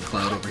fucking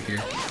Cloud over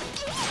here.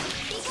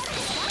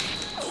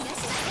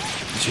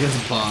 And she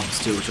has bombs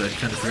too, which I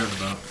kind of forgot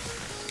about.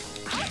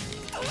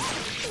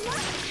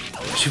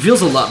 She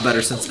feels a lot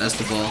better since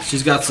Esteban.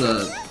 She's got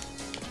a...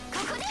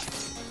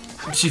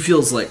 She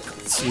feels like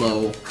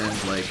slow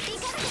and like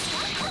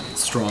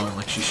strong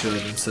like she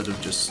should, instead of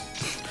just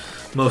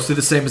mostly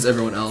the same as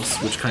everyone else,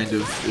 which kind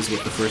of is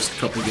what the first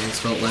couple games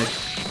felt like.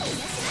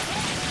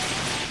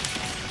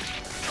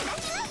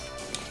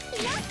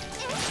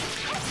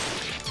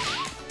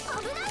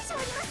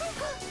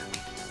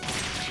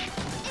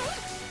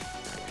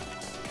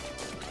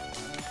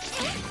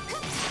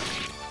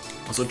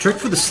 Also, trick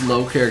for the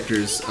slow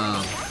characters,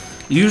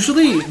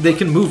 usually they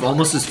can move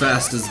almost as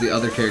fast as the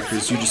other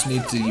characters. You just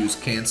need to use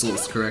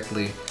cancels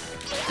correctly,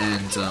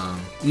 and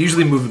you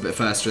usually move a bit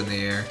faster in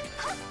the air.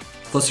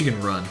 Plus you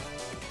can run.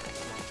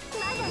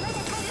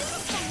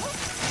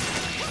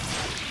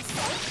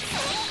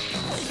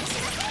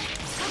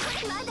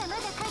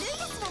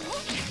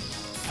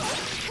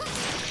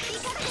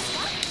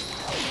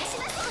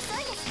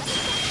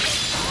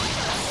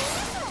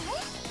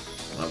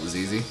 That was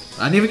easy.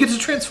 I didn't even get to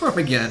transform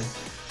again.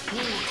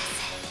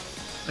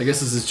 I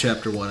guess this is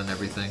chapter 1 and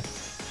everything.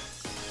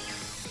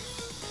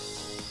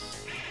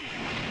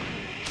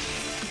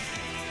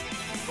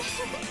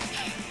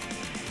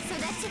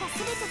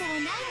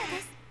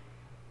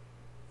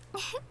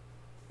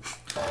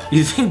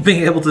 You think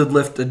being able to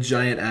lift a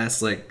giant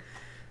ass, like,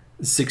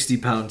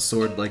 60-pound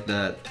sword like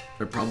that,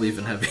 or probably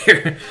even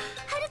heavier,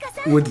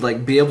 would,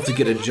 like, be able to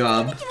get a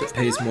job that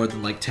pays more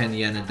than, like, 10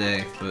 yen a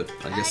day, but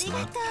I guess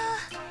not.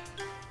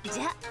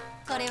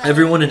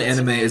 Everyone in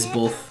anime is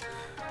both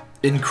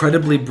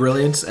incredibly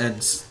brilliant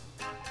and,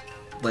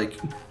 like,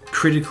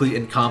 critically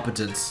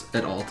incompetent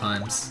at all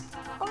times.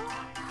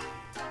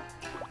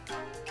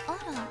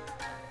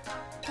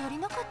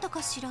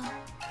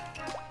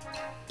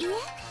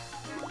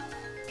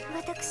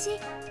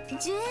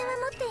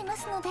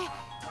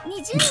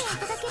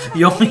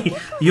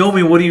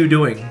 Yomi, what are you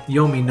doing?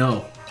 Yomi,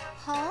 no.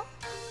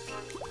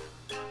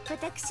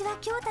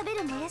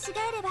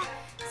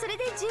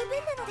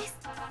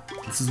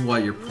 This is why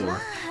you're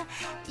poor.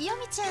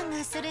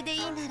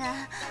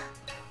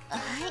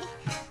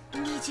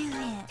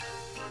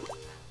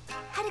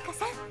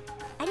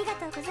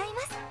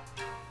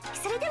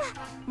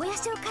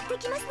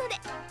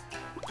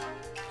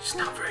 She's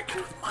not very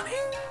good with money.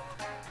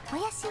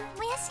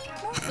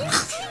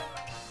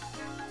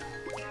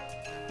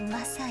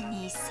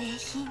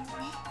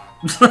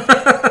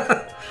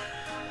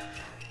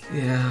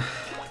 Yeah.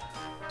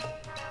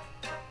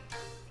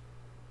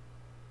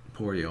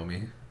 Poor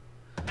Yomi.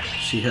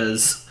 She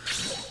has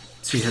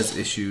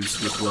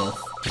issues with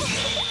wealth.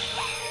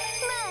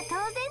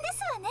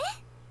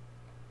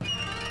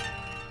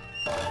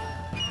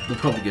 We'll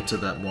probably get to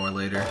that more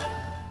later.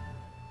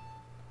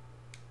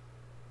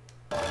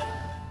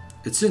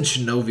 It's in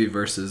Shinobi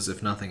versus,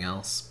 if nothing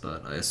else,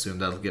 but I assume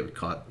that'll get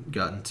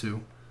gotten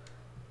to.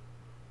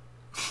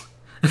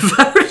 If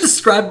I were to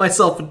describe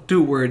myself in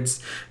 2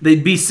 words,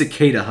 they'd be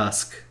cicada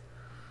husk.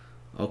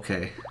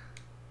 Okay.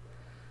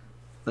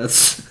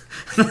 That's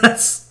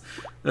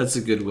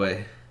a good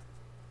way.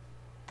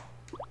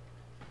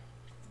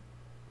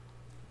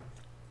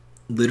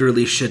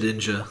 Literally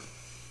shidinja.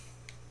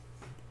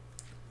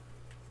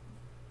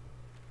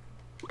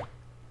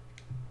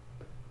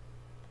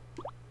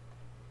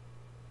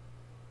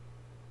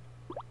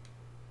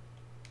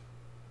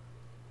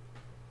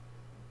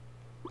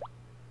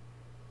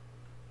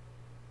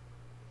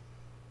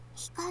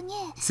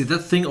 See, that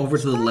thing over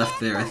to the left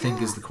there, I think,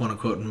 is the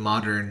quote-unquote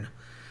modern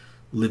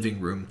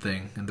living room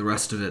thing, and the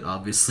rest of it,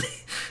 obviously,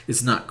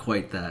 is not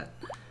quite that.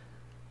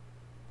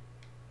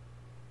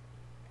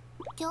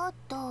 The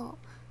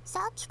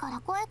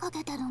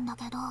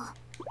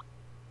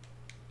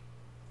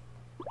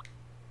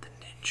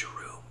ninja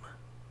room.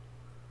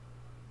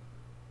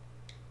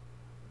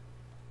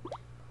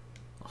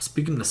 Oh,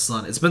 speaking of the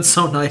sun, it's been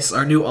so nice.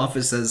 Our new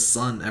office has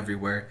sun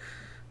everywhere.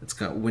 It's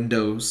got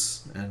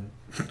windows, and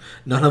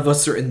none of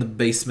us are in the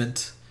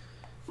basement.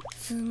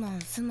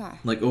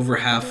 Like, over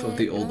half of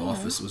the old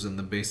office was in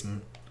the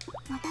basement.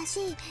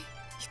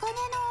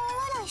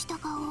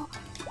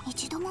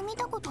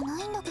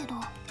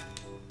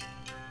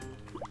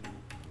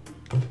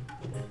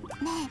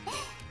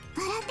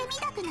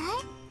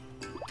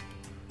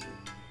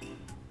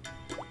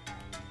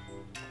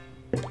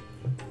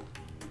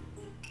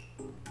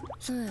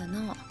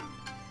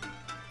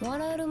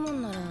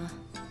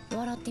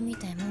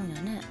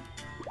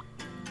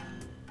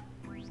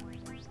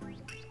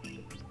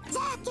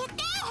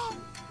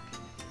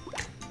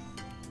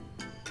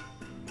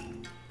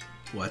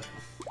 What?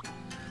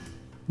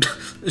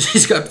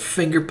 She's got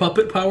finger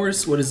puppet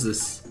powers? What is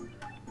this?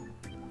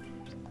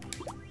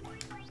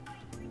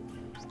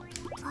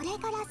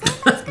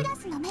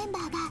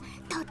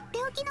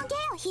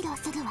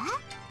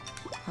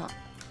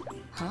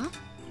 Huh?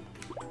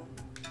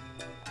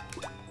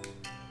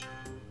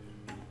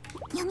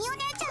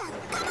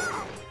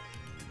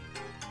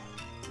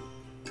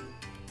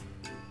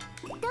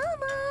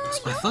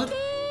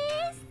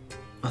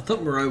 I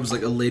thought Mirai was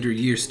like a later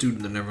year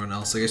student than everyone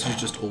else. I guess she's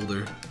just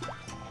older.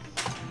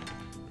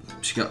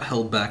 She got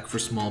held back for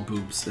small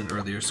boobs in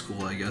earlier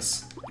school, I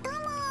guess.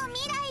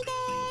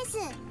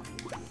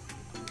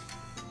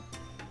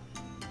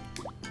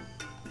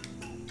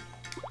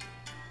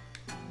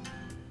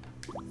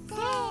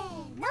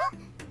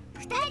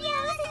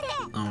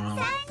 Oh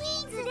no.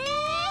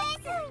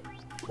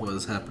 What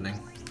is happening?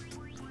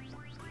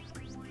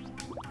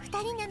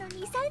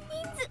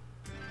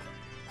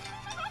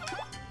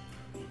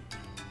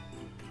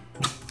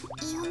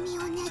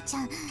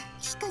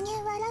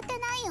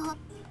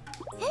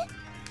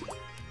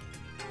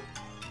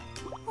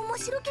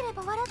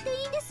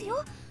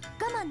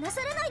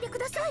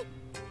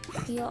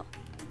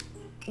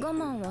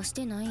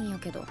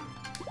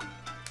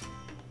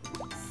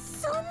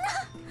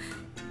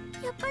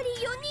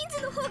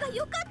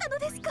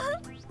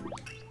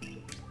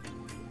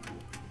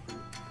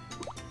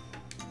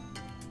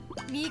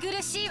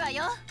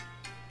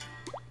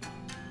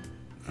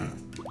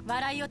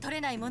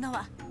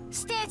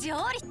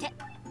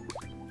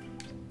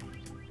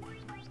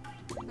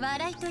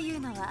 笑いとい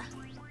うのは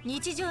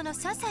日常の些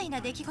細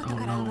な出来事 Oh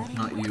から生 no, まれる。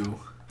 not you.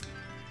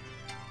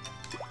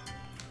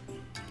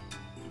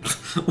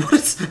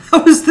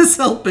 How is this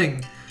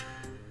helping?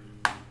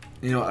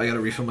 You know, I gotta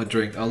refill my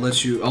drink. I'll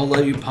let you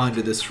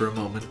ponder this for a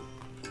moment.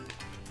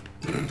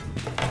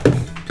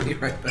 Be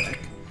right back.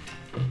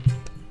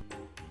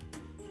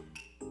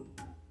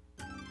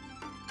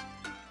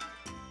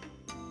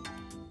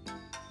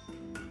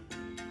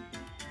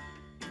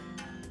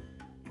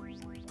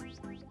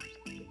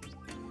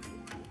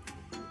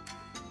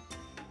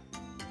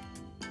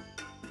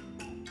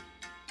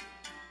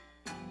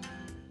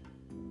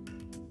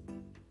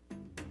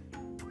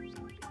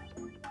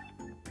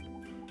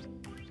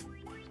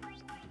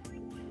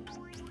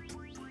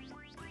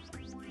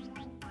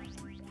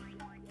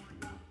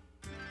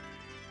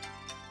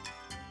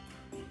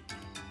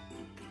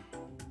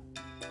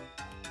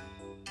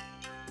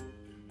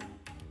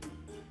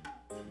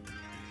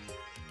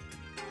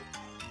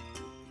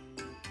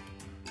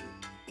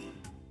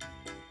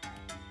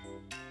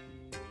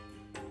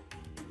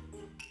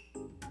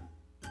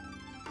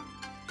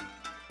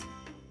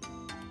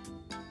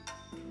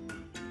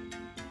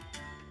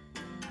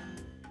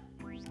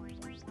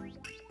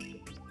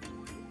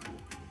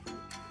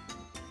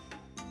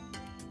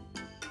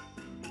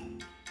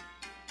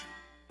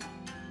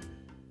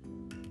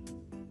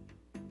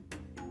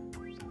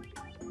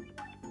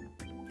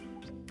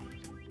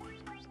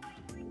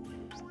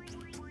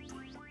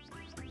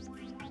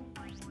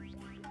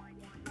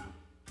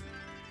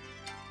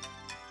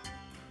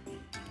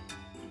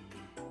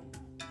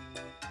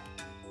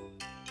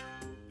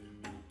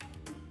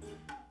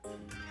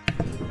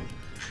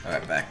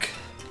 Alright, back.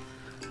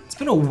 It's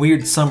been a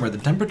weird summer. The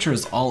temperature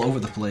is all over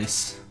the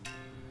place.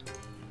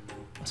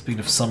 Speaking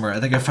of summer, I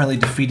think I finally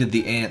defeated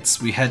the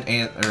ants. I had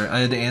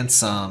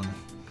ants,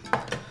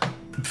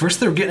 first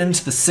they were getting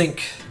into the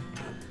sink.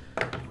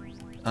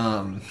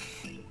 And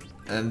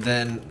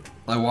then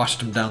I washed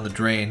them down the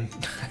drain.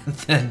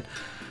 And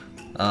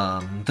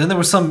then there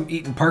was some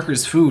eating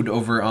Parker's food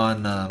over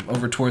on,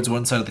 over towards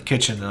one side of the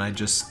kitchen, and I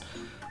just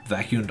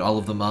vacuumed all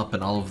of them up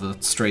and all of the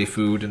stray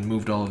food and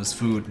moved all of his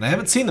food. And I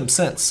haven't seen them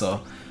since,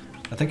 so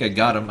I think I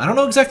got them. I don't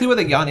know exactly where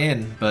they got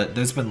in, but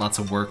there's been lots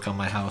of work on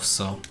my house,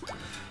 so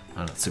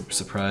I'm not super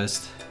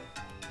surprised.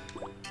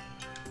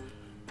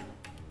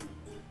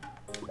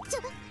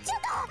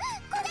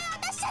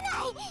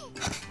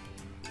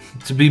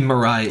 To be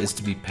Mirai is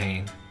to be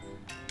pain.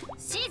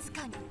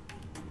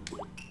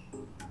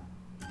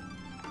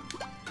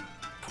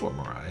 Poor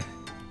Mirai.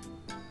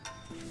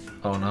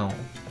 Oh no.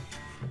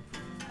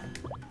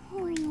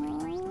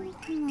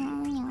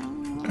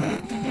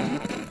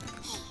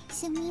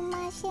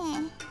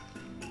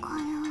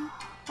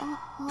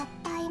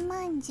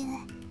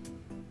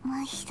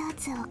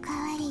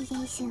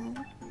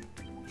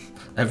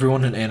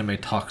 Everyone in anime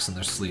talks in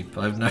their sleep.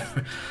 I've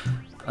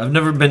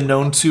never been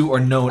known to or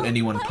known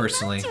anyone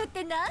personally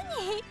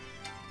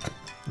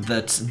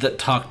that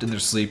talked in their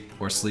sleep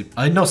or sleep.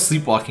 I know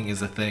sleepwalking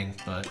is a thing,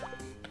 but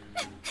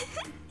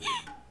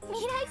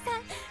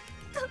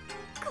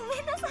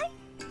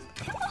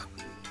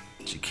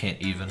she can't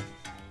even.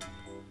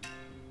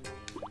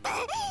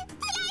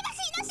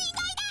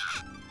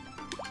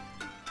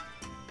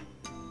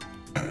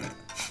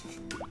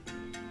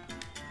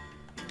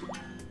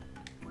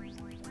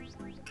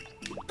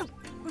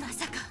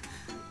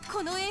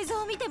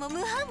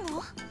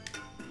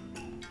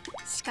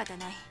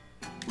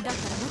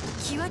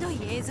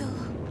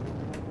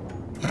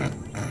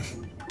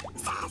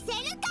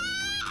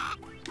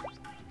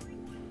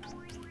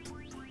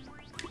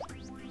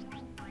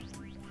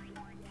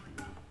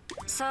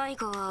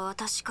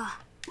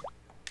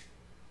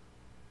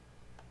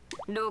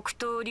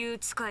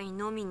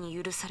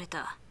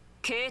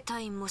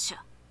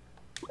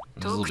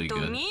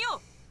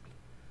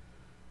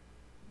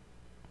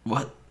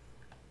 What?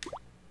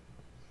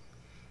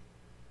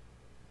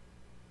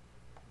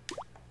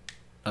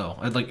 Oh,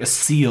 I'd like a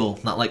seal,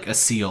 not like a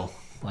seal.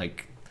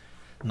 Like,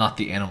 not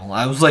the animal.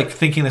 I was like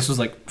thinking this was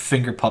like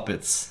finger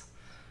puppets.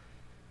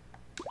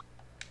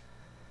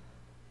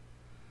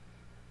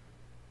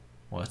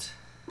 What?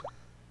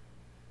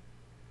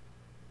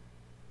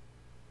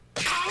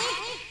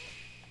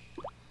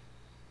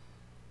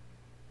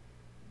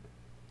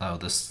 Oh,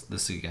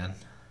 this again.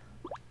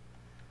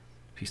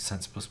 Peace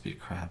sign's supposed to be a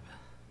crab.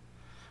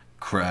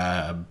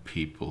 Crab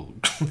people.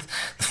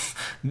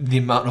 The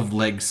amount of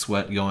leg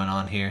sweat going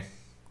on here.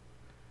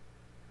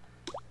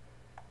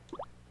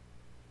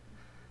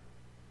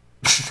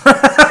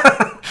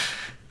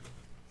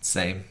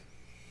 Same.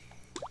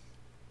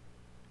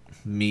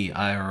 Me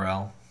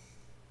IRL.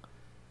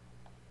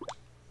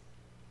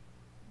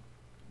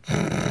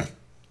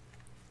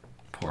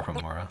 Poor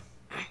Homura.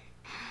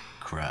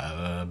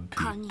 Crab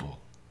people.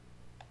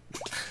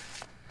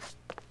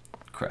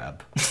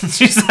 Crab.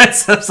 She said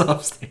so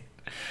state.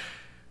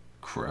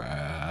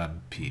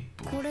 Crab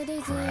people.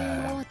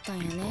 Crab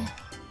people.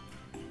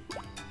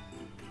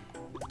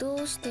 ど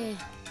うして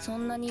そ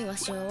んなにわ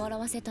しを笑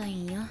わせたい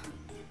んや。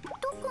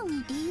特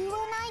に理由は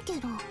ないけ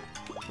ど。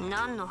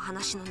何の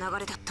話の流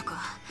れだった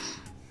か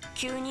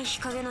急に日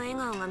陰の笑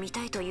顔が見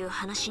たいという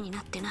話にな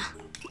ってな。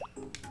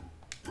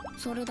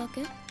それだ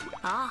け？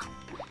ああ、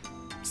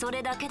そ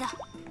れだけだ。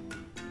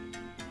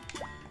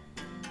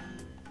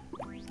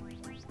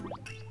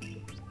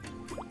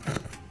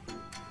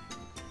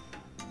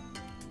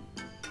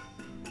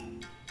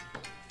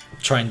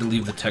Trying to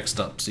leave the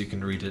text up so you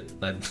can read it.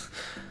 I've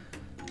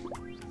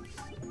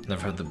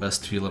never had the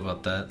best feel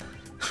about that.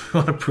 I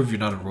want to prove you're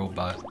not a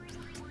robot.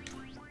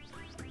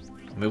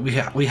 I mean,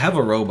 we have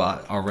a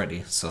robot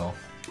already, so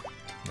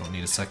we don't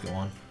need a second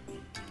one.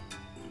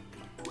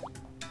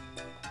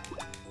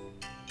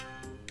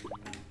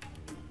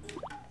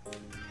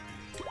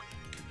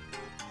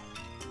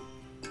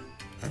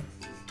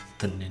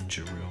 The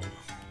ninja room.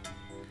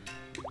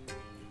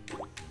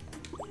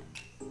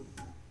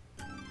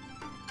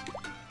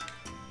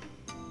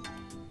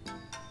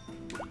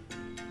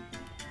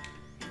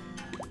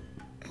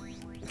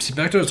 See,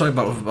 back to what I was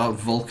talking about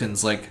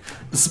Vulcans, like,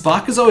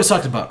 Spock is always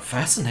talked about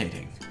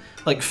fascinating.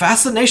 Like,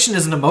 fascination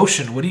is an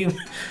emotion. What do you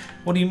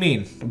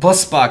mean?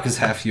 Plus Spock is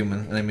half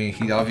human. I mean,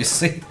 he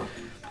obviously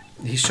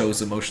he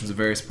shows emotions at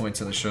various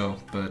points in the show,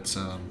 but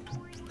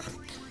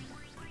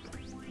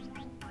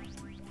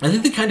I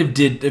think they kind of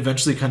did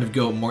eventually kind of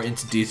go more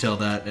into detail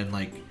that, and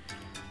like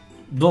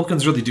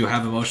Vulcans really do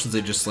have emotions.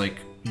 They just like,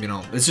 you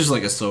know, it's just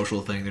like a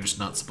social thing. They're just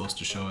not supposed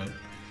to show it.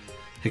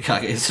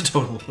 Hikage is a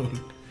total mood.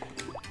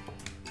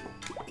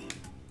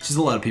 She's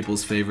a lot of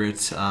people's favorite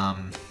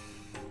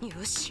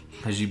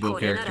Hejibo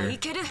character,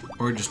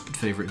 or just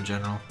favorite in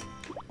general.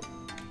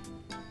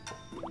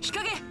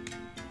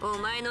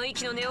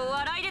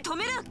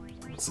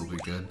 This will be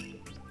good.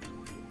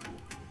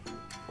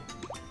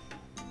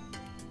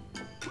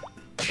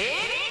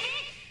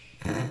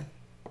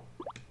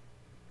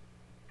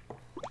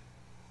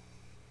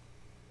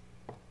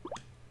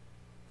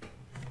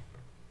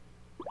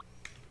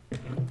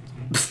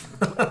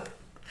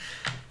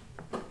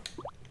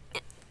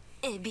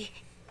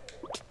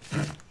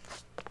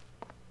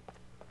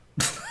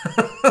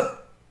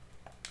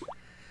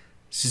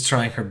 She's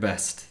trying her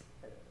best.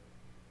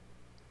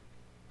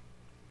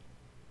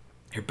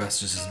 Her best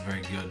just isn't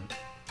very good.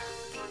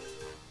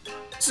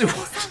 So,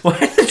 why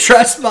are the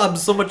trash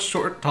mobs so much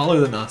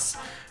taller than us?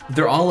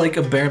 They're all like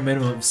a bare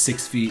minimum of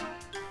 6 feet.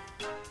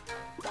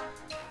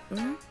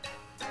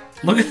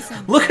 Look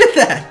at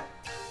that!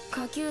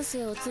 下級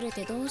生を連れ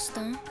てどうし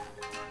たん？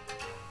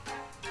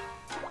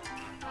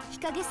日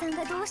陰さん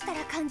がどうした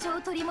ら感情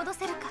を取り戻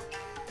せるか、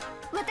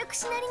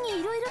私なり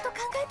にいろいろと考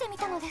えてみ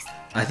たのです。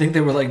I think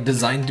they were like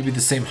designed to be the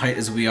same height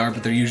as we are,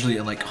 but they're usually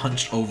in like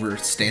hunched over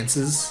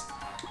stances.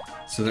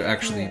 So they're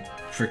actually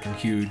freaking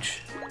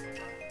huge.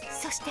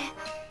 そして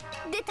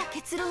出た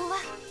結論は、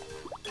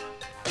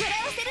笑わ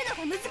せ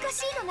るのが難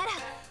しいのなら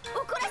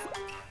怒らせ。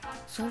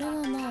それは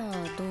まあ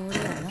道理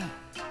やな。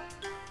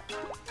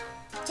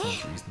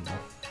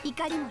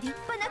怒りも立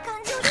派な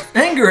感情です。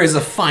Anger is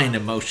a fine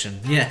emotion,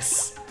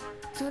 yes.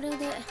 それ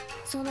で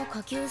その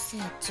下級生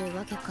っちゅう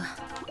わけか。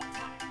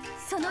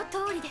その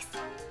通りです。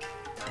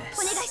お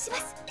願いしま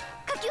す。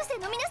下級生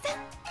の皆さ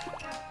ん。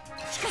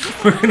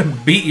We're gonna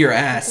beat your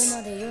ass.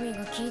 ここまでユミ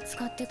が気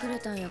使ってくれ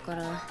たんやか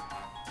ら。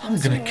I'm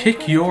gonna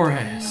kick your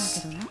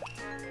ass.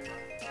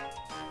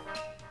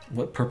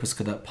 What purpose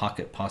could that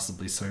pocket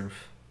possibly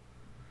serve?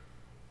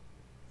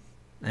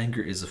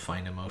 Anger is a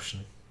fine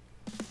emotion.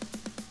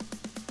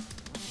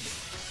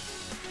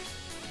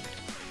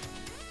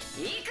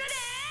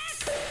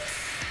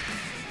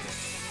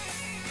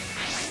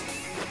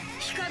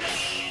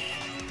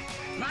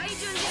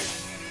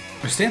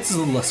 Her stance is a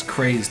little less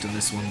crazed in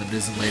this one than it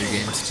is in later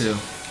games too.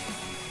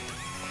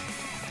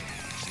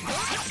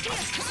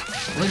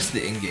 At least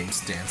the in-game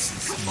stance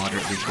is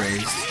moderately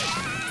crazed.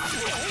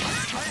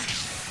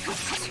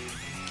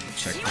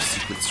 Check the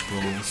secret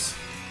scrolls.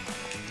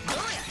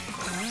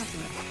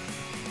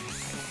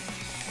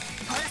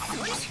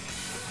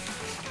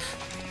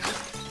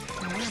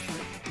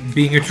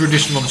 Being a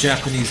traditional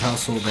Japanese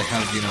household, they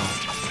have, you know,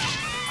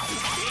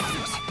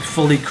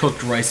 fully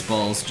cooked rice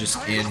balls just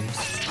in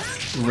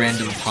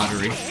random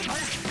pottery.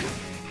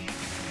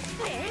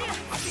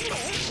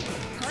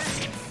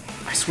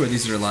 I swear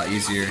these are a lot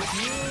easier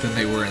than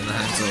they were in the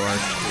Hanzo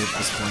arc at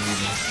this point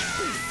even.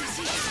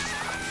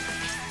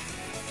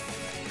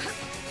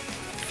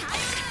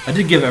 I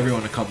did give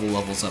everyone a couple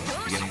levels up at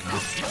the beginning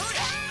though.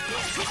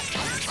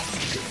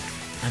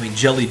 I mean,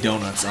 jelly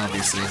donuts,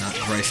 obviously, not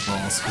rice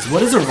balls. Because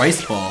what is a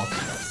rice ball?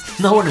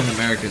 No one in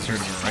America has heard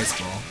of a rice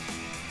ball.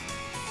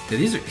 Yeah,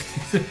 these are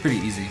pretty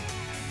easy.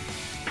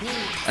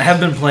 I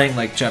have been playing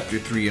like chapter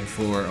 3 and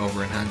 4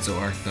 over in Hanzo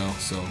arc though,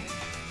 so...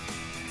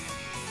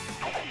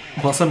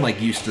 Plus I'm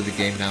like used to the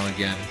game now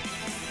again.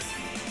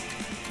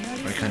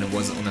 I kind of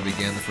wasn't when I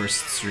began the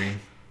first stream.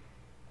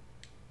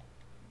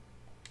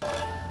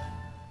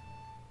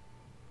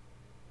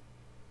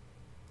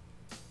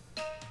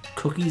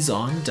 Cookies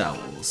on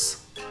dowels.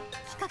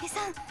 日陰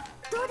さん、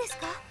どうです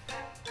か？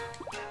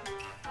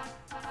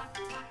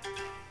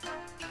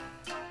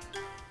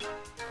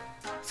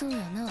そうや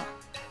な。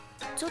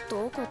ちょっ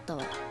と怒った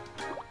わ。え？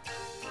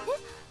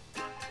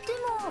で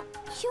も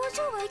表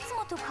状はいつ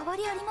もと変わ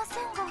りありませ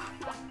ん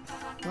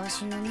が。わ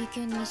しの眉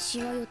間に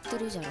シワ寄って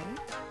るじゃろ。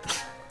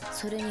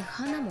それに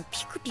鼻も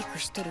ピクピク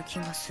しとる気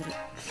がする。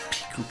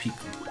ピクピク。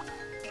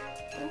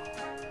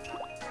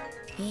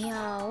いや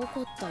ー、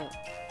怒ったよ。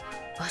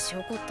わし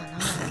怒ったな。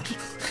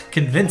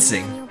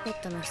Convincing. こんなに怒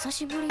ったの久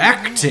しぶり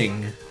だね。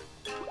Acting.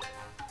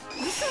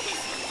 嘘で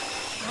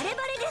す。バレバ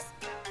レです。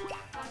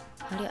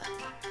ありゃ、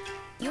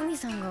ユミ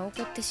さんが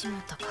怒ってしま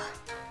ったか。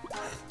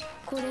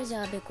これじ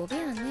ゃあべこべ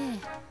やね。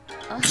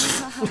あはは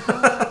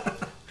は。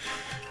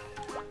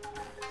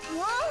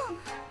もう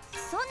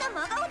そんな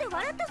真顔で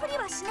笑ったふり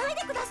はしない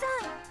でくださ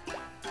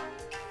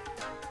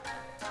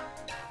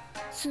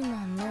い。すま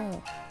ん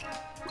の。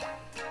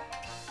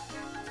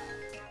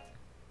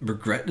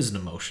Regret is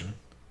an emotion.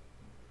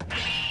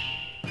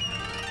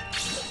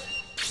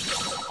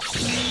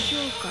 評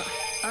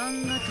価ア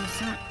ンガト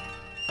さん。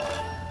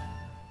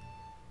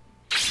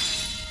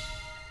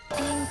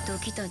ピンと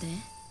きたで。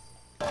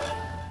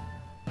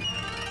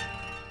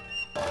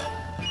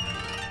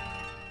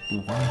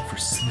Warning for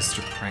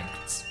sinister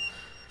pranks.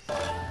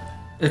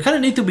 It's kind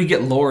of neat that we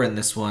get lore in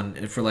this one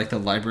for like the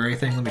library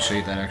thing. Let me show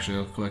you that actually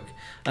real quick.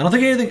 I don't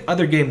think anything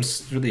other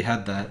games really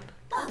had that.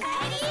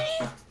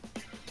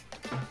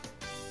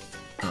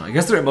 I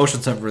guess their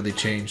emotions haven't really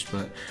changed,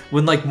 but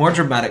when like more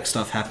dramatic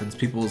stuff happens,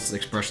 people's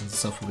expressions and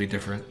stuff will be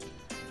different.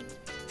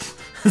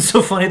 It's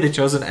so funny they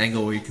chose an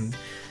angle where you can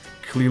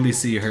clearly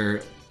see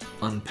her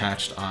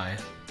unpatched eye.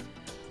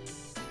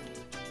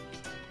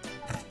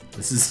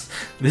 This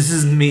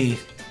is me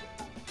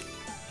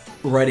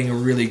writing a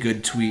really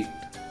good tweet.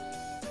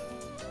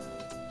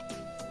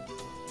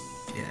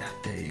 Yeah,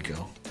 there you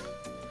go.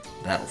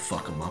 That'll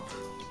fuck him up.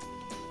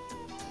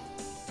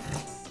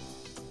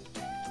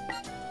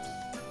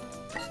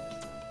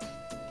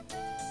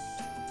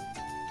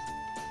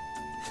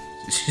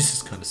 She's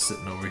just kind of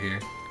sitting over here.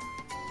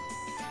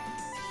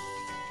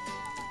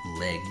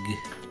 Leg.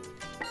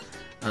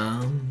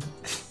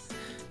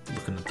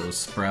 Looking at those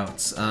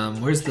sprouts.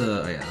 Where's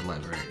the... Oh yeah, the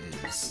library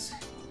is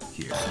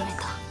here.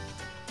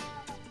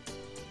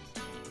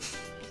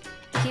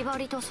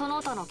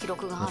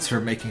 That's her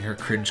making her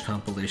cringe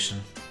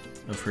compilation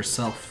of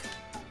herself.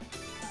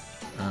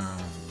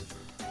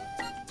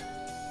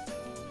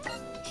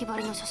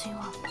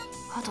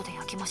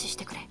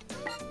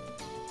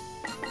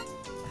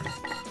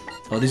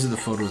 Oh, these are the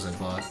photos I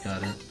bought.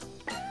 Got it.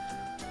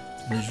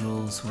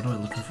 Visuals. What am I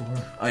looking for?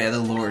 Oh yeah, the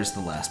lore is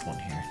the last one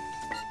here.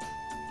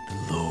 The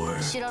lore.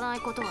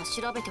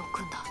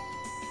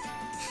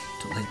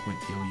 Delinquent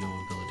yo-yo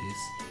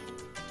abilities.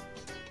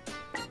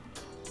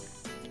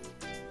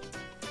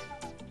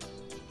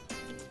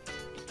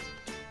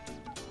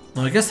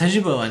 Well, I guess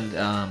Hejibo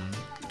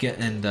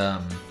and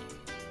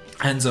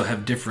Hanzo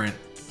have different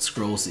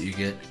scrolls that you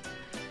get.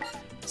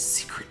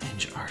 Secret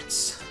ninja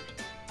arts.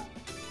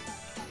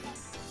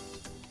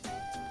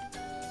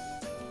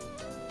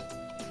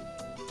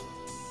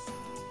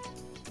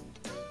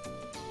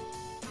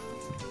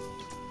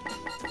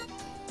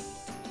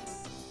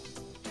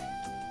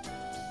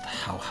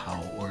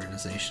 How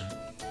organization.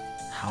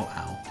 How.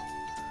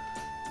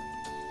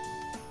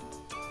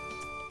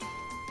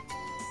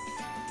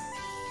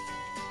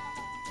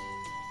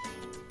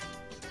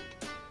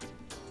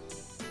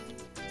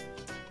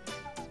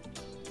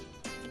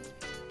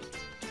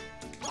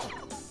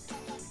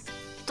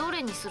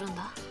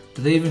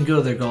 Do they even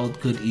go? They're called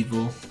good,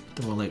 evil.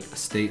 They're more like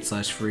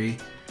state/free.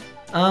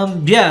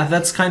 Yeah,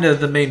 that's kind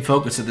of the main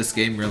focus of this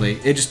game, really.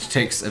 It just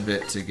takes a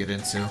bit to get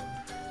into.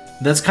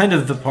 That's kind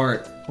of the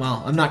part.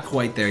 Well, I'm not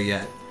quite there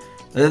yet.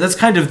 That's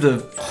kind of the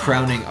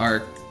crowning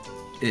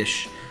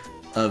arc-ish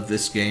of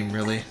this game,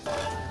 really.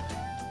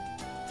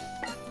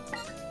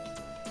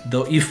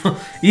 Though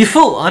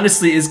evil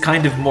honestly is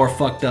kind of more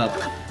fucked up.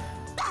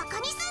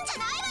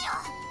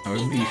 Oh,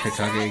 we meet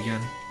Hikage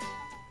again.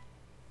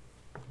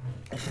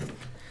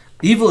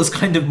 Evil is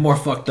kind of more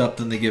fucked up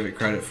than they give it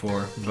credit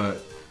for,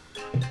 but...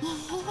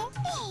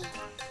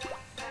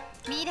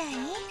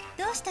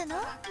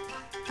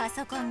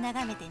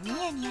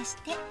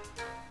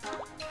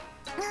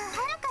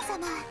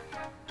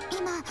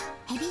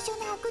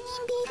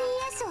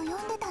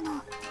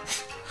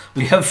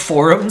 We have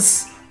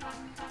forums?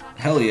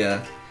 Hell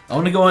yeah. I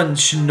want to go on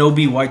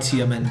Shinobi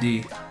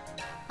YTMND.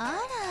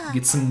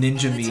 Get some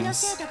ninja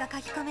memes.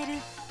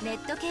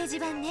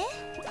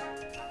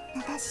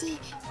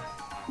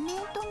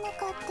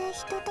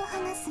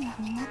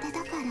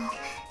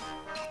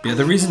 Yeah,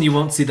 the reason you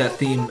won't see that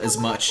theme as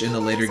much in the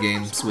later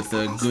games with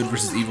the good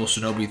versus evil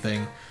Shinobi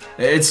thing,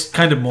 it's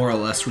kind of more or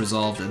less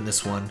resolved in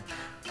this one.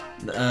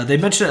 They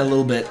mention it a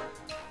little bit.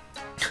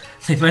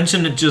 They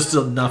mention it just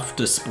enough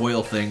to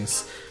spoil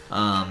things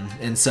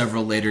in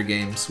several later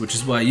games, which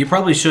is why you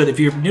probably should, if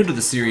you're new to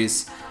the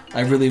series,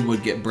 I really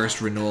would get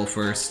Burst Renewal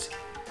first.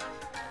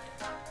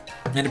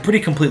 And it pretty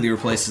completely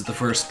replaces the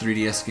first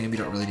 3DS game. You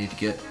don't really need to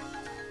get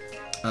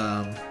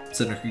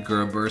Senran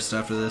Kagura Burst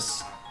after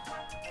this.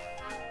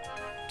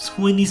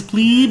 Squin these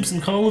plebes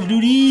in Call of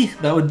Duty!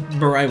 That would...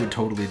 Mirai would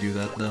totally do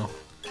that, though.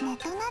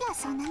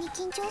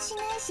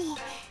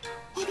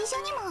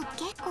 も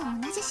結構同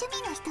じ趣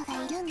味の人が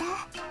いるんだ。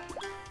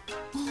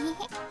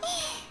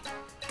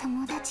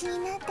友達に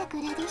なってく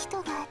れる人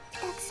がた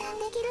くさん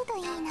できると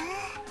いいな。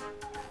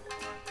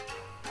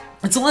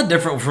It's a lot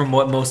different from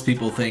what most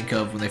people think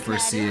of when they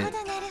first see it.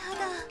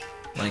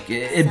 Like,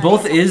 it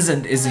both is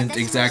and isn't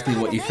exactly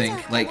what you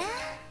think. Like,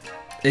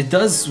 it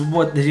does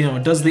what, you know,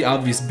 it does the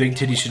obvious big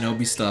titty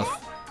shinobi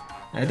stuff.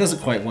 And it does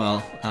it quite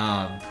well,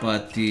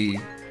 but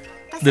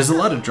there's a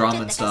lot of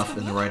drama and stuff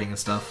in the writing and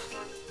stuff.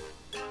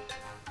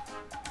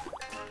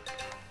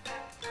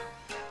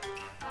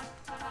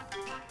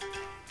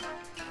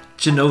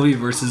 Shinobi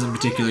versus in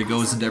particular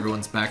goes into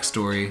everyone's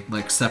backstory,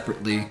 like,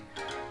 separately.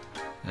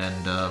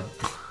 And,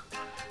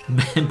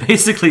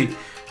 basically,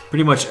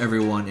 pretty much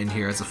everyone in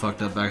here has a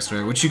fucked up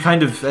backstory, which you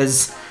kind of,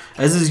 as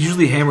is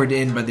usually hammered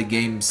in by the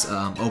game's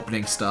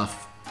opening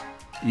stuff,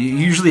 you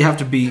usually have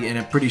to be in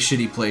a pretty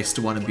shitty place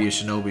to want to be a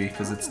shinobi,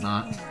 because it's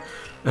not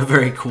a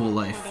very cool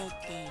life.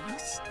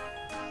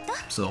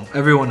 So,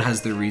 everyone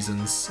has their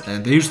reasons,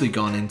 and they're usually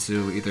gone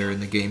into either in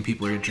the game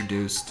people are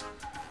introduced.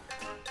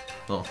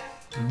 Well,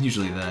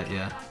 usually that,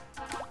 yeah.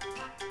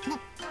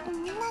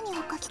 何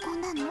を書き込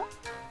んだの？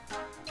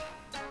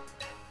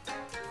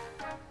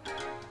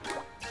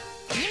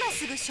今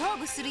すぐ勝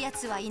負するや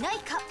つはいない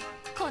か。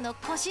この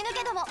腰抜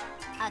けども、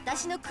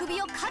私の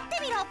首を刈って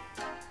みろ。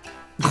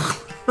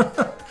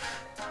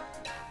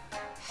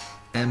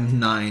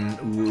M9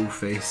 woo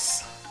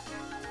face.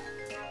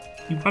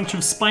 You bunch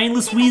of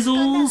spineless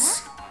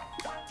weasels!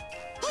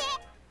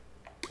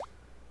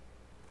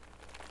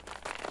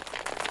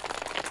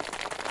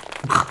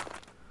 ほ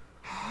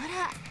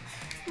ら、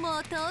も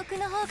う遠く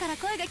の方から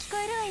声が聞こ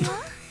えるわ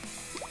よ。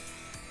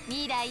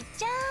未来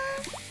ちゃん。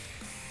ちょっ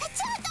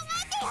と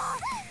待ってよ。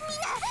みん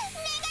な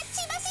目が血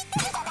走って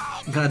るじゃな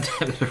い。 God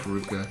damn it,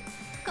 Haruka.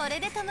 これ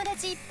で友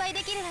達いっぱい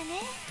できるわね。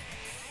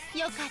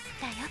よかっ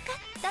たよかっ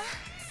た。もう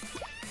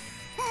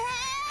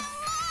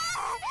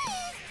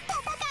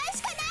戦い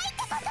しかないって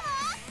こ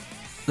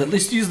と？ At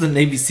least use the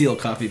Navy SEAL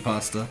copy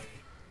pasta.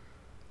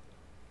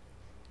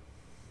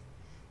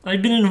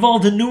 I've been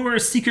involved in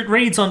numerous secret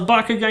raids on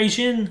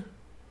Bakagaijin.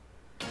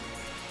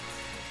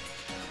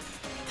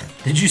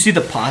 Did you see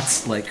the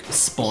pots, like,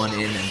 spawn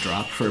in and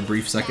drop for a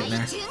brief second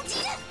there?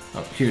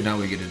 Oh, here, now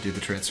we get to do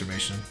the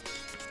transformation.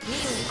 There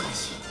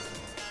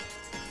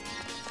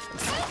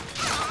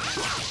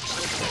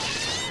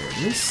it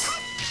is.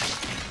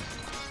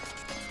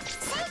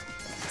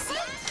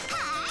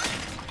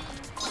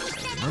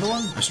 Another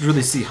one? I should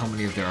really see how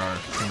many there are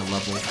in the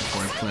level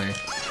before I play.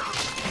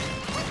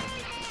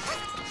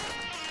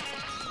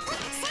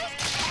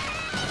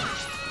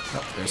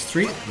 Oh, there's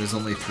 3. There's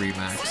only 3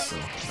 max, so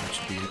that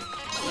should be it.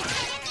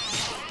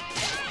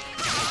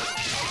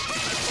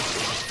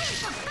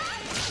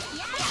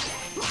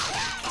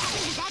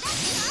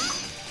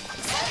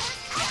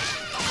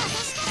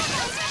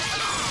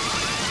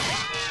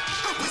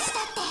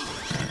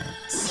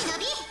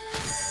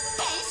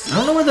 I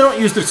don't know why they don't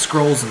use their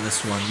scrolls in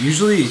this one.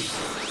 Usually,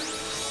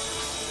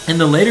 in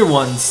the later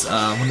ones,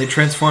 when they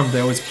transform, they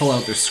always pull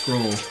out their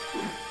scroll,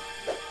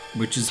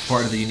 which is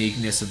part of the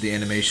uniqueness of the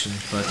animation,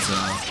 but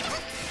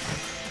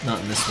not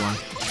in this one.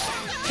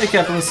 Hey,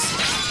 Capitalist.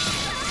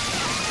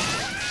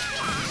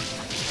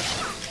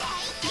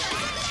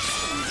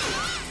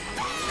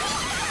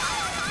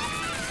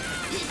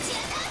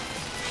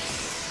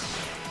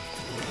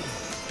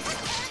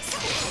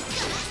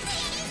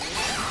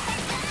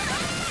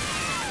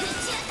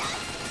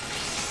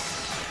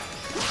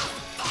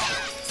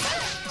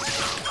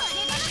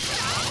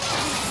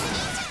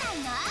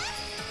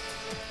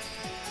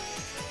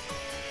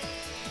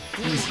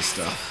 Easy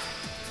stuff.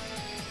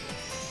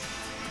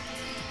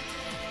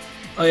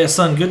 Oh yeah,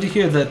 son, good to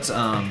hear that,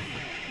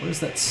 what is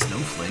that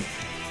snowflake?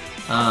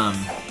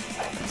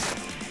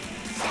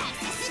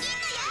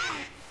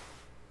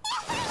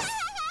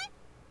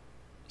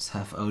 It's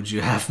half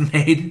Oju, half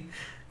maid.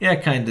 Yeah,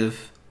 kind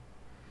of.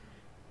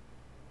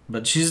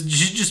 But she's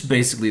just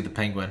basically the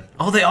penguin.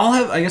 Oh, they all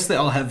have, I guess they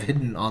all have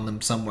hidden on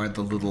them somewhere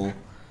the little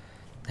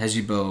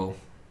Hejibo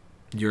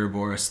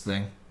Uroboros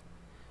thing.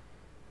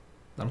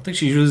 I don't think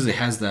she usually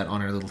has that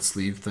on her little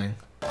sleeve thing.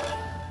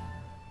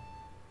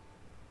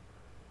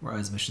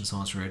 Rise mission so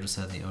much raid was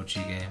had in the OG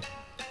game.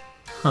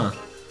 Huh.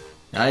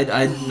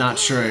 I'm not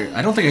sure.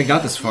 I don't think I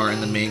got this far in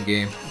the main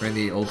game, or in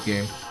the old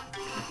game.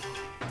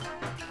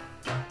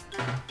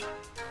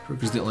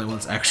 Haruka's the only one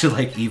that's actually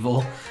like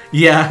evil.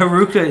 Yeah,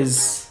 Haruka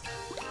is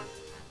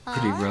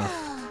pretty rough.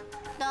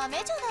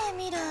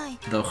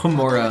 Though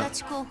Homura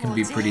can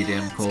be pretty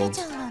damn cold.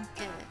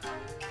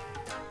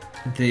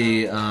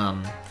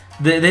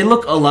 They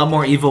look a lot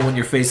more evil when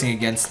you're facing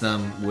against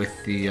them with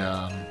the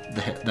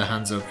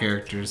Hanzo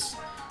characters.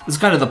 It's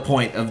kind of the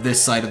point of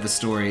this side of the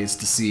story, is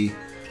to see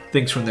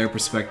things from their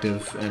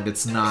perspective, and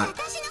it's not...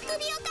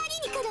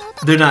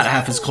 They're not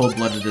half as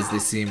cold-blooded as they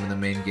seem in the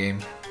main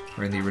game,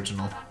 or in the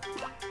original.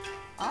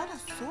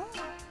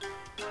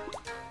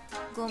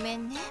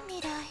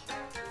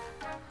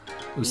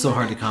 It was so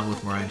hard to combo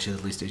with Mariah and she had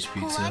the least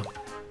HP too.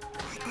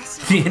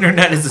 The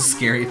internet is a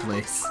scary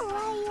place.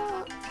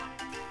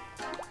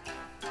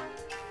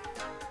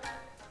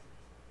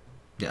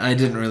 Yeah, I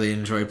didn't really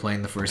enjoy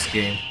playing the first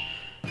game.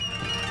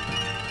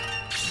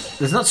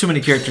 There's not too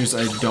many characters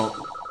I don't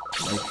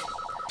like.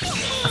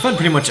 I find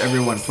pretty much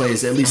everyone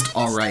plays at least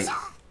alright.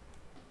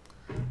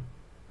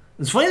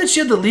 It's funny that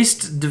she had the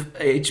least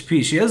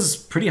HP. She has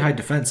pretty high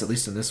defense, at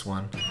least in this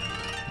one.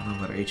 I don't know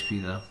about her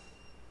HP though.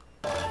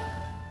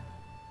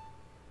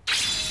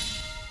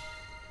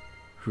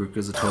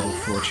 Haruka's a total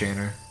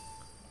 4-chainer.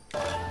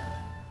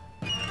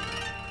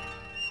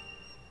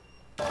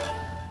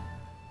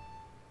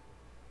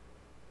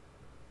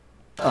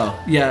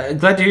 Oh, yeah,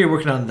 glad to hear you're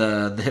working on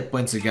the hit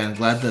points again.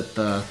 Glad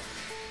that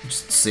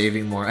just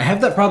saving more. I have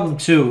that problem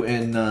too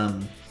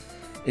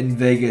in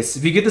Vegas.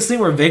 If you get this thing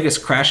where Vegas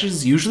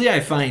crashes, usually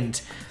I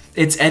find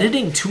it's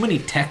editing too many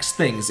text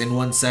things in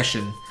one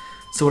session.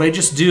 So what I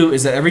just do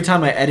is that every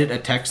time I edit a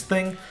text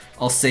thing,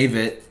 I'll save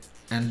it,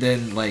 and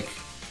then like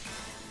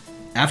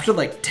after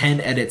like 10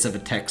 edits of a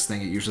text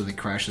thing, it usually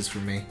crashes for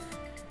me.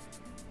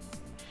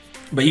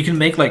 But you can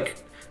make like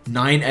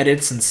 9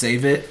 edits and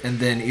save it, and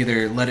then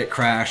either let it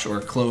crash or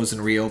close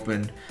and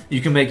reopen.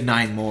 You can make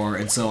 9 more,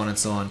 and so on and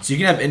so on. So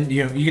you can have,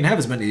 you can have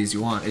as many as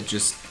you want. It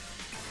just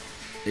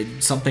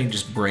something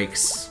just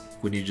breaks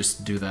when you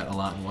just do that a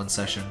lot in one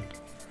session.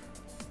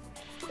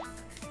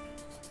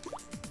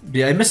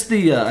 Yeah, I missed the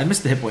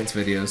hit points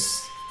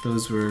videos.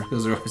 Those are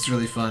always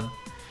really fun.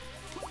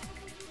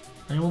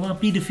 I will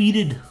not be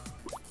defeated.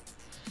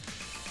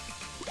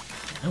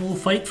 I will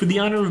fight for the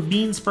honor of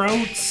bean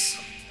sprouts.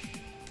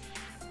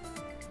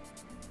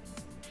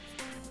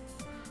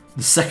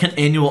 The 2nd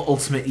annual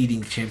Ultimate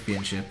Eating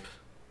Championship.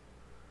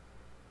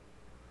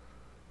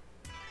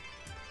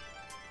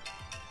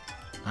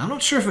 I'm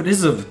not sure if it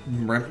is a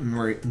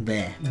memory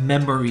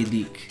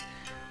leak.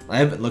 I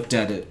haven't looked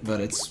at it, but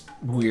it's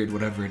weird,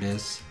 whatever it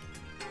is.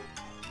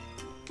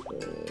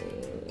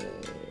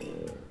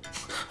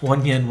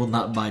 1 yen will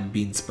not buy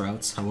bean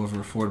sprouts, however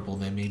affordable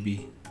they may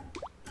be.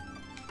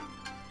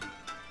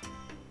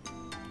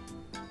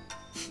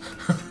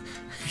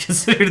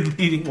 Considered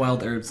eating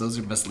wild herbs, those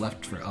are best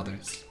left for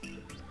others.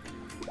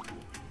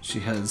 She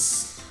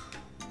has...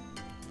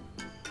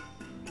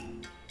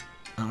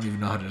 I don't even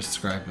know how to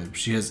describe it.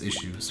 She has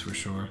issues, for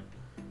sure.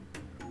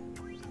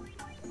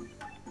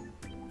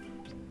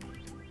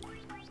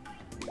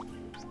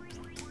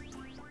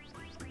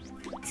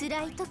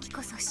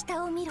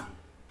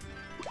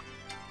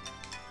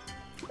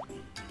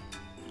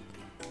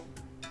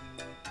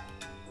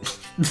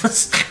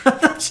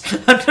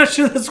 I'm not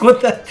sure that's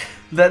what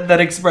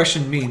that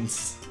expression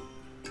means.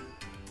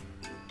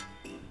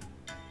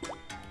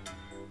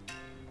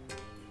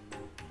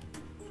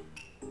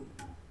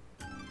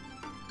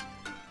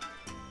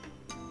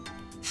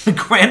 The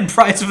grand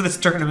prize for this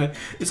tournament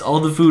is all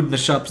the food in the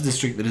shops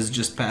district that has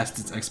just passed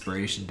its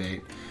expiration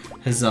date.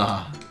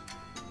 Huzzah.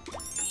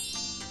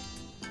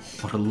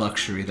 What a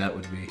luxury that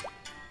would be.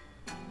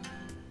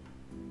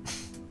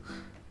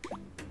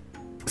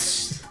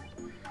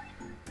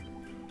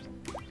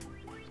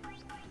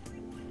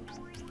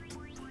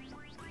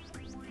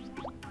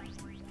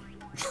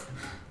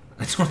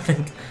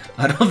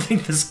 I don't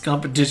think this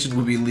competition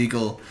will be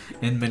legal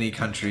in many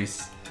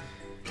countries.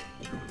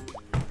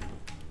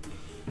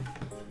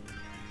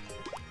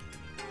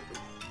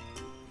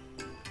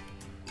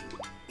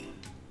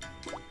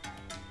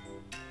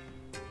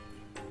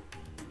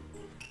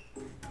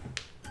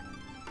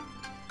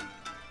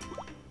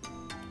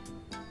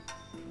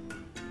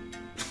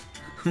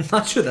 I'm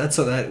not sure that's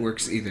how that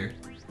works either.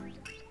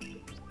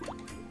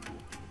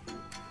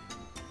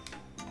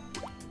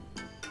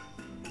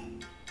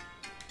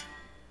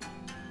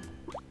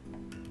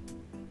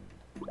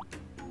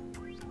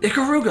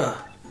 Ikaruga!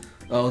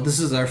 Oh, this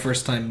is our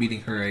first time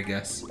meeting her, I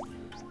guess.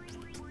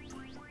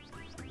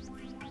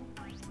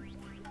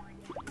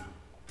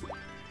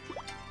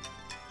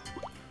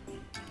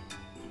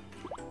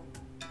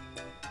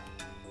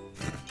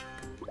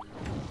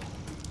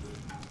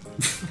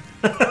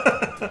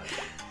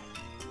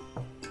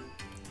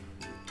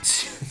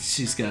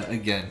 She's got,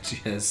 again, she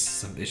has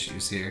some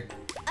issues here.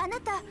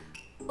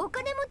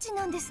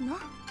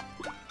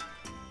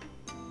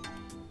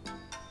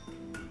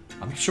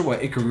 I'm not sure why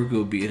Ikaruga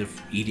would be in an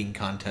eating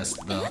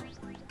contest, though.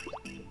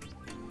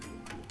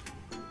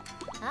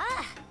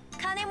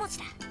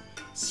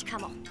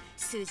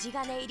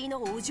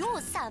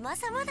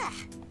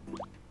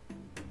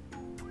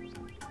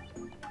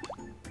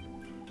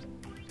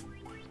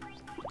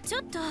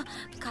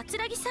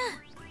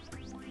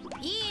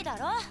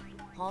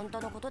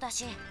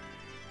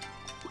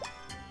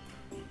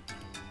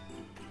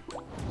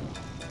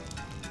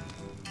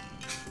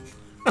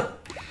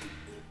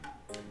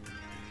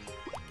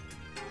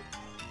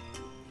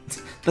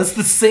 That's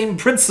the same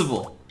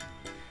principle.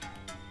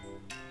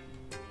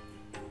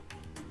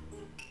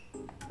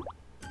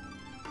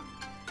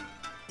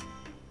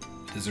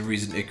 There's a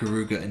reason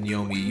Ikaruga and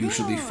Yomi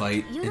usually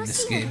fight in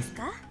this game.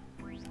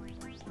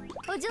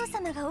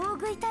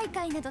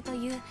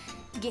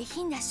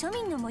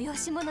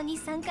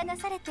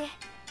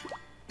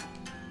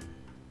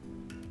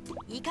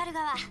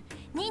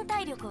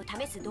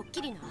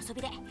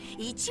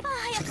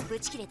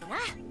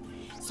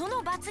 そ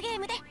の罰ゲー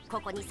ムで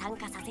ここに参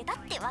加させたっ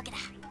てわけだ。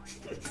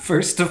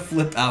 First to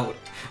flip out.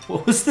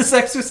 What was this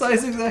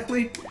exercise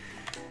exactly?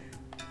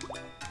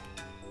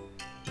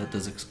 That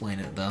does explain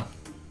it though.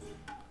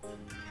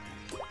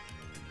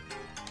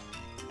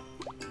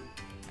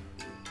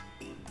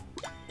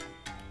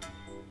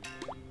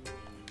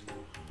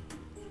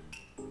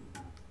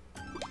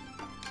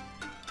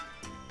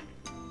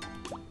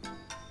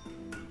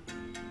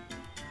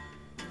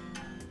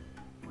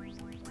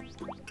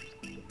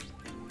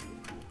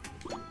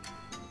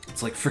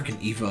 It's like frickin'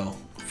 Evo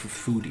for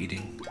food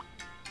eating.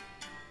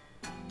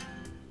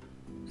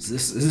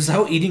 Is this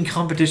how eating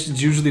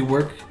competitions usually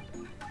work?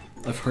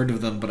 I've heard of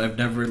them, but I've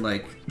never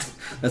like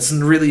that's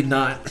really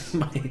not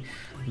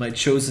my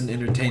chosen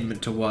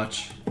entertainment to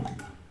watch.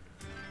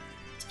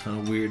 It's kind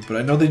of weird, but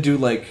I know they do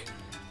like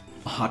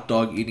hot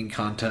dog eating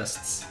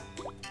contests.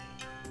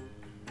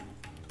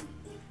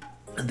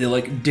 And they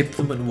like dip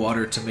them in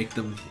water to make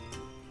them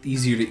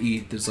easier to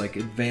eat. There's like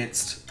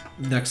advanced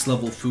next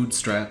level food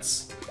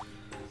strats.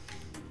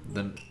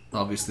 Then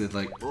obviously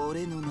like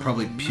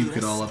probably puke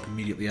it all up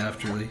immediately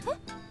afterly.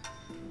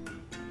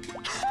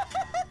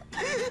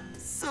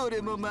 Oh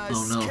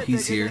no,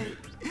 he's here.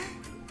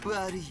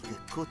 Oh,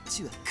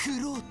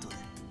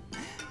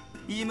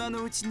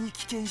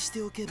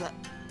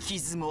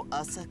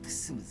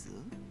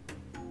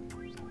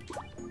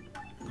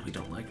 we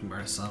don't like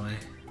Murasame.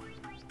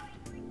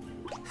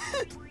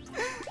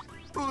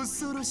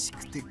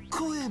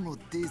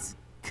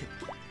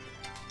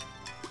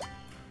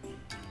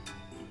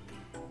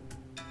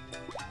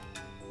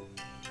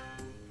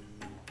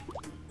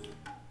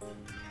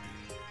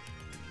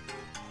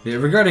 Yeah,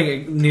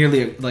 regarding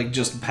nearly like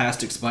just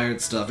past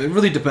expired stuff, it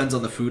really depends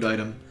on the food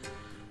item.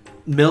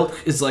 Milk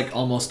is like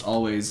almost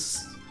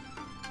always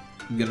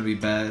gonna be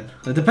bad.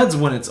 It depends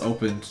when it's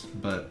opened,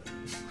 but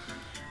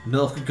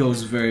milk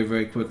goes very,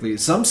 very quickly.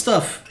 Some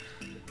stuff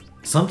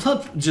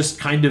just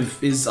kind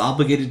of is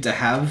obligated to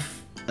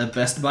have a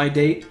best by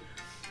date,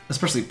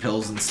 especially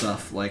pills and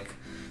stuff. Like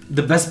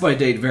the best by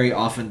date very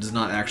often does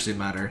not actually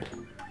matter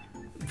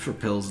for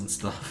pills and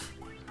stuff.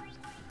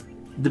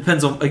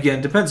 Depends on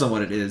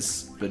what it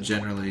is, but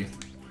generally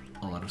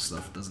a lot of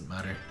stuff doesn't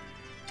matter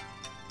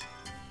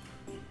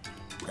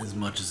as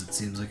much as it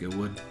seems like it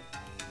would.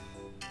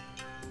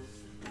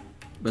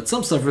 But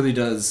some stuff really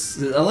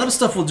does. A lot of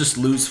stuff will just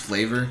lose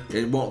flavor.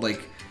 It won't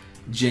like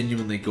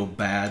genuinely go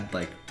bad,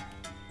 like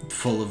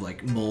full of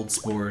like mold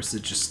spores.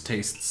 It just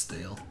tastes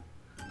stale.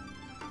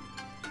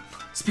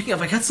 Speaking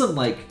of, I got some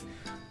like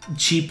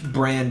cheap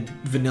brand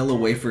vanilla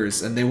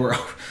wafers, and they were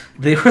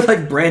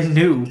like brand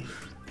new.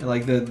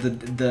 Like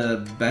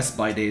the Best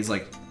Buy days,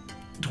 like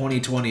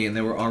 2020, and they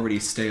were already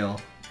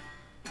stale.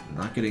 I'm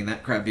not getting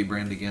that crappy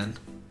brand again.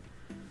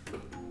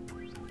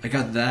 I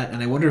got that,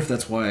 and I wonder if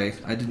that's why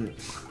I don't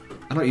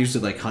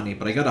usually like honey,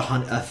 but I got a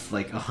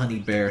honey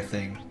bear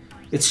thing.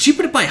 It's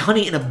cheaper to buy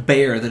honey in a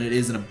bear than it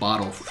is in a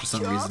bottle for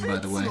some reason, by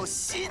the way.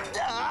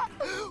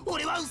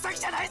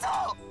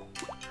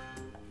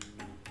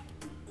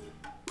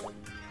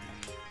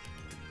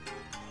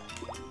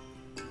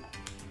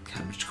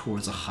 Cabbage core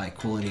is a high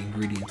quality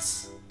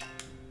ingredients.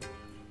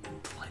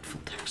 Delightful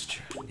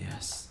texture,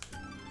 yes.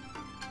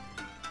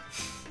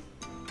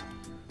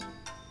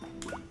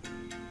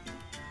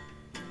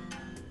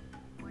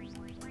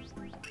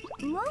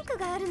 文句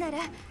があるなら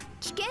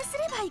棄権す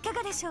ればいか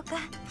がでしょうか。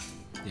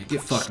 Yeah,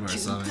 get fucked,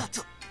 Murasame.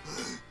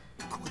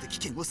 ここで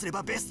棄権をすれ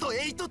ばベスト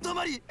8止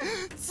まり、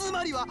つ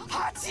まりは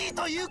8位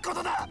というこ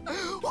とだ。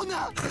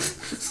女、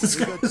 This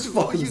guy is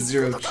fucking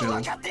zero chill.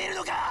 分かっている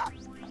のか。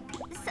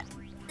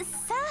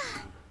さあ。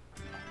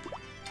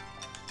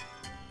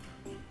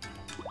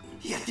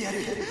やってやる。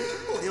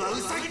俺はウ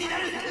サギにな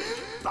る。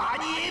バ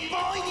ニーボ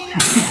ーイにな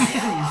る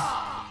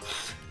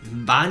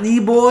よ。バニ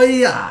ーボー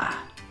イや。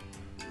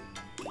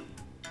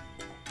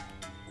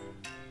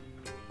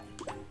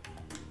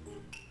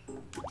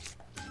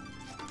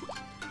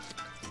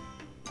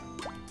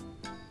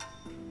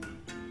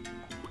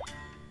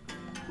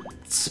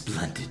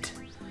 Splendid.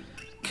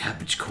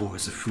 Cabbage core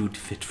is a food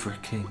fit for a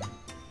king.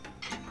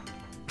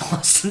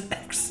 Lost in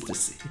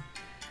ecstasy.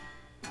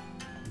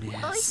 美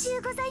味 Yes. しゅ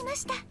うございま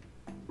した。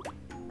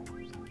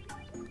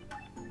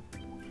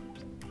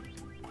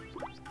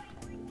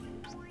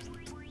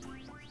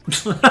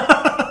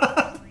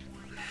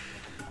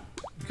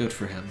 Good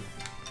for him.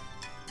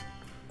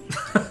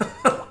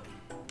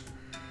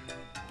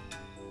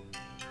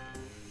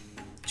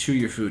 Chew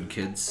your food,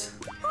 kids.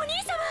 お兄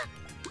様。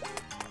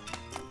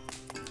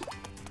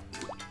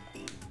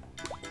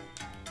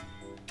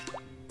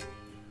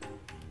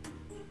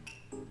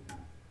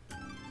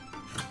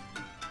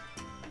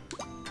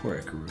 Poor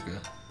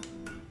Ikaruga.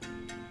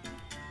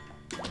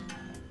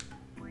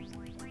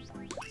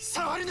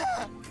 触るな。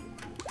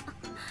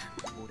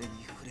俺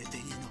に触れて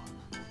いいの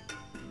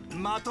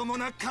はまとも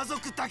な家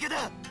族だけ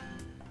だ。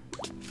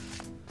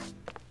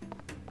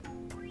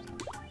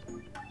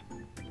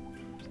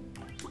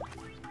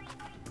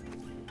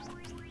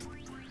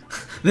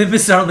 They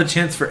missed out on the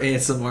chance for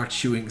ASMR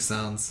chewing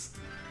sounds.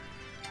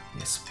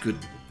 Yes, good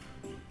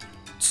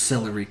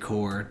celery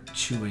core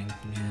chewing,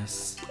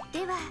 yes.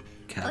 では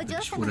お嬢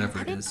Cabbage, 様の whatever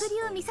食べ it っぷ is.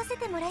 りを見させ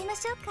てもらいま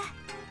しょうか。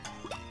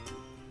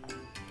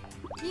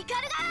イカ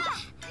ルだ、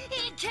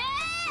いけー。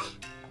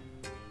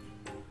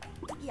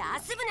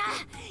休むな、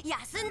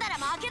休んだら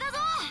負けだぞ。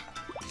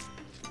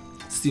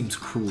 Seems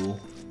cruel.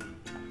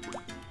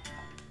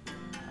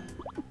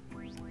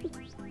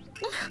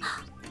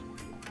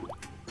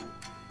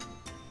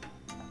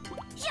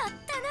 やっ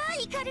た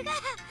なイカルが。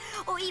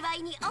お祝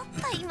いにおっ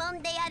ぱい揉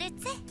んでやる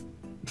ぜ。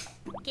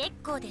結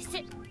構です。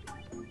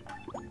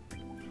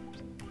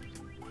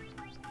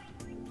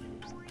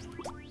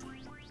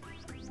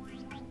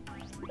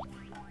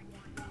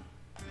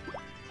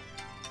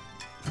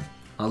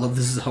 I love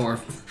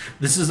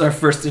this is our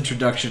first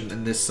introduction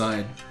in this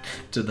side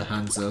to the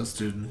Hanzo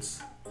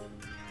students.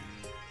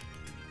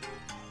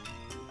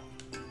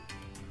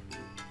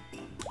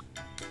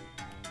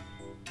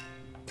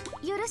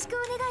 よろしく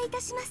お願いい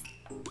たします。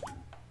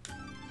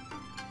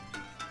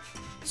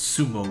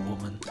 Sumo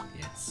woman,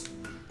 yes.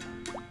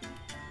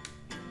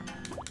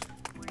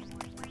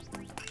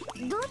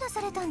 どうなさ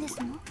れたんです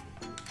の？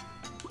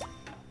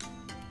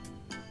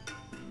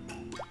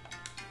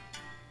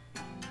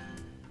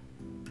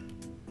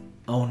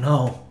 Oh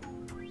no.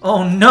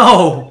 Oh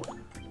no!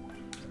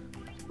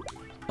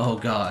 Oh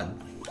god.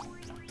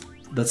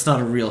 That's not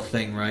a real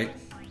thing, right?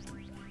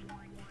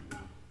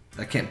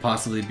 That can't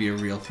possibly be a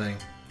real thing.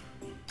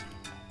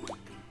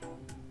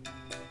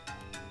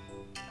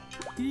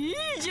 いい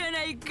じゃ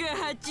ないか、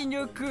ハチ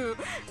ノコ。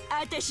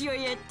私は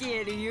やって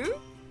やるよ。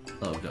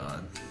 Oh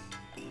god.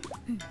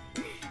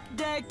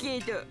 だけ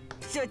ど、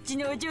そっち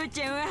のお嬢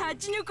ちゃんはハ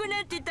チノコ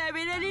なんて食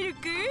べられるか？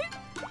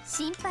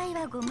心配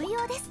はご無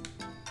用です。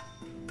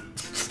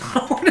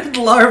 Horned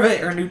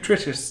larvae are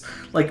nutritious,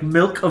 like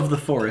milk of the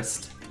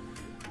forest.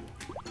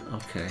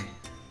 Okay.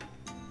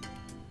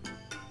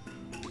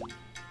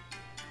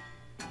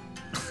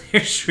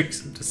 Here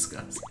shrieks of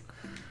disgust.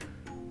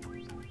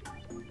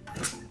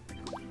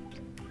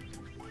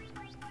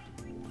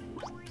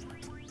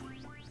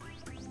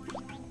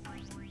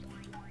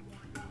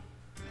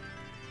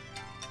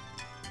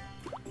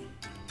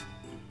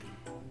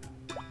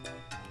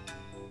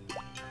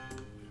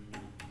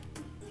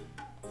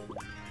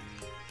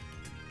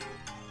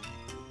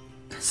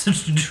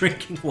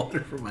 Drinking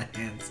water from my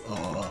hands.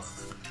 Oh.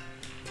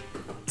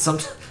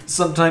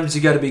 Sometimes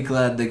you gotta be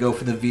glad they go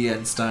for the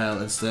VN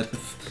style instead of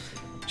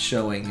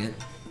showing it.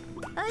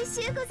 おい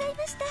しゅうござい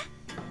ました。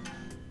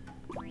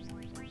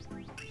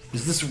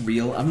 Is this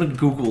real? I'm gonna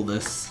Google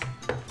this.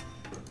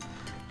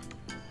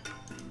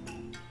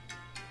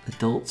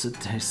 Adults, it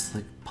tastes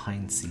like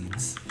pine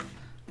seeds.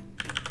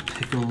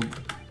 Pickled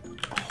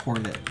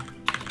hornet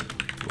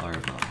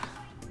larva.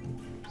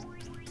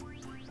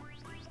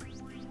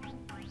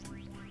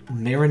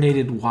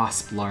 Marinated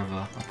wasp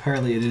larva.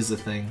 Apparently it is a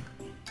thing.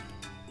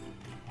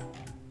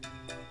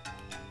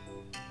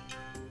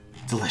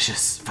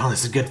 Delicious. Finally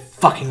some good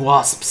fucking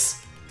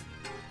wasps.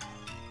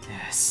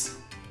 Yes.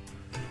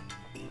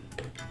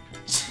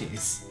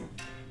 Jeez.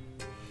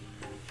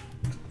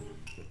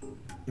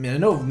 I mean, I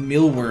know of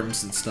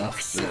mealworms and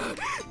stuff,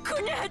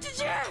 but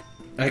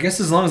I guess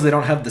as long as they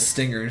don't have the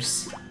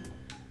stingers.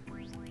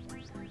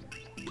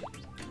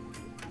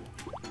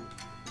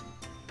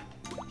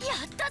 や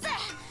ったぜ。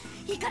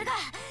イカルが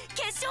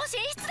決勝進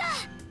出だ。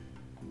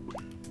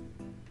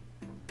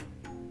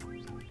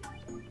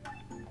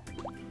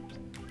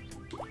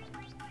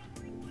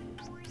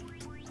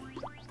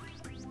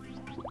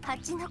 ハ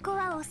チノコ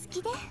はお好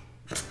きで？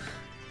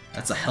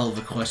 That's a hell of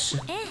a question.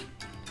 ええ、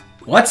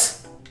 What?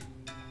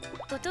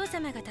 お父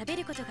様が食べ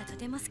ることがと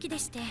ても好きで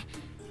して、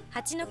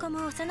ハチノコ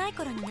も幼い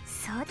頃に。そ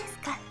うです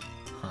か。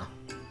 Huh.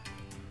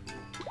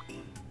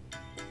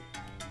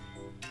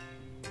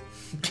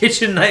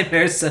 Kitchen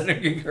Nightmare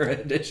Senran Kagura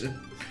edition.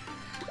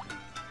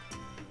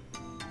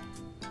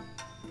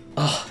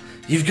 Oh,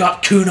 you've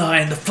got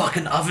kunai in the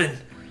fucking oven.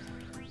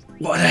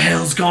 What the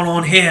hell's going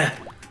on here?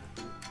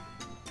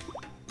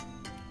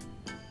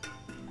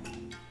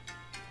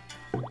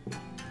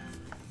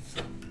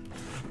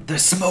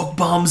 There's smoke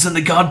bombs in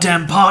the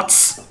goddamn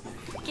pots.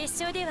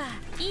 決勝では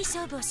いい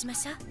勝負をしま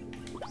しょう。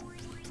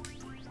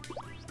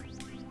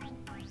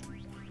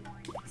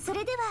そ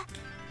れでは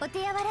お手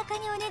柔らか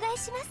にお願い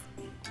します。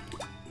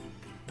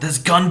 There's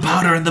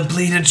gunpowder in the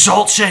bleeding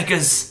salt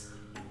shakers.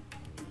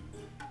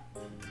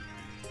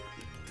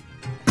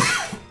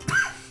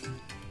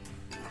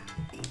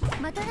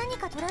 また何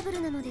かトラブル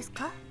なのです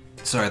か？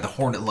 Sorry, the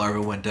hornet larva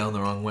went down the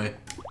wrong way.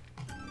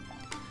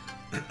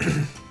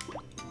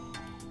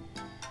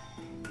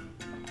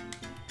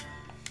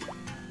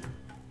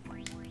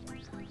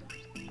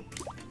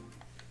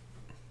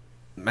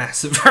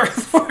 Massive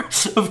earthworm,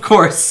 of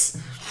course.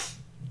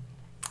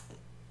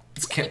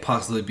 This can't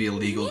possibly be a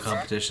legal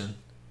competition.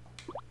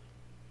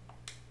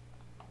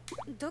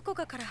 どこ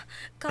かから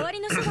代わり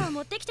のそばを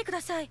持ってきてく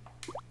ださい。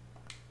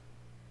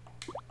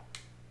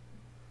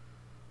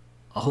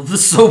 All of the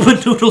soba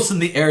noodles in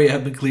the area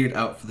have been cleared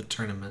out for the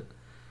tournament.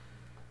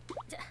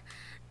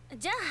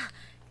 じゃあ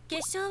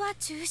決勝は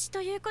中止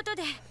ということ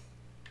で。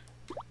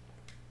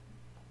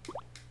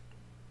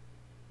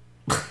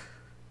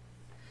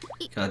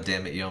God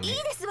damn it, Yomi. いい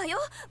ですわよ。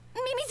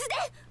ミミズで。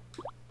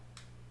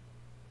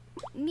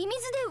ミミ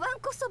ズでわん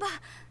こそば。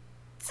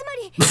つま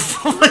り。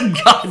Oh my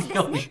god,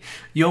 Yomi.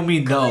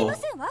 Yomi, 構い no. ま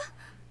せんわ。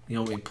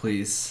 Yomi,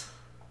 please.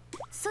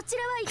 そち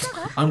らはいか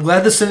が？ I'm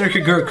glad the Senran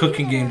Kagura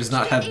cooking game does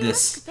not have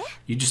this.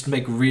 You just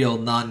make real,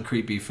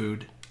 non-creepy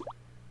food.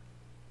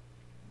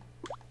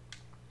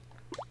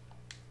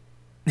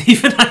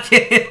 Even I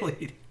can't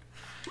lead.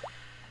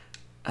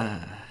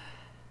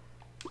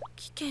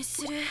 危険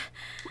する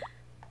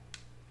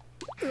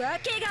わ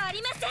けがあ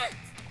りません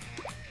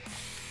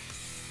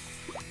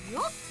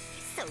よっ、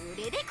そ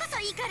れでこそ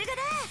イカルガ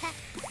だ。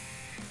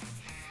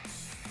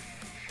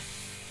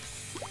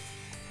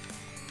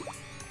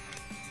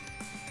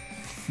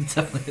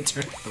Definitely a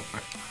turn at the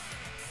war.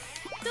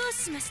 どう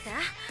しました？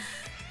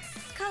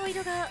顔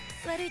色が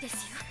悪いですよ。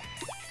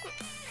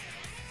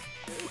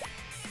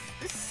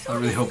 I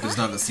really hope there's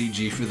not a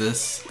CG for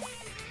this.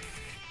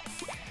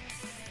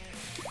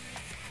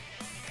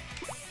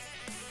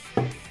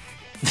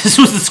 This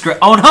was the script.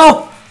 Oh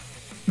no!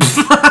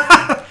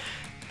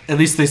 At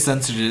least they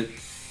censored it.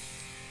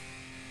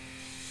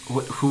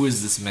 What? Who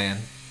is this man?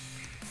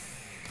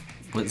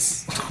 What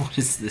is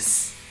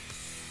this?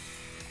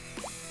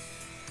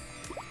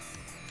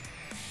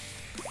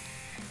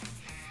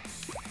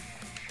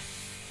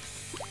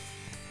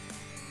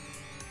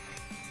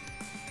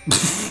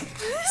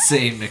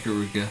 Same,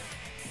 Nikaruka.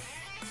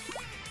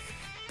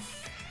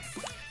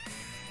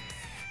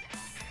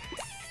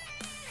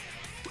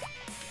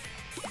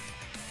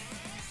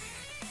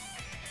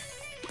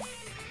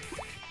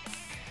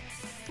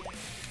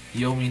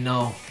 Yomi,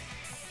 no.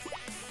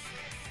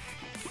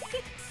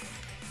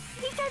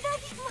 いただ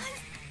きます。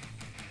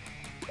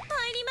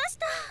入りまし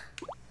た。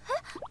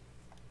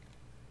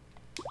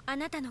あ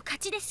なたの勝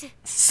ちです。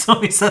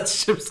 So he said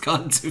ship's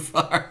gone too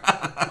far.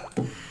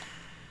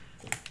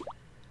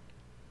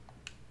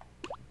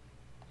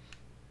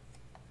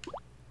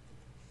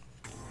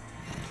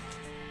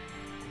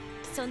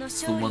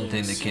 The one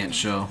thing they can't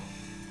show.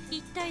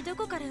 一体ど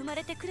こから生ま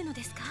れてくるの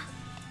ですか？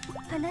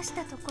話し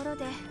たところ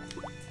で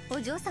お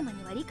嬢様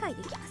には理解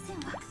できません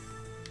わ。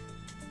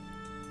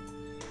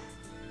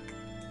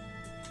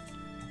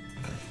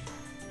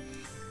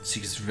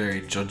 She's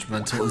very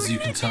judgmental, as you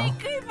can tell. な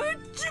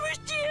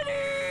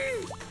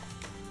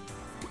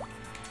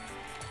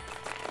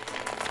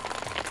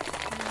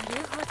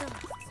るほ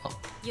ど。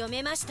読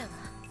めましたわ。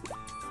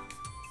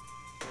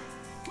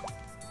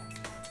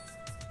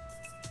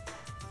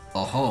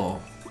 Oh.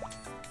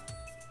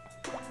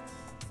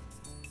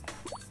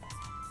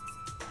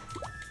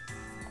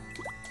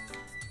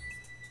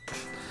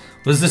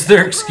 Was this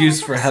their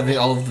excuse for having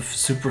all of the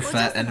super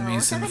fat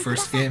enemies in the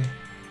first game?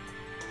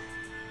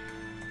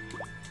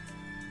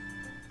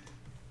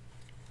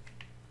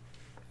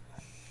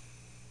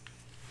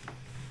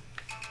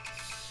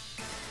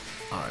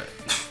 Alright.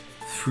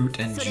 Fruit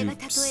and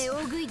juice.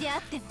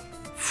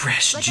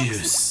 Fresh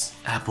juice.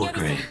 Apple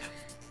grape.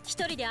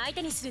 一人で相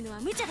手にするのは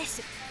無茶で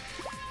す。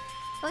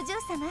 お嬢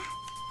様、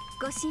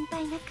ご心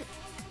配なく。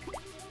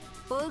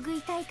大食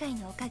い大会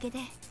のおかげで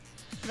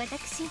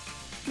私、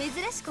珍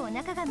しくお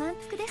腹が満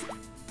腹で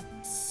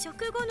す。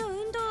食後の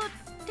運動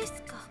で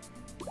すか？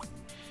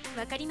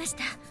わかりまし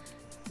た。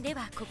で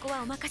はここ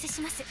はお任せ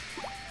します。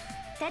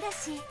ただ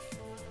し、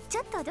ち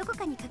ょっとどこ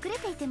かに隠れ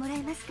ていてもら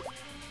えますか？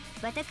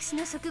私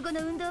の食後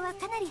の運動は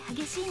かなり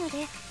激しいの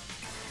で、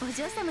お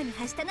嬢様に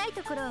はしたない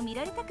ところを見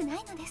られたくない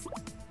のです。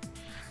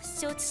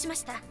承知しま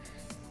した。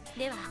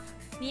では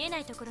見えな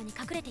いところに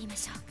隠れていま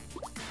しょう。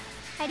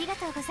ありが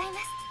とうございま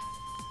す。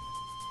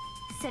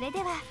それで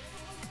は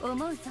思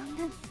う存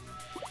分。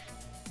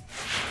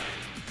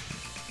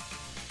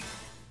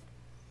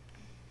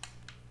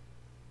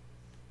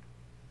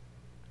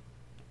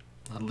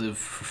 I live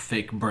for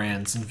fake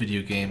brands in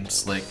video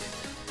games, like...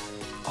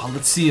 Oh,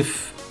 let's see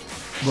if...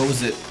 What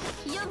was it?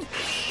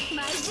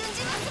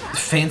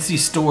 Fancy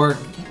store...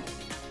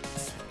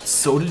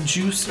 soda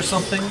juice or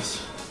something?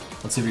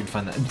 Let's see if we can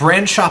find that.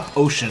 Brand Shop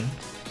Ocean.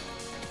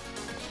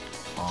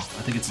 Oh,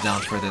 I think it's down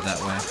further that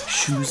way.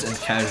 Shoes and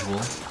Casual.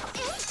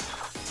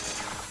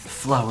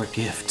 Flower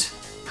Gift.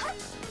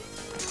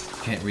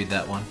 Can't read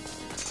that one.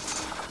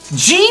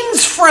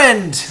 Jeans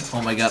Friend!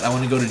 Oh my god, I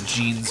want to go to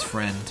Jeans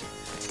Friend.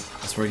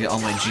 That's where I get all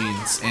my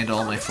jeans and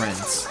all my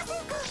friends.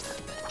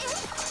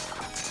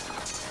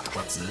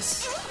 What's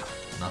this?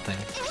 Nothing.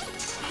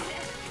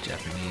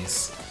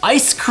 Japanese.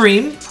 Ice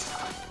cream?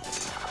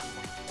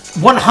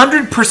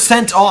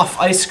 100% off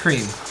ice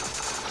cream.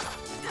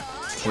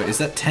 Wait, is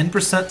that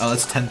 10%? Oh,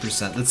 that's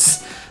 10%.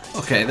 That's...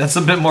 Okay, that's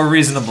a bit more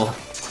reasonable.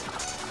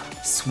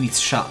 Sweets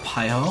Shop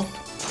Hi-Ho.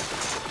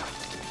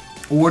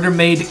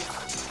 Order-made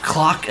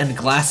clock and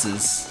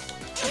glasses.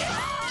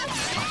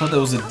 I thought that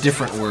was a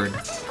different word.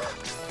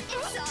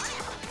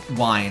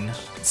 Wine.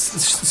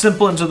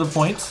 Simple and to the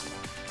point.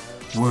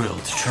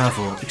 World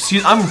travel.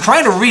 Excuse. I'm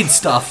trying to read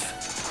stuff.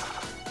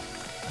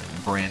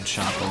 Brand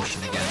Shop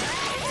Ocean again.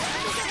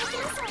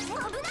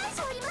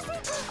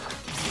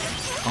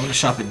 I'm gonna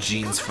shop at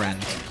Jeans Friend.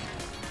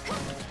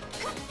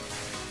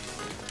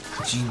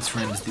 Jeans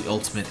Friend is the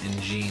ultimate in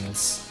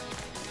jeans.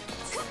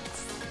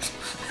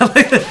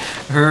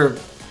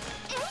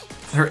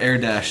 her air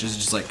dash is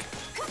just like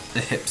a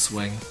hip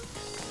swing.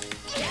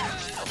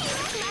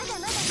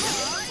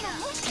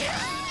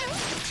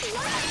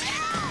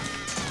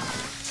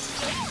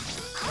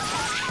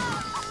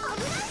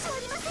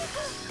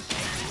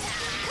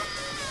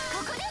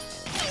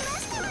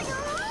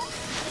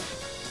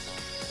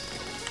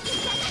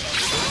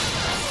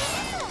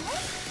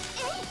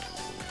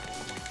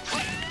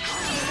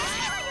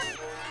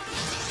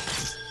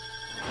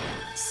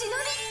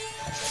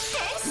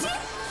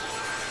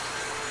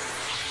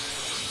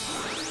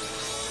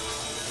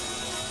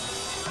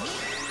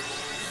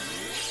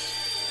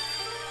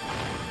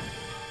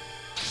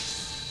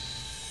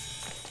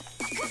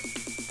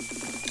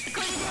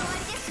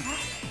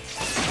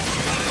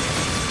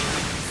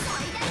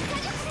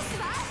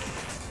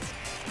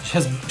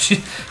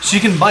 She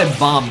can buy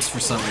bombs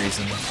for some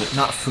reason, but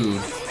not food.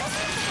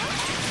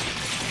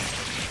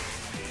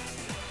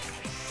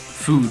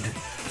 Food,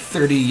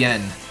 30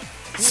 yen.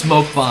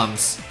 Smoke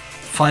bombs,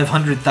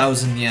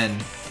 500,000 yen.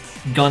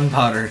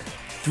 Gunpowder,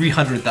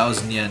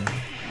 300,000 yen.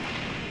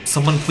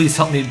 Someone please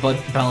help me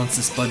balance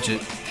this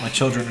budget. My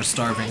children are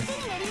starving.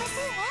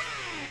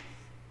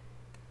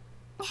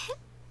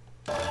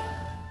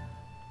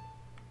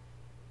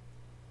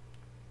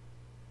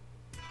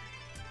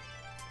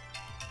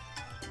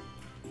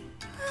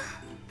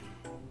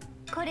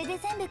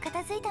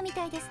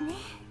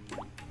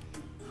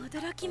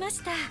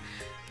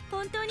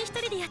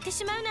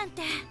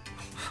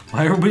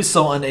 Why are we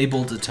so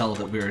unable to tell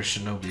that we're a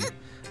shinobi?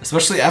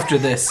 Especially after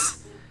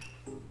this.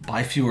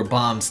 Buy fewer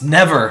bombs.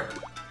 Never!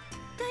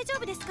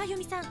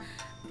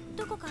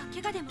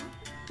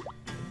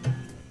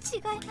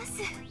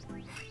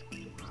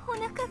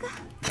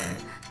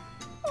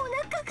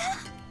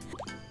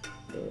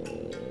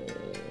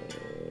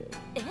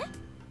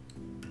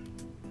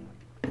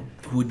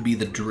 Would be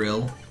the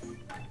drill.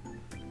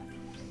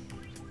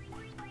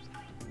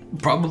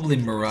 Probably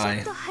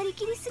Mirai.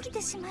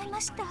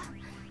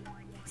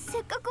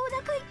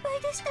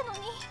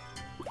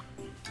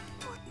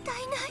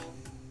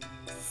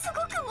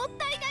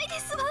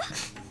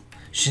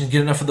 She didn't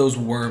get enough of those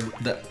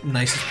that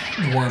nice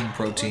worm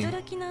protein.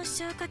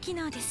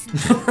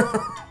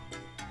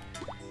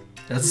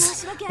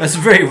 That's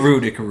very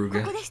rude,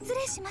 Ikaruga.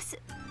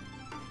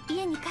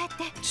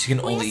 She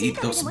can only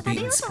eat those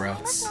bean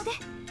sprouts.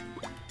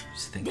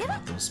 Just think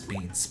about those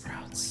bean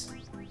sprouts.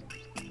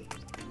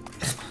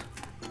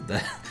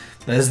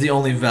 That is the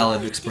only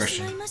valid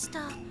expression.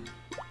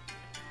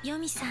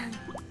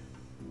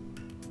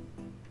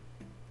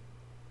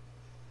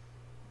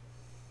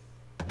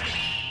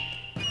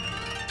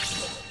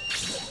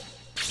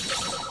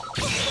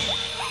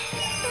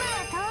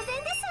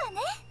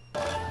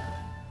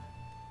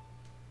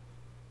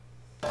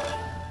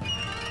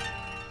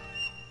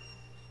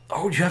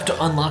 Oh, you have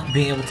to unlock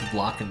being able to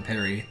block and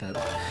parry.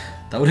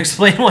 That would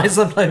explain why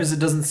sometimes it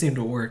doesn't seem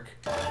to work.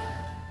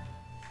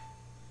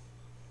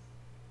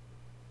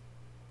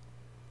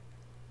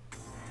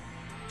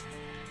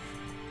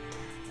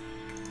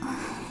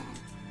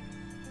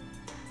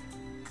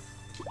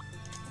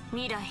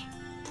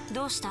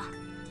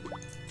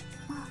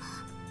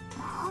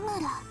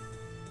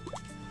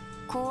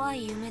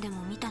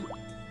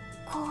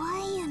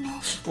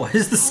 Why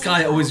is the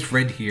sky always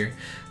red here?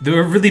 They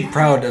were really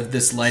proud of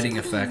this lighting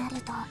effect.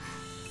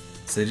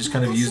 So they just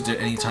kind of used it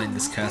anytime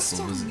this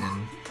castle was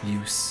in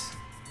use.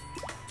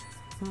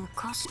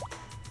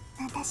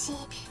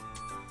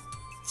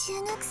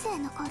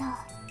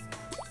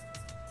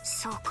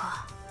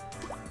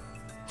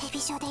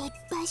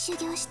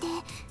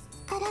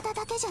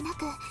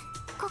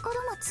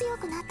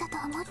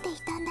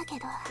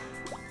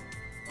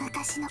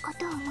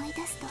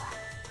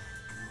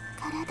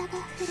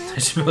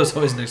 Hejibo was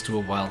always next to a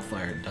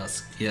wildfire at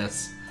dusk.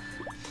 Yes.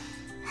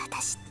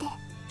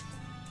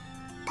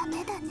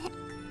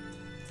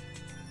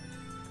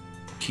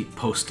 Keep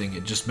posting,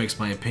 it just makes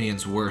my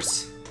opinions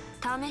worse.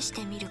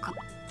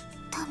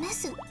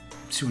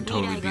 She would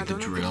totally be the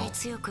drill.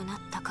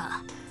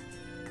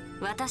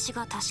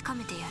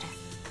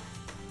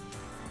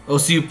 Oh,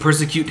 so you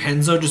persecute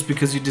Henzo just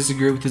because you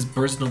disagree with his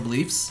personal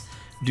beliefs?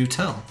 Do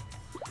tell.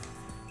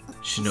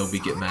 Shinobi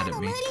get mad at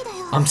me.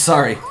 I'm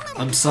sorry.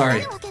 I'm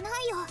sorry.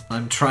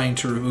 I'm trying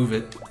to remove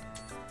it.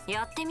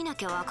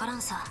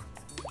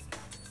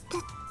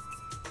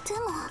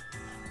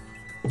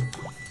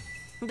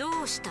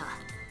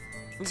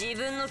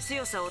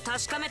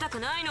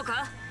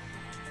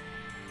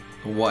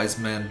 The wise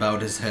man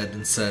bowed his head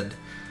and said,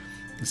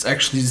 "There's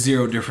actually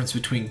zero difference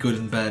between good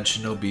and bad,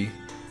 Shinobi.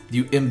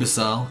 You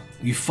imbecile.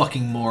 You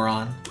fucking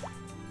moron."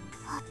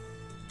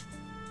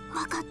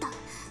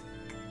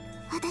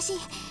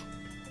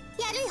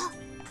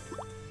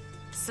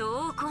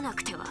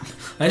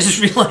 I just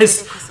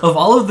realized, of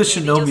all of the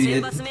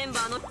Shinobi,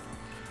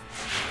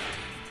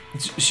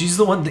 she's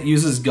the one that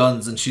uses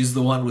guns, and she's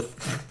the one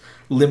with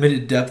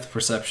limited depth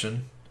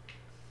perception.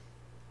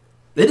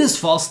 It is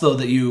false, though,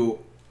 that you...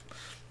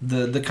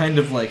 The kind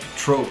of, like,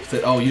 trope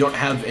that, oh, you don't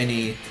have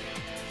any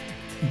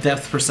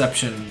depth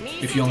perception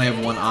if you only have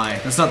one eye.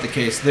 That's not the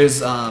case.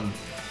 There's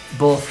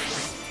both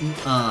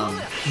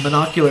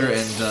monocular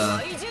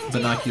and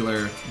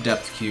binocular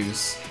depth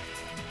cues.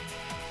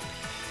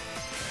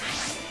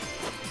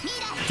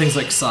 Things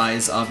like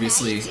size,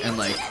 obviously, and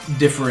like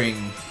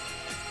differing,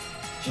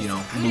 you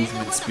know,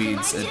 movement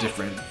speeds at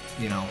different,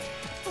 you know,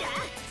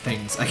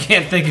 things. I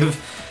can't think of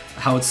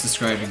how it's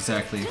described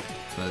exactly,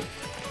 but...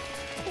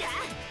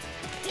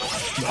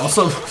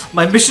 Also,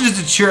 my mission is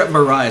to cheer up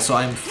Mirai, so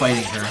I'm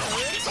fighting her.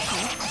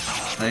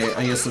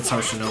 I guess that's how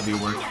Shinobi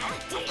work.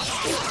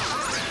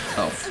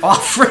 Oh,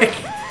 frick!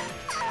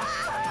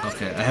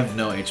 Okay, I have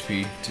no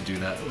HP to do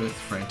that with,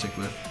 frantic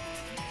with.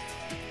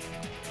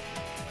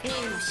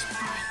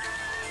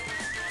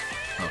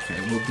 Okay,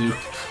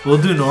 we'll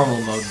do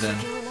normal mode then.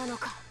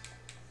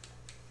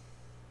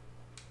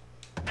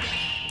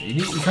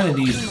 You kind of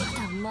need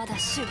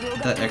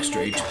that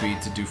extra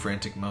HP to do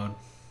frantic mode.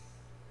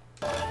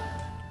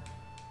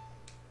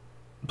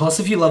 Plus,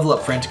 if you level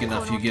up frantic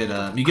enough, you get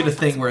a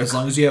thing where as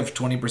long as you have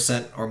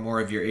 20% or more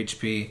of your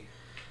HP,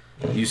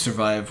 you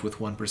survive with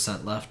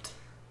 1% left.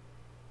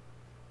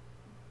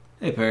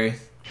 Hey, Perry.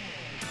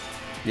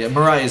 Yeah,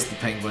 Mirai is the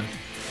penguin.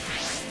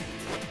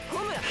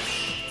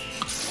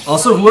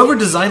 Also, whoever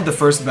designed the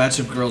first batch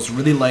of girls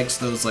really likes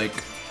those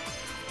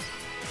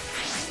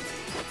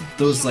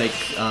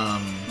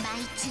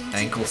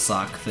ankle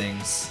sock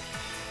things.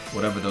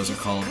 Whatever those are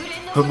called.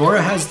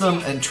 Homura has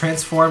them, and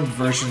transformed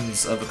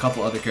versions of a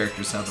couple other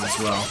characters have them as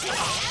well.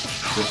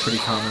 They're pretty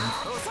common.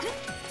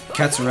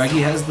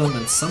 Katsuragi has them,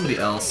 and somebody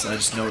else, I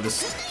just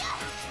noticed.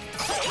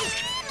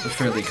 They're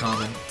fairly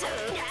common.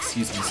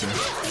 Excuse me, sir.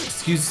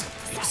 Excuse.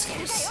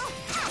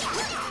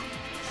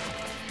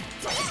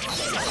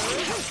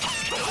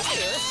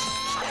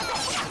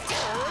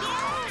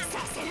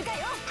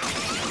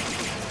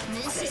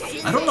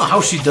 I don't know how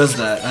she does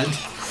that.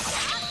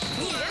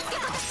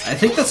 I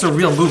think that's a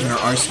real move in her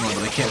arsenal,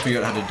 but I can't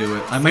figure out how to do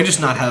it. I might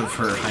just not have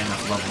her high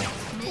enough level.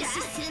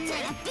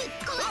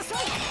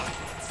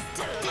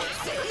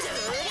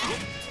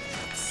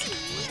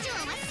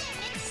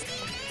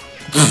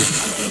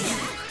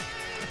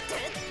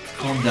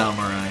 Calm down,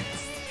 Mirai.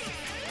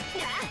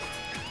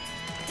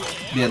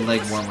 Yeah,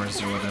 leg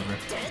warmers or whatever.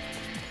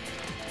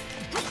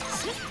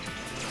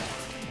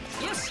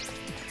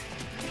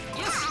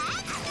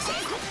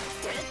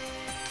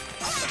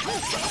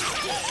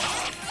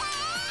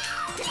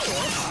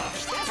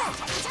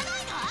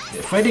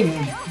 Yeah,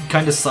 fighting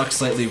kind of sucks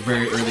slightly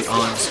very early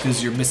on just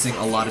because you're missing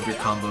a lot of your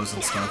combos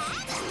and stuff.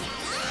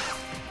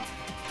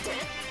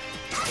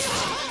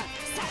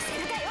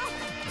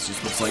 It's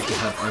just what it's like to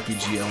have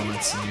RPG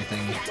elements in your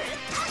thing.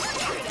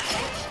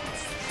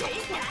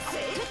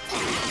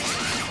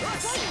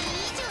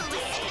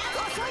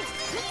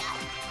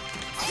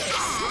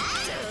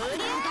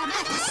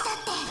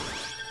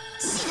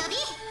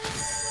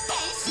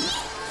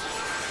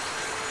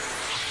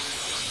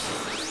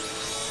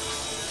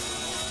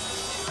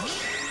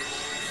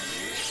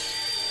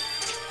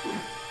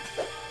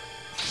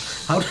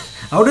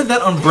 How did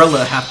that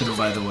umbrella happen,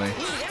 by the way?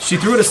 She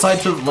threw it aside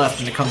to the left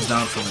and it comes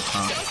down from the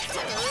top.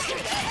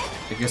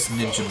 I guess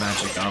ninja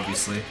magic,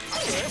 obviously.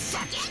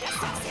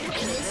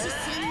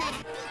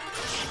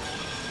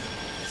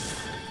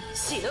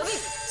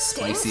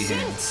 Spicy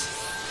hands.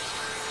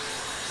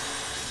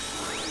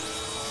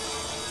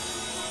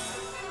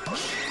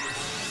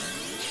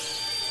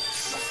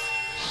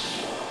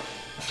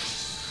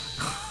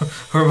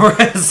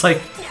 Homura is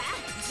like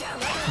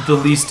the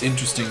least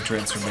interesting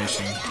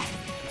transformation.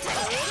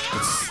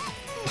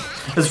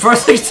 As far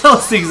as I can tell,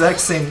 it's the exact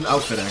same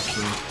outfit,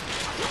 actually.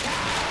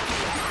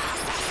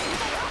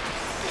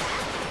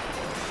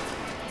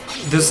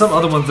 There's some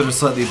other ones that are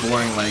slightly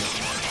boring, like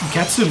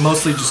Katsu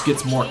mostly just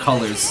gets more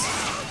colors,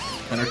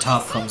 and her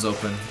top comes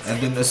open,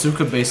 and then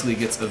Asuka basically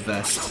gets a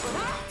vest.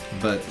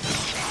 But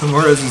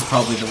Homura's is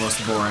probably the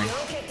most boring.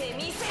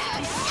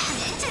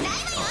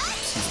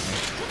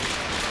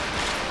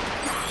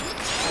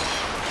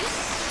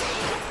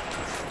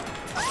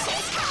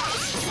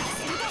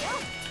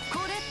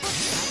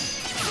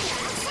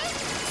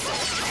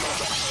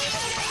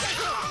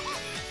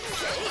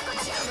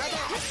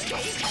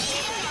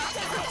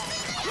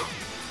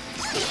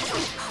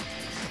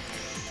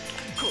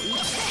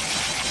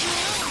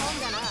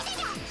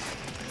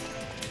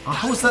 Oh,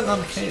 how is that not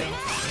a KO?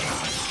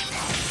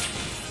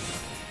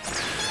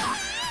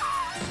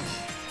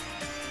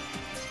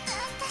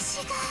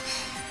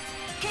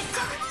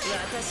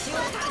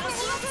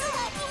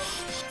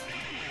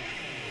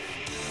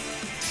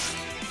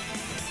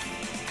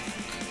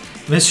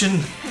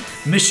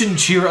 Mission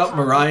cheer up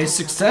Mirai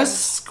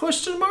success?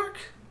 Question mark?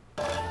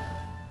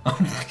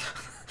 I'm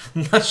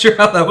not sure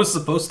how that was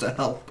supposed to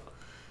help.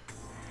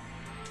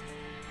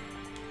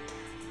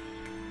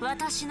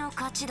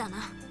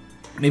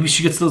 Maybe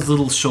she gets those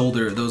little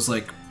shoulder, those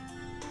like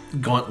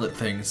gauntlet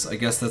things. I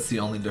guess that's the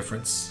only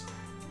difference.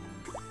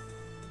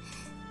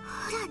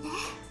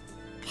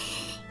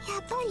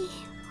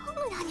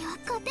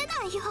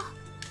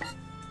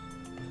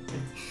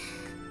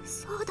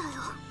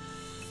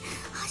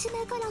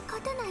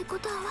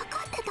 ことは分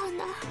かってたん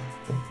だ。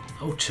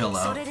 Oh, chill そ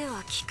out. れで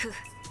は聞く。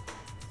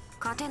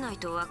勝てない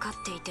と分かっ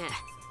ていて、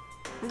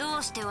ど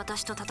うして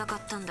私と戦っ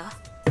たんだ？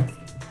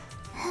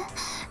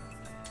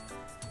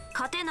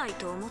勝てない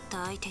と思っ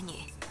た相手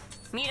に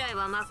未来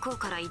は真っ向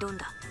から挑ん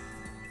だ。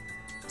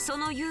そ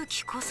の勇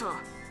気こそ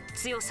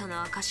強さ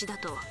の証だ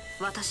と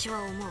私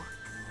は思う。ホ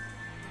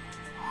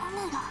ム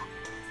ラ、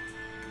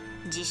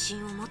自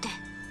信を持て、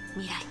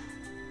未来。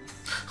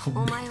お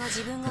前は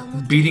自分が思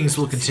って Beatings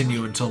will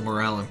continue until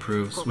morale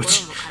improves,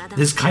 which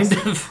is kind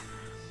of...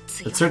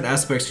 At certain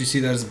aspects, you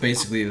see that as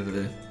basically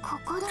the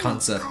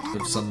concept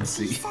of some of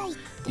the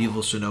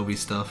evil shinobi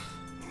stuff.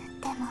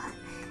 でも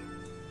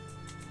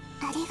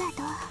ありが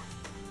とう、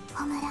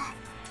ホムラ。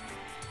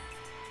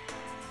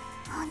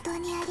本当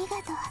にあり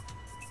がとう。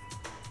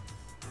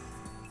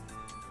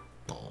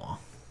 Aw.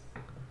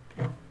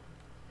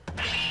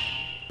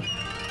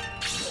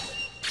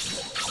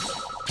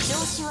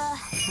 調子は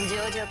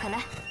上々かな。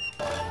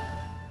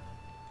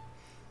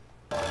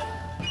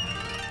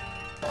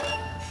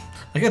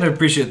 I gotta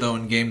appreciate though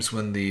in games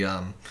when the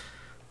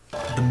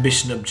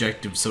mission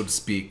objective, so to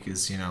speak,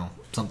 is, you know,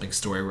 something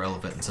story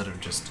relevant instead of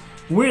just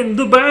win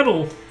the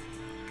battle.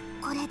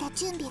 これで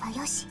準備は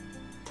よし。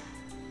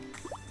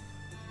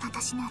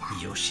私なら。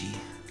 Yoshi.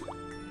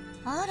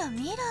 あら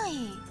未来。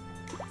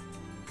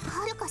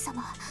はるか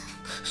様。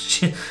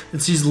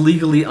 She's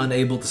legally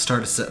unable to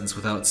start a sentence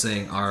without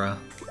saying Ara.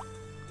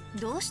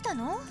 どうした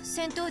の？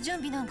戦闘準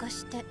備なんか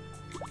して。やっ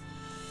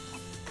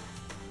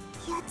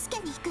つけ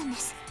に行くんで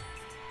す。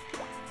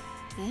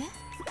え？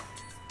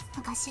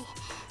昔、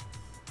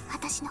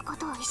私のこ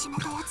とをいじめ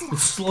たやつら。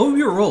Slow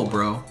your roll,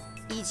 bro.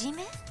 いじ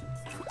め？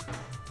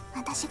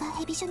私が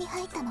ヘビ所に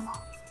入ったのも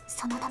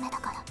そのためだ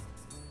から。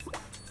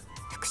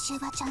復讐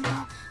はちゃんと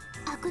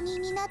悪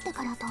人になって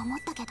からと思っ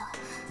たけど、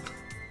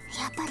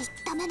やっぱり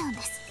ダメなん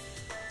です。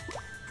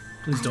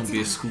 Please don't be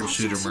a school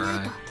shooter,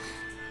 Mirai.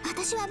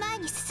 私は前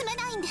に進め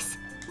ないんです。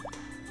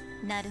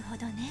なるほ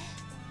どね。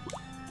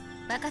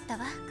わかった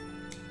わ。好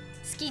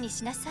きに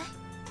しなさい。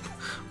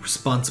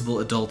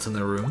 Responsible adult in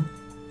the room.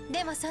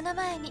 でもその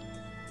前に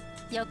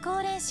予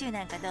行練習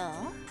なんかどう？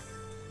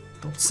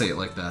 Don't say it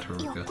like that, 予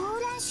Haruka. 行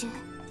練習？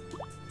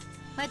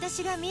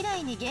私が未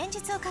来に現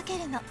実をかけ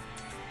るの。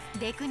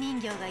デク人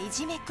形がい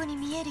じめっ子に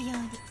見えるように。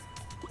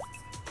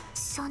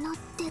その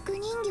デク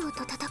人形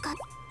と戦っ。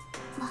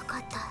わか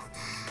った。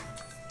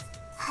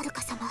はる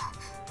か様、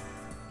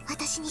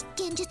私に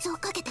現実を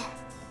かけて。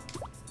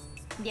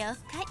了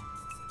解。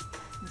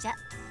じゃ、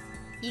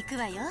行く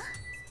わよ。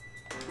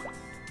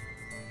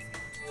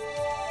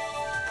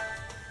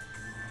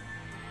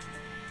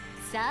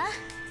さあ、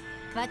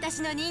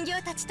私の人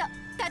形たちと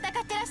戦っ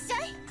てらっしゃ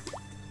い。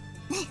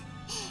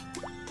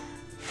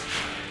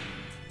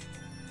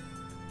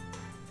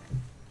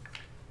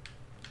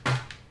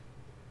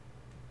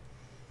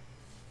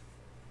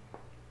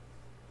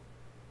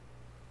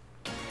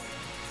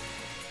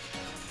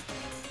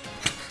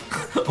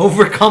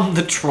Overcome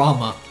the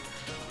trauma.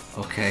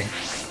 Okay.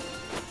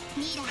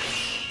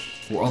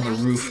 We're on the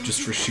roof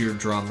just for sheer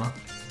drama.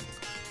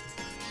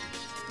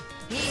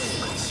 These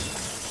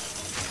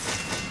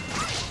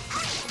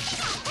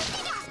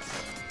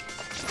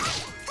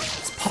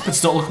puppets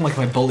don't look like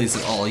my bullies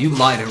at all. You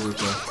lied,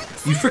 Haruka.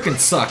 You freaking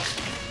suck.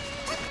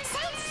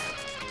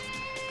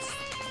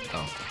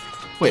 Oh.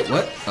 Wait,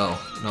 what? Oh,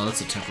 no, that's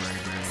a temporary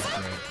barrier.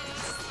 Right.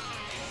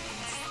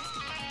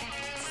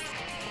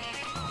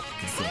 Oh,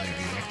 can't go there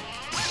either.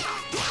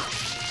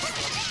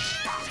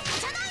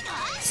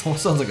 This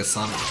almost sounds like a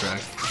Sonic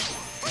track.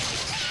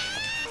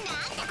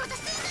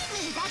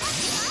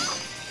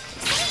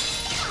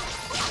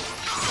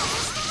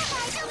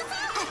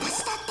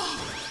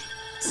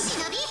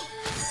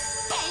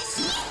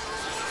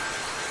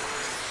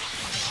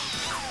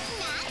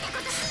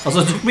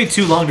 Also, it took me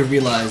too long to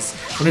realize,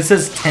 when it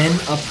says 10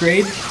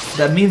 upgrade,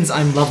 that means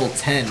I'm level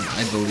 10,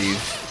 I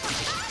believe.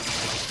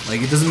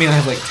 Like, it doesn't mean I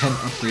have like 10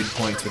 upgrade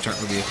points, which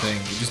aren't really a thing.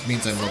 It just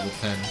means I'm level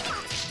 10.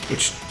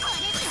 Which,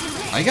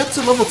 I got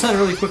to level 10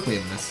 really quickly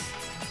in this.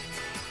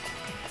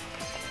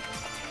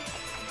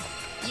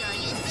 I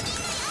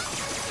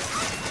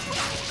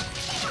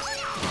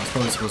was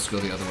probably supposed to go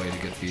the other way to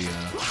get the,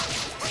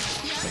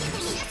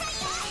 fingers.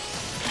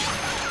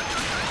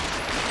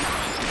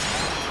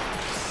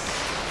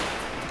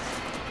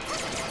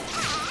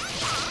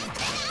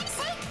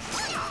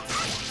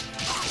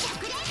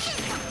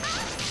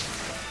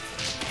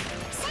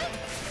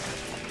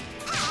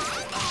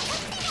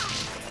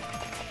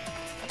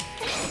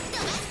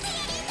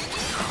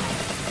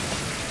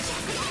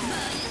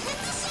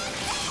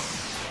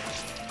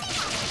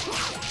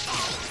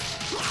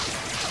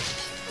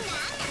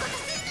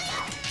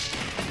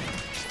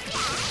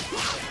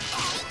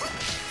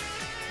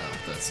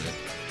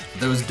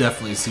 There was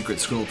definitely a secret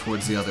scroll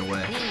towards the other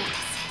way.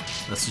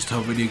 That's just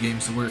how video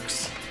games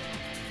works.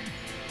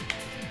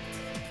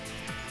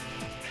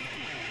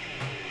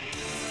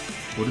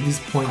 What do these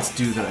points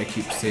do that I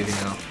keep saving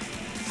up?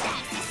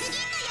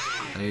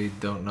 I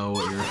don't know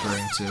what you're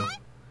referring to.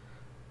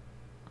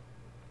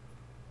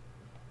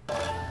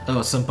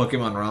 Oh, some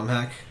Pokemon ROM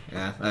hack?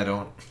 Yeah, I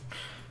don't.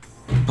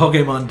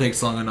 Pokemon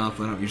takes long enough,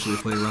 I don't usually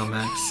play ROM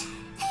hacks.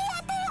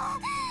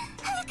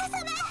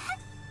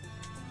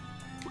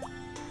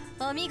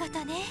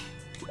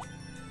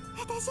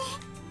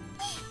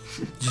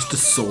 Just a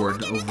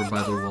sword over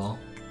by the wall.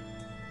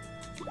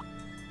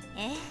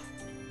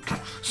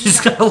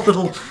 She's got a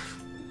little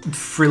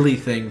frilly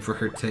thing for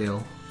her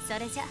tail.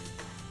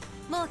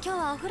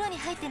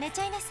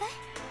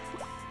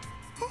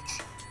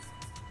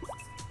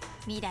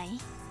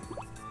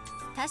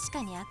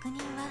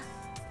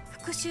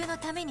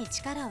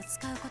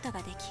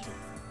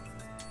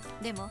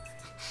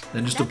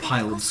 Then just a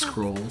pile of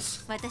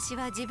scrolls.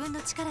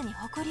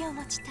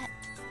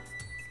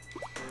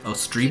 Oh,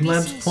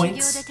 Streamlabs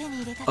points?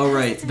 Oh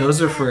right,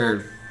 those are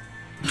for...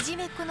 It's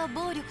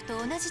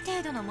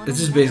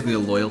just basically a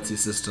loyalty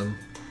system.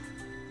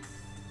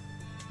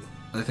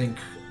 I think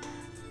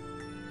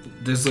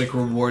there's like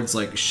rewards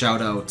like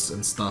shoutouts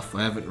and stuff.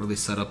 I haven't really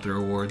set up the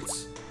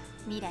rewards.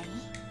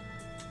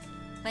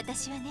 I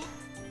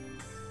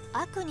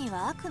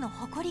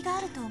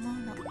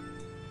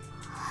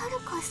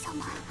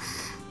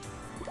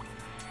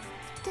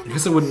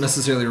guess I wouldn't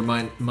necessarily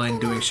mind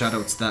doing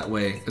shoutouts that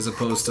way, as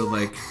opposed to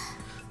like...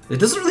 It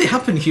doesn't really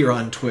happen here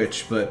on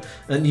Twitch, but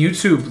on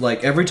YouTube,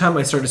 like every time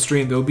I start a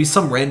stream, there will be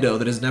some rando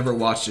that has never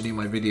watched any of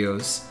my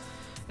videos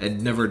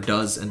and never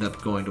does end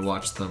up going to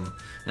watch them.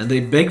 And they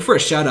beg for a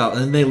shoutout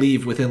and then they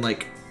leave within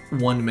like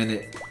 1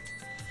 minute.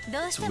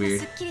 It's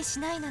weird.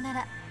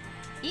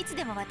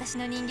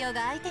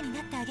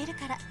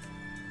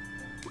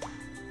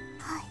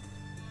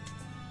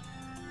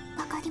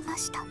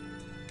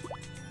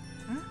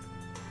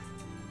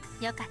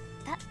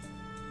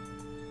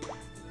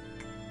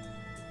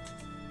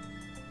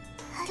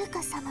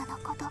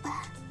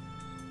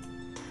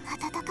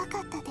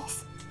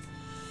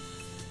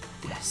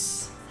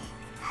 Yes.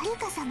 はる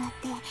か様っ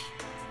て普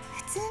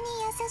通に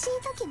優しい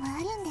時もあ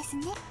るんです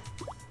ね。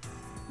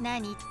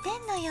何言って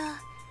んのよ。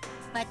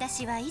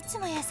私はいつ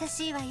も優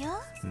しいわ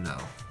よ。No.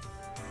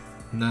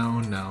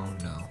 No, no,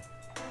 no.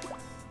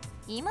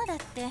 今だっ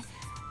て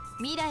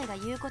未来が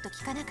言うこと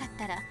聞かなかっ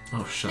たら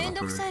Oh, shut めん up,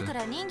 どくさいか Urute.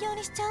 ら人形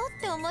にしちゃおう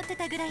って思って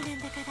たぐらいなん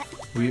だから。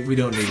We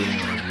don't need any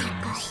more of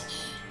these.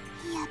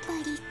 やっぱ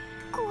り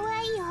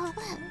怖いよ。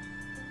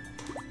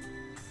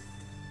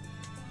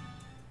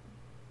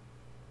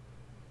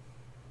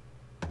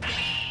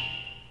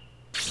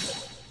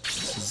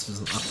This is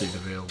an update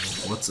available.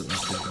 What's an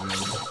update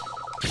available?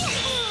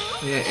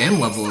 Yeah, and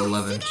level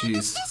 11,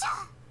 jeez.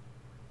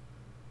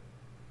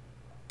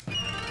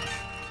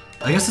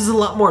 I guess there's a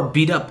lot more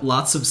beat up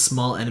lots of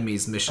small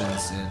enemies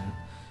missions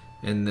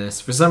in this.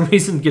 For some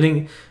reason,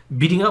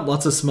 beating up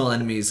lots of small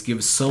enemies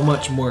gives so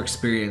much more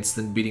experience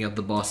than beating up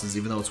the bosses,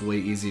 even though it's way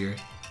easier.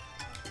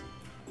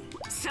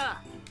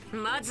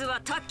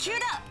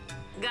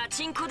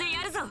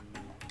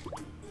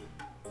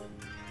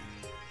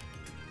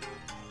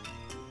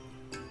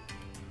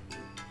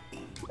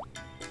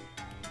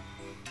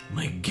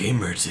 My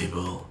gamer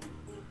table.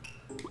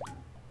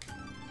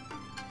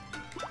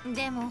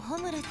 でもホ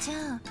ムラち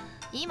ゃん、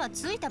今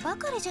着いたば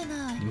かりじゃ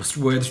ない。 You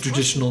must wear the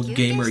traditional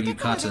gamer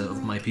yukata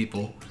of my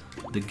people,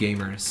 the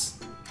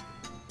gamers.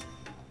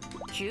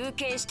 休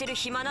憩してる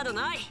暇など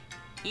ない。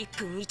1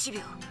分1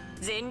秒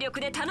全力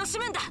で楽し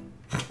むんだ。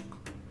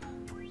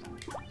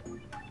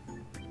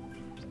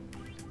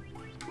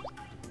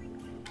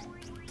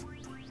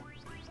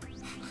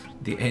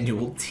The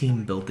annual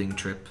team building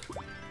trip.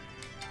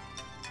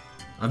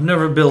 I've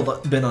never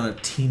been on a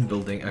team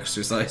building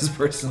exercise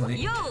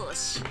personally. よー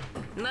し、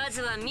ま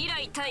ずは未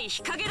来対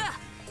日陰だ。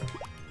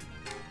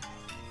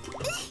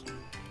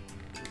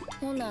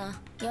ほな、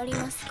やり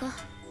ますか。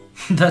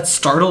That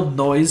startled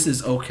noise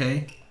is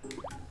okay.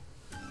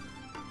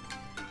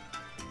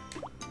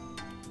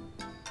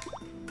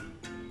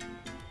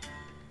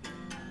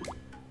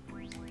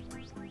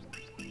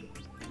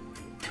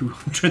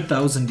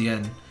 $200,000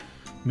 yen.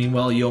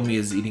 Meanwhile, Yomi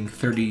is eating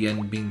 30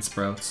 yen bean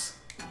sprouts.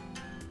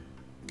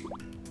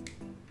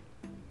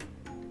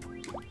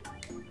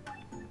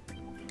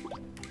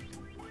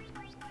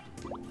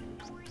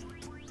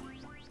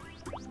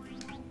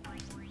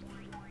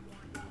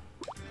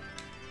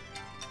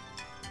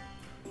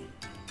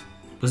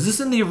 Was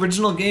this in the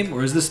original game,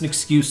 or is this an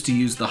excuse to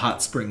use the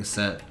hot spring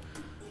set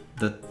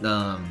that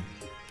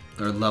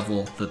or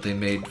level that they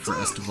made for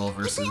Estival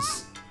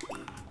Versus?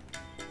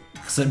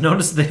 Because I've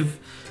noticed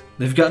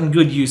they've gotten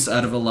good use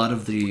out of a lot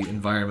of the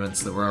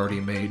environments that were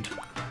already made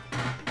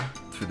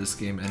for this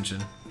game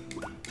engine.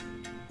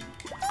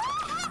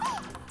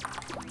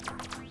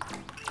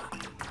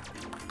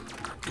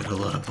 Got a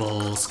lot of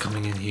balls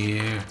coming in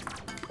here.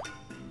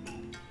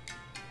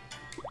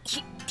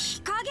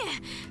 日陰、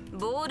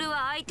ボール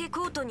は相手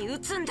コートに打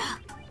つんだ。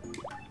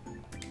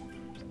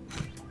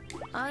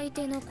相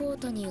手のコー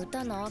トに打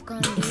たなあか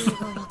ん理由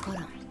がわか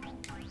らん。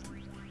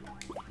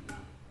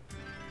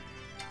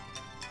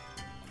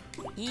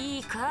い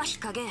いか、日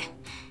陰。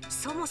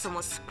そもそ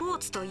もスポー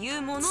ツとい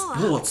うものは。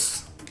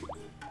Sports.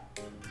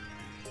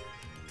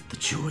 The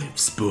joy of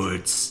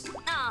sports.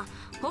 ああ、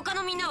他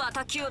のみんなは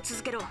卓球を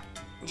続けろ。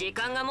時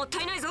間がもっ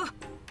たいないぞ。はい、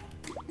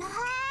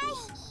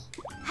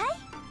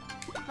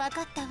わ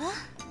かったわ。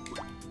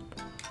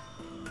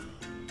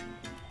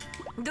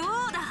どう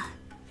だ、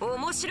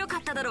面白か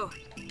っただろう。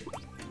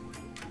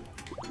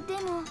で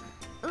も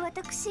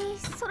私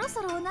そろ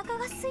そろお腹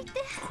が空いて。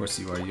 Of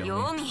course you are, ヨ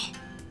Yomi. ミ、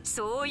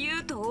そう言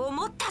うと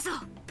思ったぞ。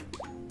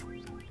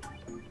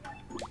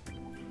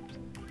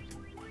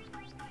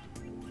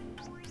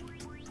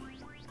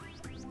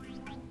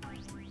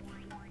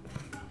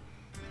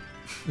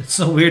It's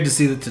so weird to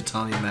see the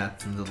tatami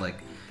mats and the like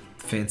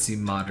fancy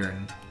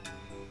modern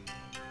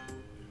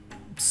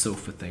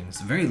sofa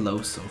things. Very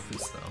low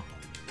sofas though.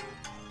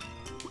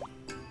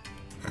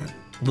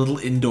 Little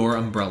indoor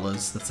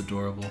umbrellas, that's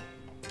adorable.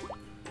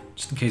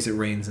 Just in case it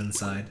rains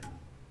inside.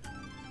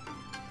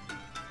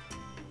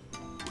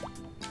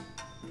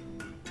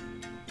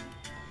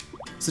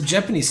 It's a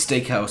Japanese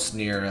steakhouse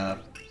near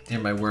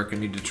my work I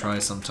need to try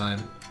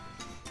sometime.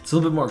 It's a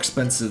little bit more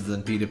expensive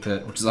than Pita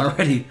Pit, which is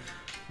already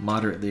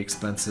moderately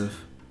expensive.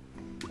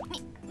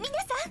 皆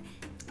さん、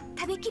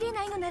食べきれ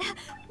ないのなら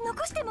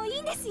残してもい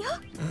いんですよ。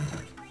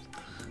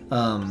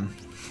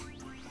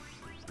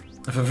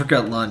If I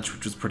forgot lunch,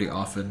 which was pretty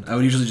often, I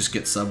would usually just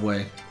get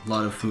Subway. A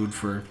lot of food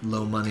for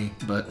low money,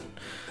 but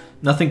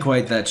nothing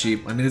quite that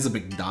cheap. I mean, there's a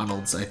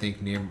McDonald's, I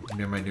think, near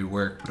my new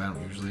work, but I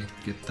don't usually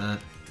get that.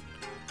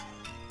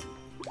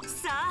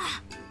 さ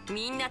あ、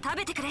みんな食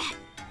べてくれ。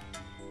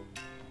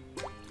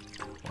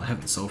 Well, I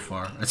haven't so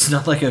far. It's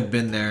not like I've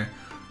been there.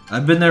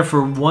 I've been there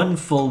for 1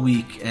 full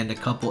week and a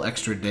couple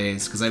extra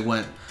days, because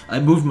I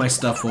moved my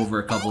stuff over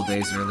a couple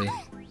days early.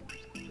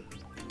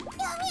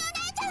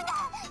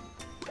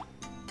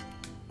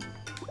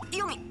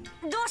 ヨミ、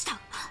どうした？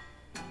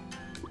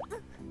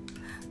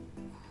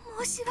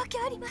申し訳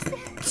ありません。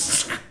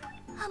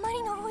あま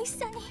りの美味し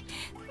さに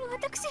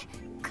私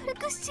軽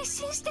く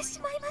失神してし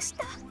まいまし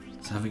た。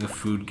 It's having a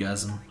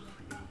foodgasm.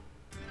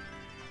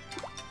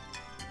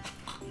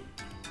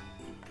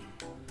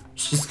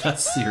 She's got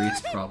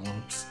serious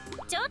problems.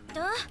 ちょっと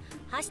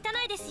はした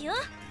ないですよ。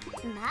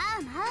ま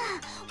あま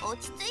あ、落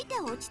ち着いて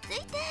落ち着い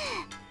て。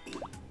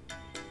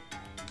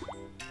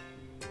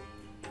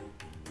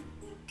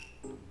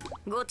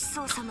ごち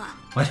そうさま。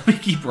 Why do we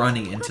keep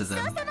running into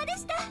them?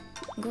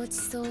 ごち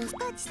そうさ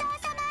ま。ごちそう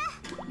さ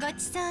ま。ご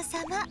ちそうさ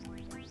ま。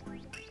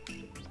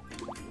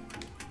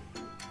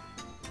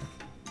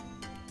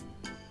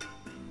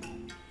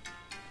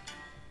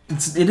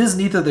 It is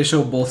neat that they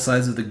show both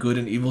sides of the good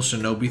and evil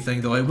Shinobi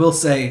thing, though I will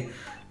say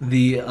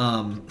the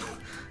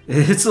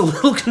it's a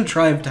little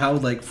contrived how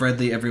like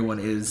friendly everyone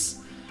is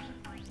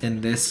in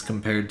this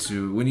compared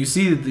to when you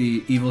see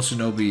the evil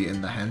Shinobi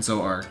in the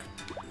Hanzo arc.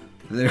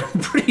 They're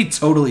pretty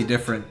totally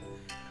different.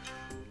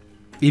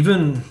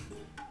 Even,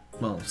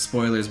 well,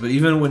 spoilers, but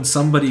even when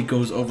somebody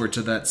goes over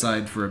to that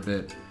side for a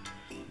bit,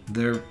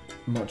 they're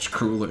much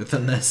crueler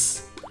than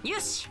this. よ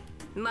し、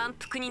満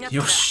腹になった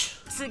ら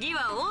次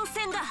は温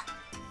泉だ。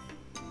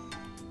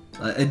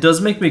 It does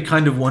make me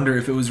kind of wonder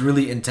if it was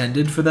really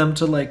intended for them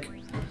to, like,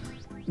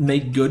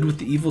 make good with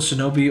the evil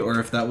Shinobi, or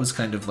if that was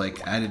kind of, like,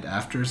 added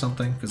after or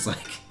something, because,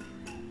 like,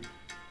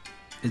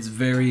 it's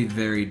very,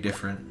 very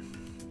different.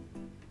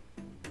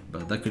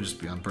 But that could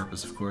just be on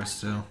purpose, of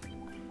course, too.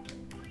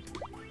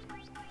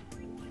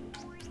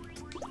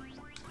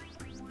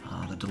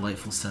 Ah, the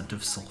delightful scent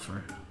of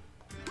sulfur.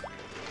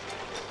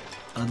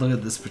 I'd look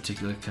at this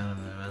particular kind of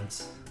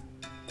events.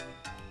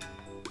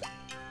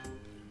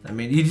 I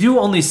mean, you do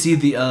only see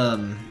the,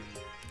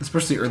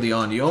 especially early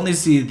on, you only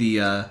see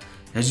the,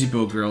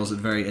 Hejibo girls at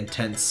very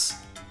intense,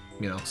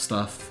 you know,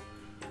 stuff.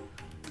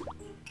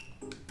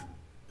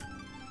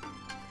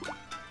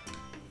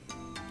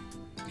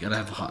 You gotta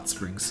have a hot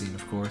spring scene,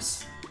 of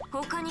course.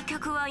 他に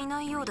客はい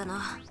ないようだ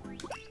な。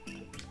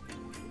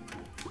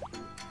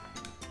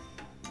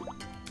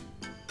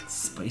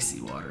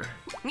 Spicy water.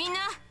 みんな、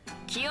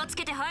気をつ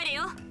けて入れ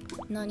よ。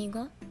何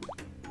が？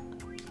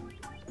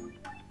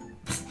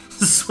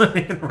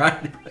 Swimming and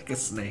riding like a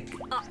snake.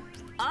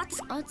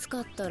 暑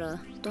かったら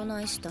ど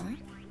ないしたん？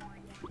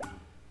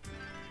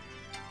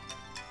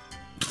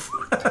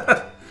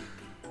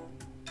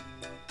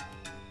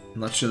 I'm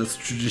not sure that's a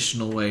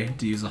traditional way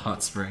to use a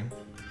hot spring.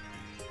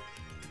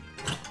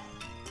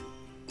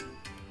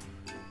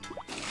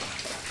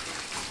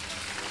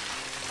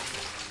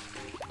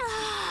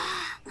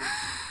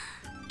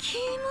 気持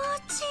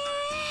ちいい。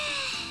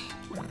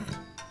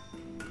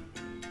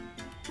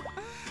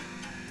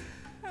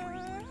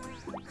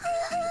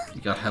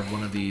 You gotta have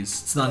one of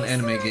these. It's not an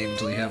anime game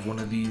until you have one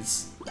of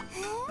these.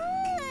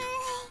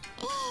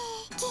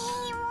 気持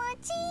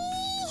ちいい。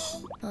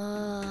あ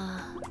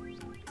あ。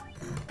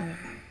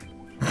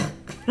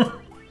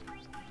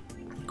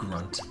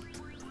 Grunt.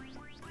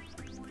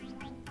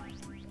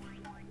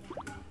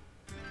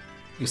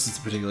 I guess it's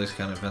a particular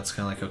kind of event. It's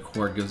kind of like how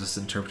Quark gives us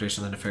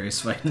interpretation of the nefarious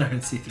fight in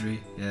andartsy 3.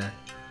 Yeah.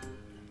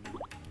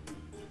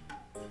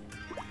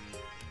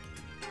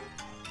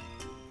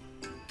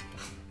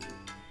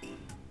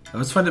 I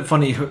always find it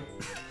funny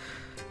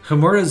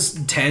Homura's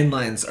tan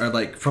lines are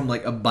like from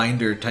like a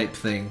binder type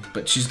thing,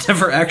 but she's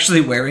never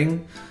actually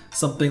wearing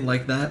something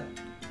like that.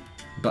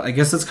 But I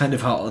guess that's kind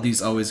of how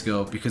these always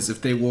go, because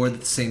if they wore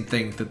the same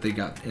thing that they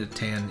got a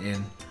tan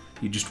in,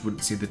 you just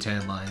wouldn't see the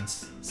tan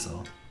lines.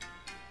 So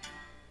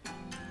it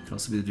could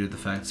also be to do with the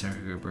fact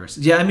Senran Kagura burst.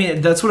 Yeah, I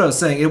mean that's what I was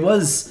saying. It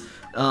was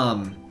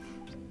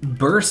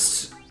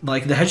burst,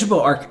 like the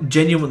Hejibo arc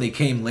genuinely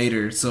came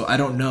later, so I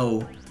don't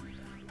know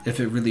if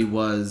it really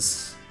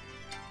was,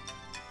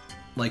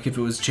 like if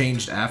it was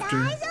changed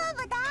after,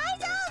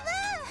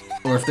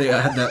 or if they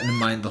had that in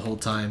mind the whole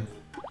time.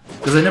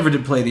 Because I never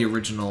did play the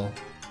original.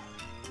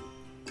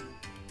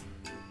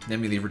 I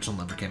mean, the original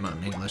never came out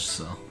in English,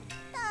 so.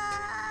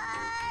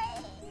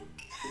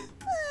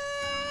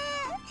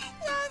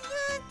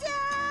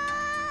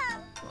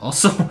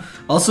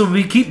 Also,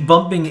 we keep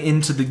bumping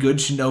into the good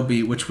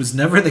Shinobi, which was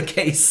never the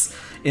case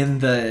in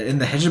the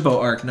Hejibo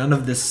arc. None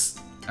of this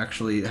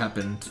actually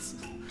happened.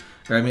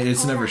 Or, I mean,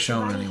 it's never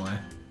shown anyway.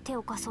 手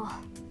を貸そう。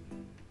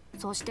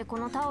そしてこ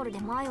のタオルで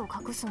前を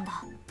隠すん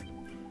だ。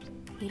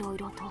いろい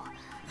ろと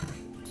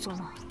そ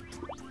の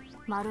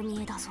丸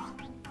見えだぞ。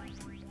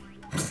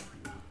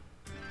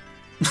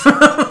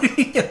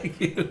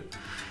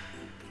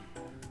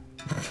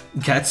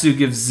Katsu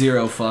gives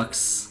 0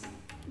 fucks.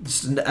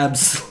 Just an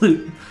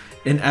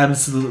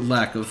absolute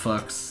lack of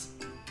fucks.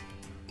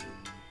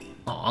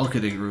 Oh, look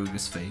at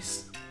Iguruga's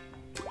face.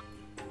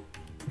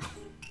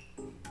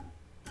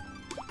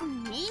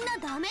 みんな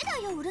ダメだ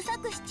よ、うるさ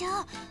くしち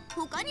ゃ。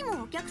他に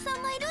もお客さ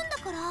んがいるんだ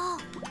から。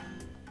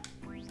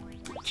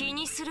気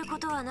にするこ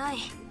とはない。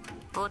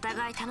お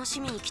互い楽し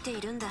みに来て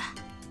いるんだ。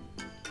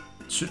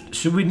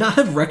Should we not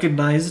have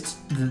recognized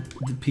the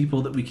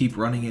people that we keep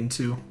running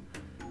into?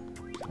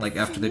 Like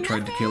after they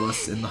tried to kill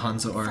us in the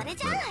Hanzo arc, but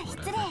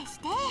whatever.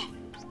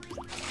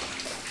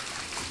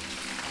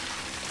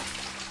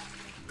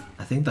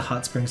 I think the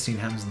hot spring scene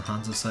happens on the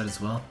Hanzo side as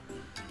well.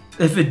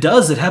 If it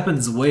does, it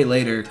happens way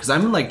later, because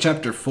I'm in like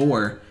chapter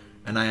 4,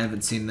 and I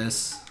haven't seen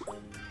this.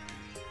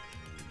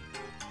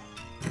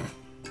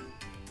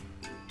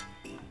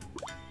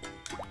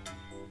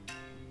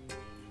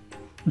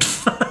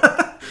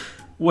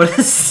 What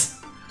is...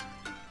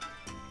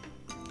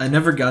 I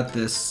never got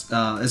this.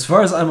 As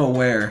far as I'm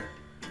aware,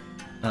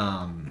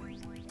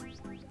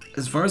 Hiruma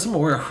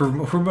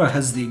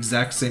has the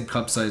exact same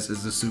cup size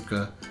as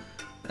Asuka.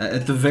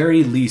 At the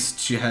very least,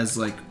 she has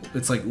like,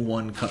 it's like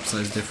 1 cup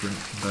size different,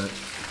 but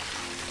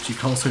she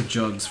calls her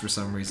jugs for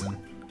some reason.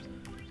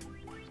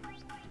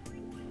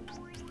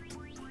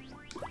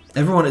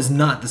 Everyone is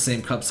not the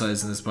same cup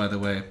size in this, by the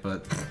way,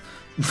 but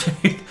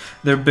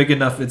they're big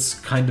enough it's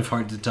kind of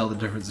hard to tell the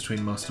difference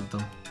between most of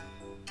them.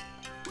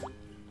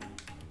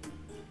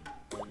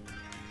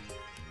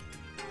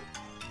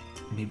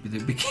 Maybe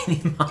they're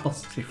bikini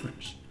models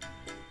different.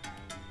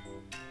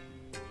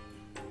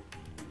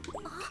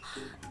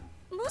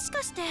 もし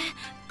かして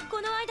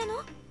この間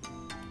の？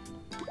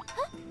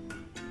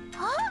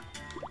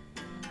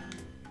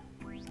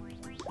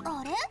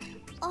あれ？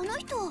あの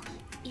人、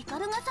イカ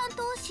ルガさん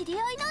と知り合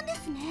いなんで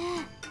す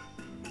ね。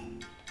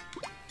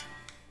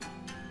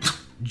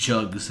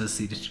Jug says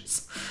he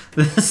just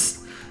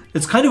this.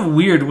 It's kind of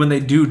weird when they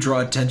do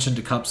draw attention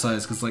to cup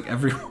size, because like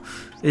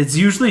it's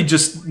usually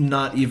just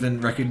not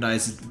even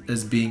recognized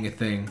as being a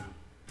thing.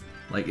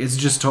 Like it's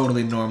just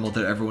totally normal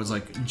that everyone's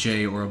like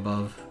J or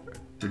above,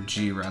 or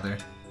G rather.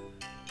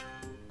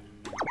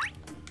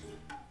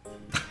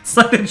 It's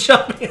like a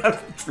jumping out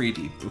of a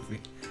 3D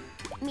movie.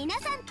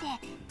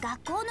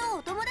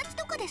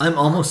 I'm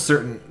almost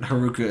certain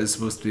Haruka is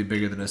supposed to be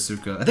bigger than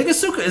Asuka. I think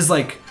Asuka is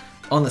like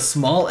on the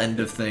small end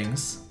of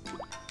things,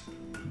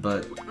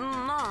 but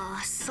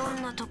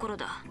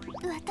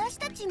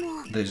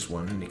they just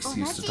wanted an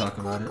excuse to talk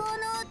about it.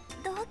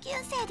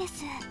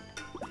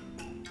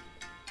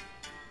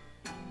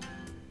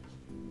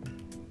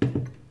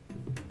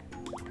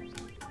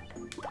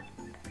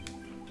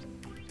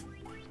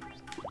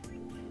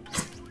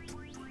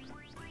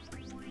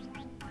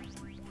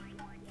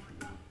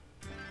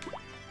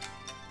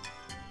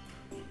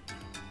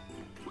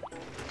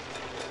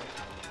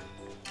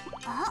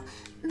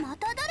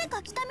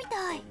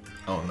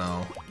 Oh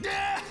no.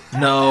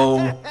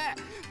 No!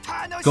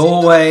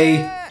 Go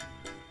away!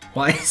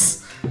 Why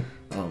is...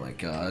 Oh my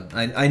god.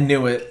 I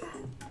knew it.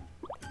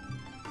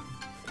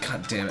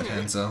 God damn it,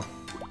 Hanzo.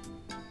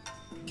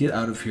 Get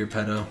out of here,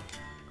 pedo.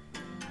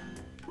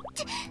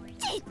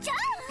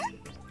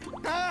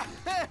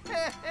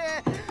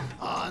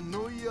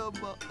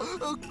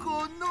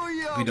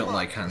 We don't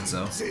like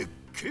Hanzo.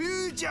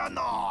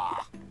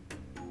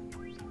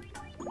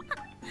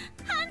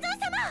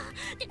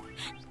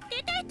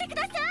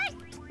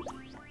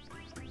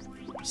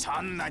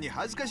 そんなに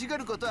恥ずかしが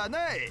ることは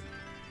ない。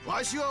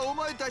わしはお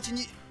前たち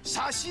に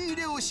差し入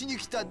れをしに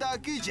来ただ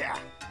けじゃ。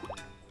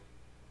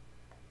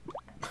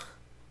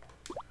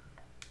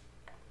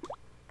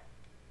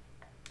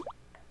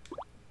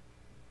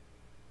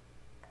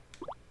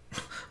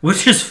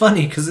Which is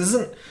funny,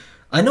 because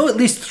I know at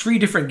least 3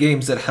 different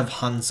games that have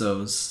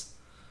Hanzos.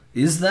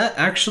 Is that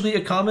actually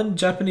a common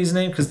Japanese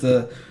name? Because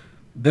the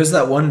There's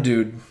that one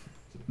dude.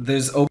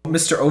 There's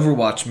Mr.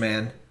 Overwatch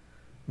Man.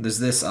 There's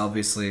this,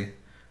 obviously.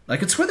 I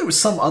could swear there was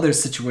some other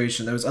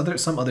situation. There was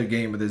some other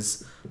game with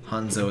his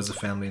Hanzo as a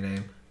family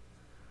name.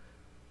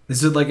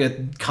 Is it like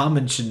a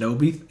common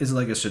shinobi? Is it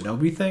like a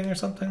shinobi thing or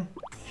something?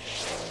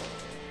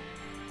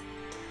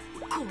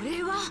 こ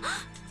れは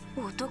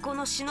男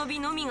の忍び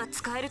のみが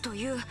使えると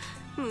いう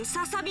ム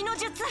ササビの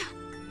術。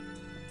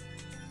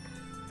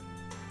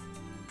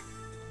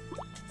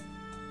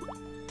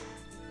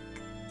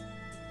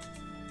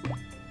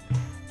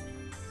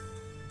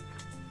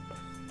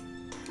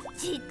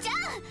ちっちゃん、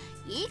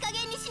いい加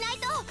減にしない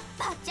と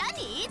ばっちゃんに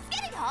言いつけ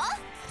るよ。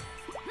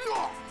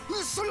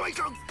それはい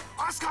かん。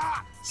アス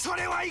カ、そ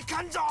れはい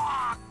かんぞ。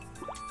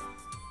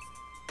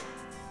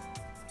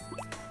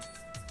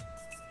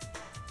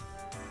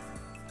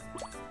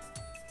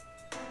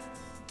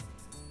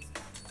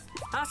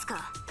アス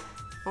カ、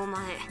お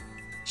前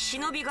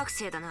忍び学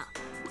生だな。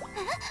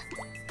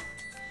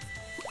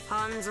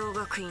半蔵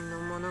学院の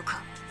もの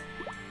か。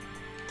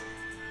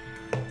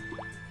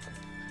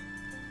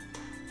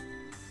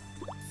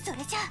そ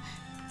れじゃ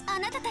あ、あ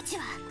なたたち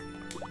は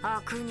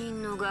悪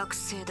人の学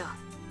生だ。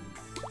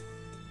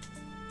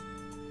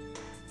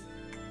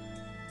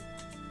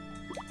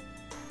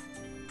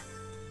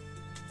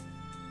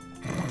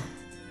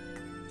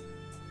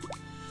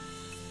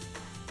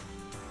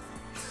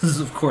This is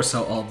of course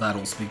how all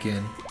battles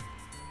begin.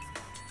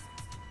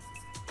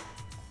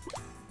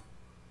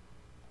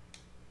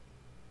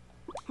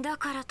 だ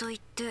からとい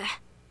って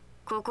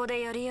ここで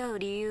やり合う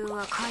理由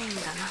は皆無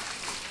だな。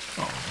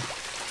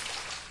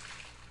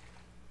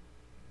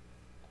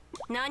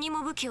何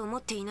も武器を持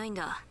っていないん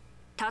だ。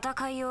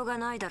戦いようが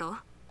ないだろ。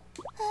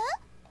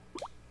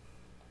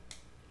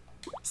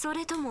そ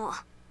れとも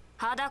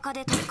裸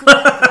で特別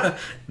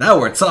Now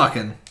we're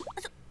talking.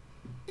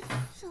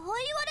 そう言わ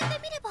れ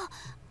てみれば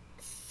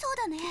そう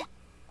だね。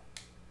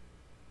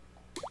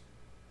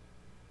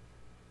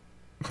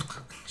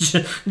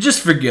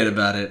Just forget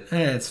about it.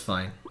 It's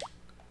fine.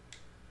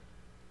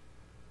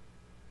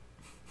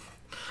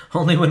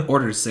 Only when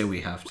orders say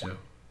we have to.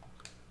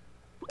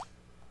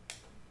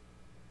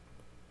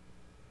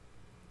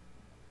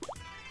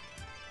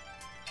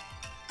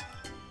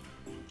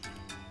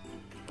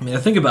 I mean, the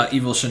thing about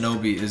evil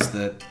shinobi is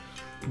that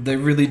they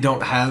really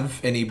don't have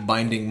any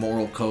binding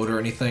moral code or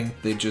anything.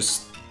 They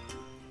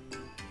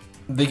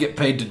get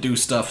paid to do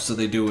stuff, so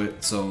they do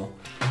it. So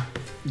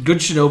good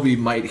shinobi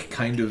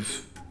kind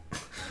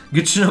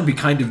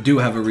of do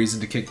have a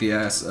reason to kick the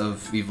ass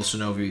of evil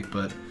shinobi,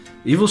 but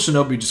evil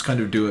shinobi just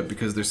kind of do it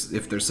because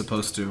if they're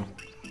supposed to,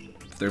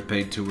 if they're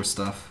paid to or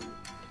stuff.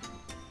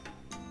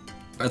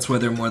 That's why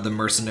they're more the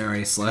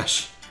mercenary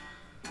slash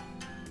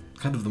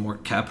kind of the more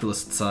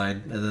capitalist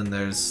side, and then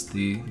there's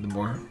the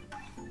more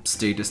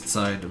statist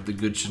side of the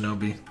good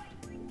shinobi.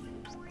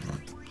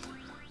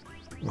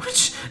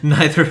 Which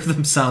neither of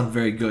them sound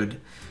very good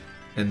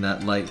in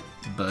that light,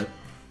 but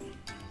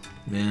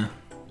yeah.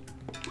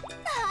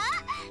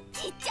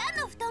 ちっちゃん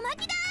の太巻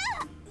きだ。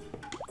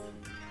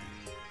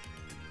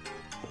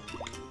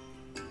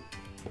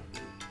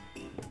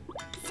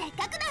せっ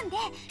かくなんで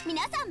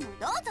皆さんも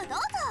どうぞどうぞ。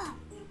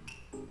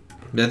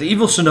Yeah, the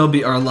evil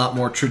shinobi are a lot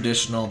more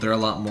traditional. They're a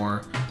lot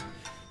more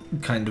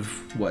kind of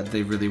what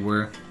they really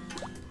were.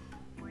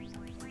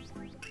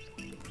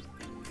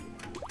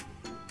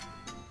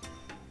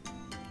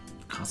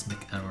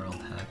 Cosmic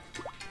Emerald Hack.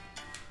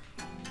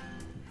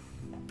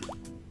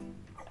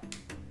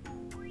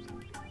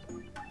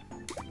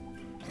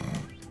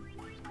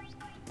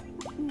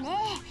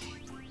 ね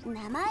え、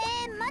名前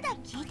まだ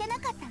聞いてな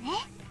かったね。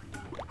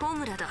ホ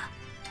ムラだ。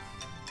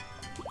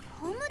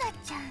ホムラ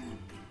ちゃん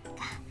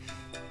か。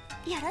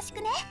よろしく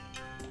ね。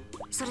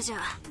それじゃ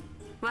あ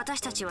私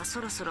たちは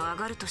そろそろ上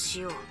がるとし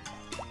よう。ホ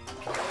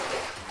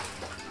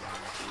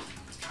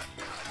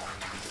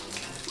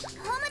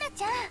ムラ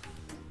ちゃん、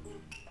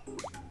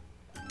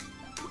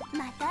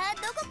また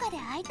どこかで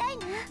会いたい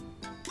な。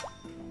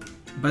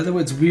By the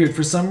way, it's weird.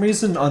 For some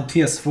reason on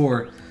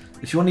PS4,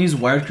 if you want to use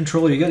wired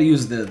controller, you gotta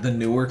use the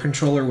newer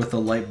controller with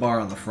the light bar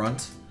on the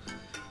front.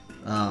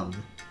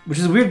 Which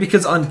is weird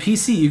because on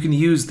PC you can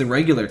use the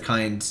regular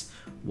kind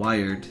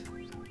wired.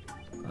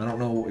 I don't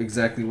know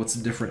exactly what's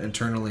different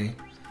internally.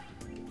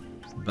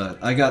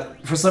 But I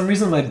got, for some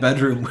reason, my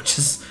bedroom, which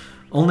is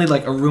only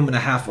like a room and a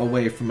half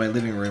away from my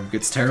living room,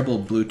 gets terrible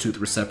Bluetooth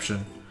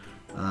reception.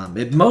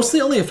 It mostly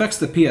only affects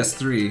the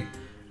PS3.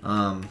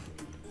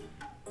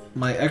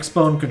 My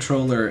Xbone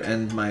controller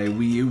and my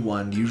Wii U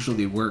one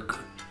usually work.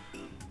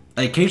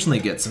 I occasionally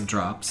get some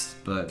drops,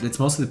 but it's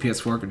mostly the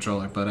PS4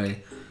 controller, but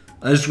I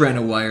just ran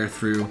a wire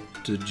through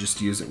to just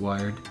use it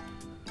wired.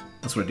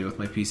 That's what I do with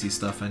my PC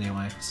stuff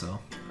anyway, so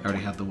I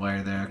already had the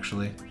wire there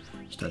actually.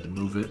 Just had to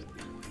move it.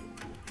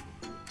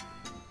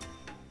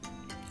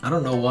 I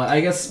don't know why. I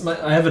guess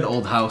I have an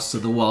old house, so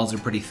the walls are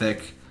pretty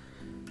thick.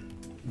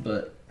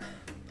 But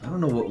I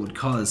don't know what would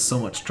cause so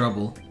much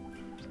trouble.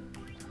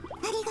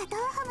 ありがとう、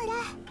ホムラ。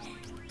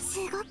す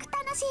ごく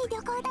楽しい旅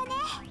行だね。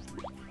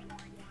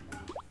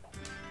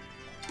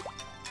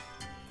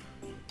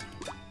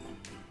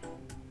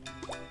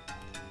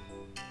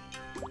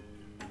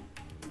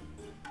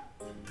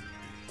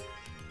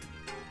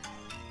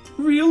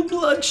Real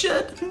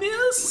bloodshed,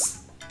 miss.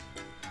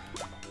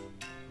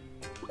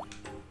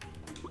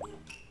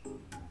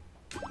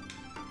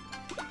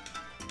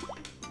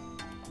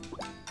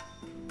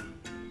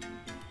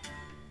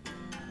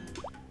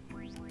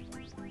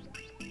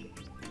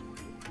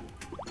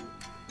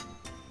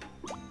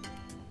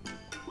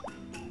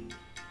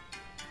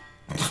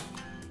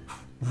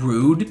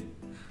 Rude.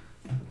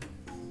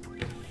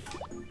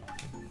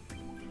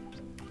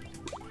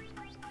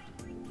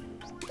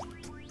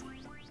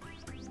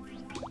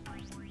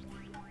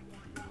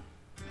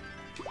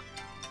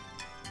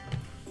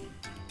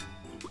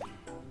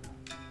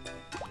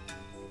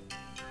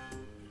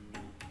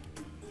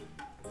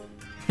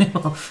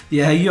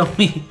 Yeah,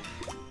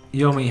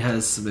 Yomi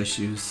has some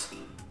issues.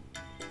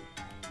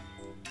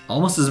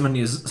 Almost as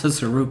many as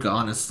Haruka,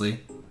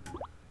 honestly.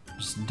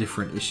 Just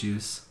different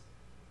issues.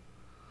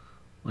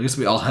 I guess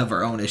we all have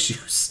our own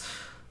issues.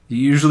 You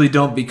usually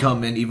don't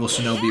become an evil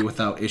shinobi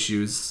without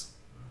issues.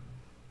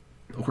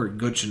 Or a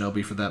good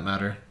shinobi, for that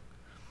matter.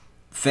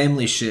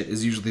 Family shit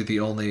is usually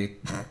the only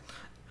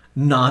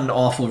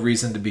non-awful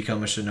reason to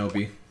become a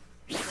shinobi.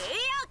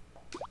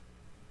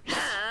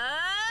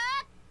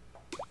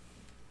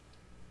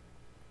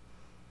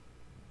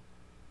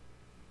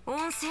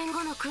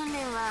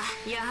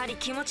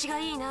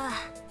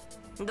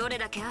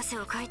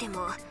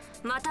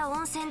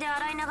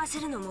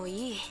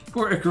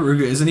 Poor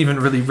Ikaruga isn't even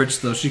really rich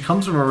though. She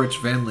comes from a rich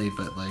family,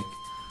 but like,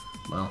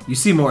 well, you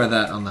see more of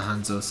that on the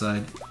Hanzo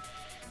side.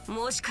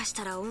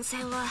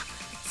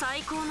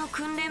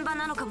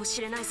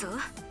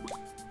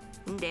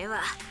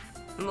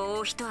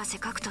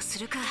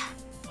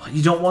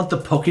 You don't want the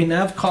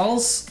Pokénav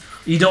calls?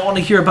 You don't want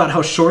to hear about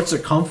how shorts are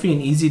comfy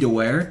and easy to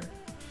wear?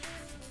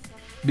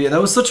 Yeah,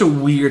 that was such a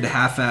weird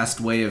half-assed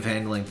way of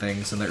handling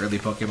things in the early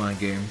Pokemon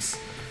games.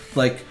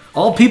 Like,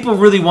 all people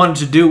really wanted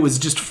to do was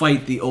just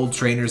fight the old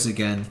trainers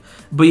again.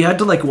 But you had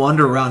to, like,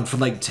 wander around for,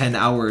 like, 10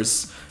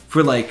 hours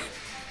for, like,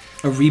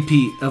 a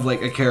repeat of,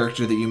 like, a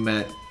character that you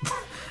met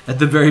at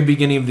the very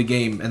beginning of the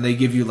game. And they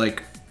give you,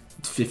 like,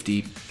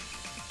 50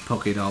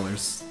 Poké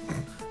Dollars.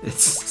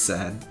 It's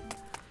sad.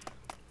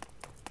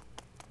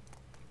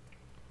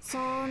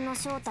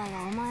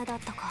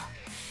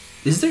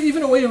 Is there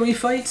even a way to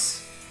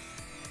refight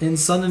in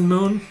Sun and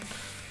Moon?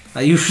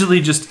 I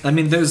usually just... I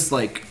mean, there's,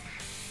 like,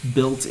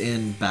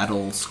 built-in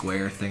battle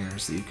square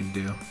thingers that you can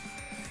do.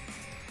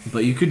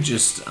 But you could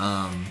just,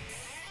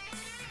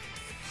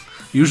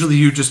 usually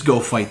you just go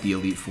fight the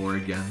Elite Four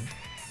again.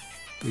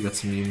 We got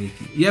some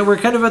Yumiki. Yeah, we're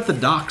kind of at the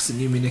docks in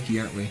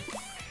Yuminiki, aren't we?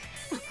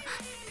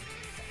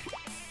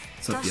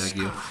 What's up,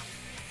 Yagyu?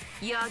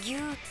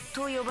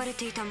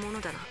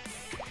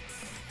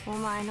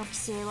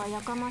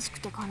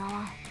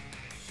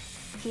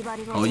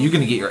 Oh, you're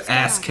gonna get your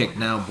ass kicked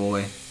now,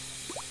 boy.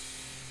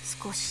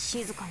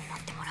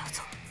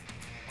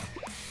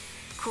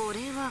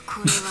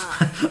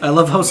 I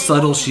love how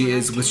subtle she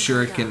is with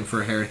shuriken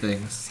for hair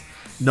things.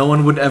 No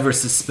one would ever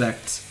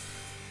suspect.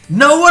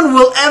 No one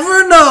will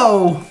ever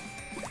know!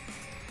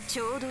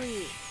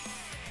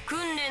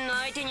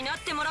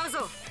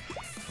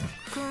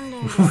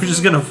 We're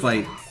just gonna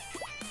fight.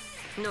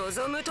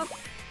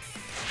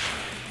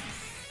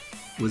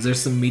 Was there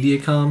some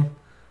Mediacom?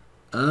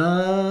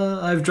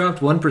 I've dropped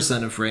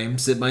 1% of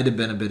frames. It might have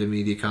been a bit of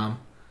Mediacom.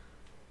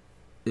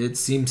 It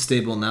seems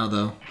stable now,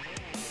 though.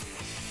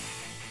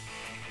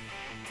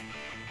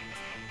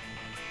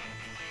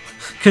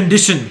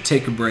 Condition,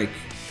 take a break.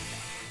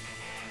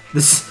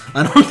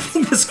 I don't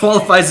think this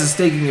qualifies as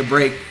taking a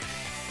break.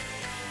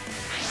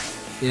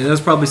 Yeah,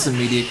 there's probably some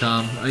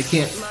Mediacom. I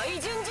can't...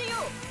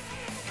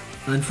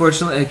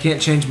 Unfortunately, I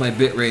can't change my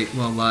bitrate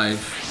while live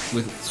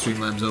with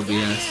Streamlabs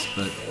OBS,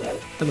 but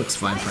it looks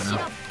fine for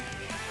now.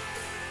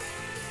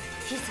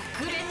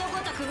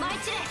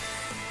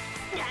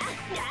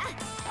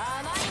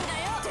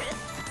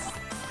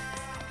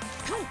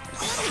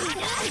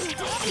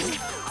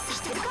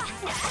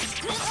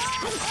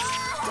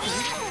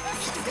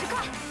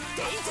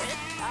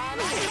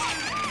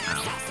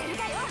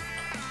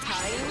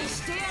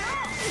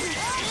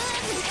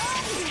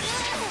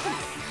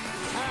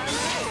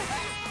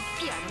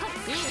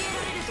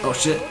 Oh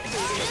shit.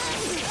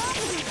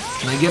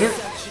 Can I get her?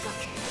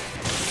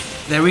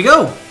 There we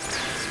go!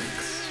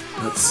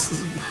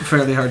 That's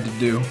fairly hard to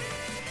do.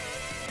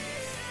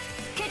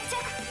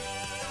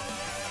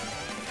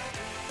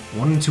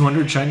 1 in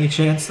 200 shiny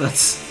chance?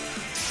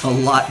 That's a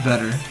lot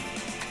better.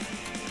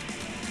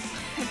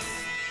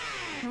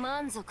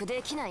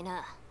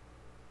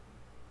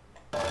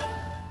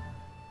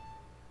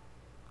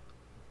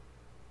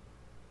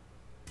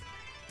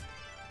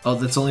 Oh,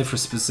 that's only for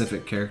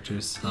specific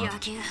characters. Huh?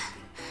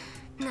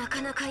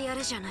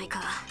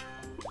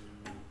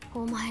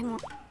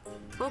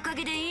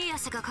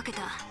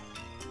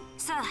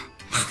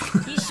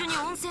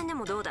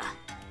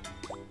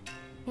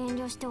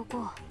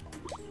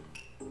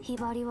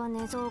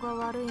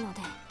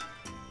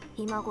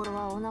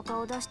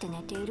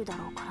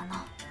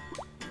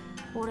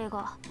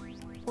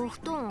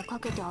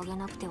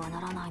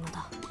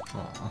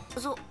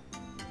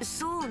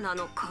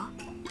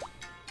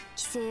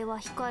 正は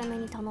控えめ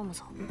に頼む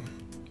ぞ。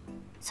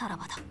さら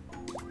ばだ。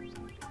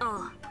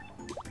ああ、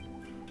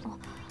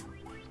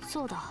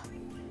そうだ。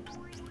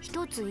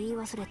一つ言い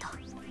忘れた。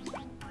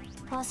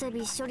汗び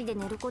っしょりで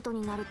寝ること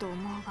になると思う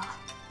が、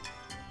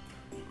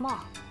ま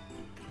あ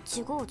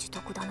自業自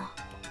得だな。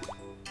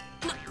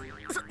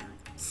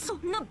そ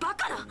んなバ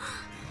カな。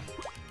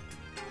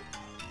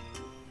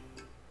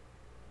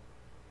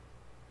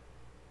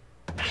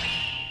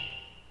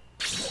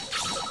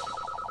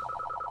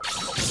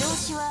調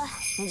子は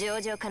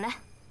上々かな。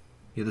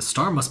Yeah, the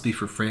star must be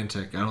for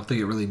frantic. I don't think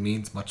it really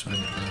means much of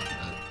anything.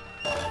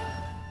 But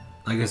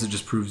I guess it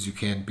just proves you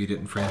can beat it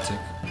in frantic.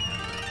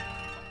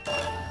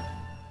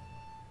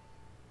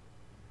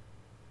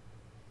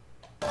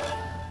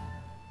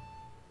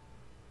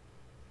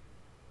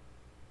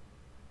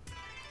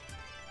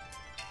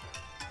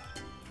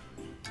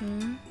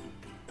 Hmm?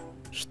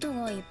 人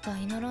がいっぱ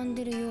い並ん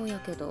でるようや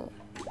けど、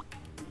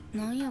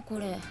なんやこ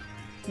れ、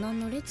何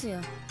の列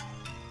や。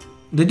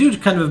They do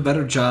kind of a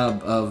better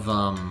job of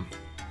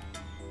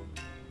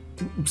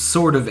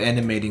sort of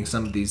animating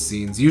some of these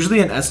scenes. Usually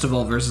in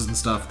Estival versus and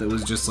stuff, that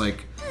was just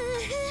like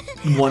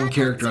one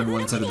character on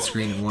one side of the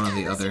screen and one on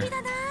the other.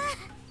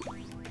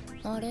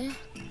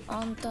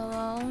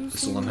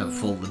 This will have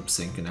full lip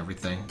sync and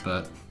everything,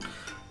 but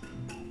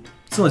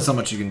it's only so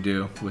much you can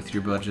do with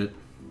your budget.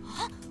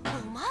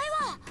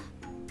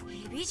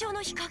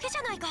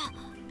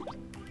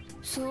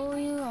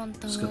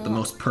 It's got the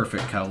most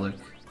perfect cowlick.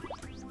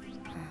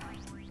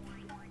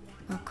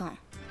 あかん。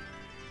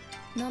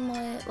名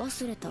前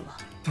忘れたわ。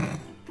カ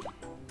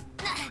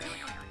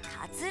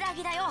ツラ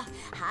ギだよ。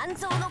半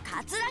蔵の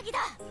カツラギだ。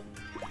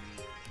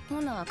ほ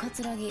な、カ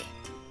ツラギ。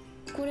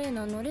これ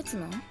何の列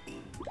なん？列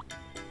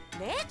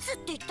っ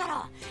て言ったら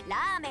ラ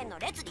ーメンの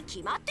列に決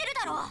まってる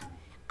だろ。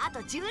あと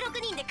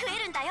16人で食え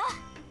るんだよ。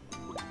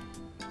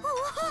おお、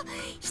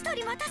一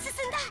人また進ん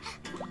だ。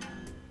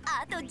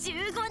あと15人。ヤッ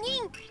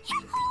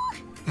ホ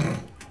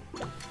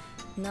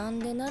ー。なん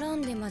で並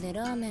んでまで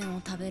ラーメン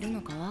を食べる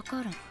のかわ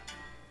からん。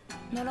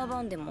並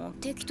ばんでも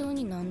適当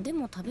に何で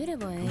も食べれ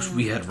ばええ。Wish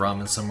we had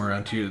ramen somewhere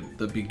around here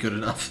that'd be good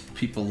enough.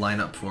 People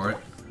line up for it.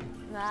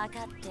 わ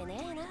かって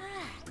ねえな。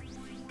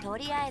と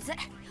りあえず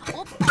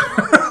おっぱい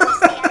し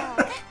てやろう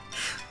か。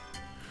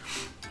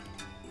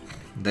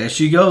There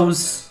she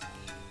goes.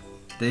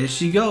 There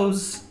she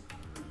goes.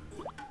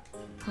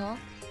 は？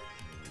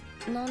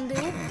なんでお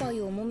っぱい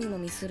をもみも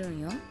みするん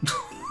や？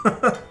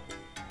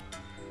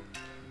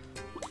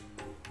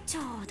冗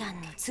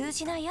談の通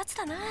じないやつ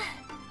だな。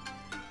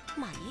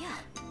まあいいや。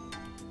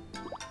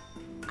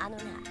あの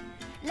な、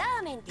ラ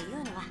ーメンってい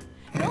うのは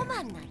ロ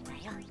マンなんだよ。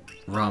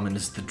Ramen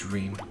is the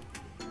dream.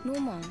 ロ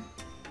マン？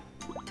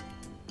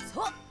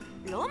そう、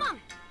ロマン。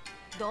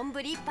丼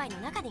一杯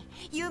の中に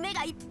夢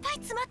がいっぱい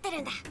詰まって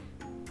るんだ。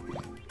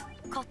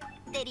こっ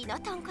てりの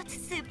豚骨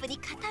スープに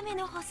固め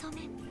の細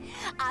麺、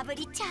炙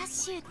りチャー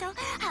シューと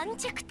半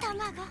熟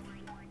卵。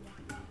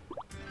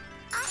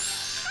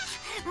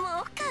も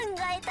う考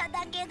えた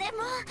だけでも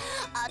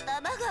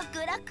頭が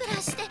グラグラ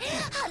して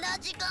鼻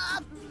血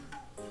が。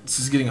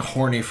This is getting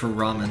horny for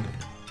ramen.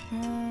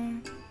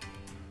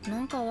 な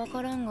んかわ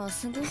からんが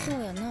すごそ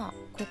うやな、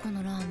ここ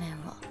のラーメ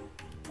ンは。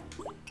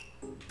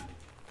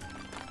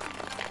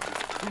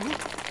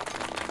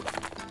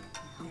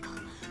なんか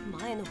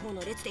前の方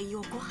の列で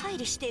横入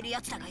りしている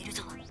やつらがいる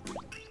ぞ。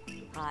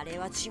あれ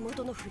は地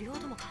元の不良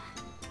どもか。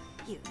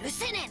許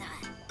せね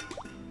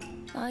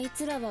えな。あい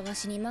つらはわ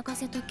しに任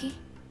せとき。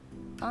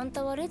あん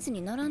たは列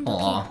に並んど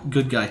き。Aw,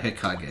 good guy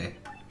Hekage.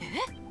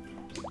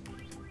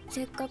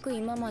 せっかく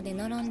今まで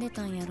並んで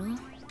たんやろ。ま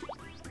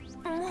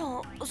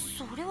あ、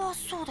それは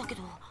そうだけ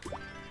ど。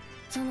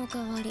その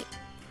代わり、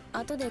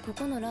後でこ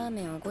このラー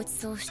メンをごち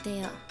そうして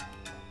や。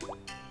分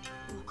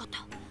かっ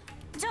た。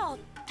じゃあ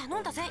頼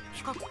んだぜ、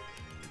ヒカ。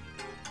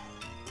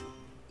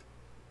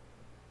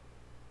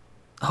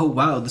Oh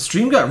wow, the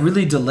stream got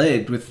really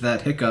delayed with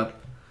that hiccup.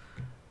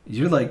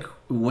 You're like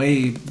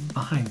way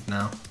behind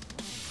now.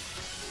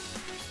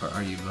 Or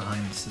are you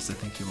behind? Since I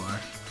think you are.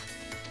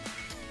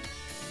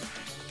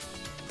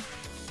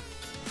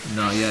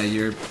 No, yeah,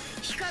 you're...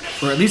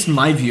 Or at least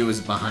my view is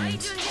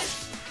behind.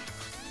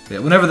 Yeah,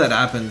 whenever that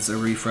happens, a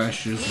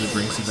refresh usually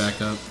brings you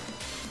back up.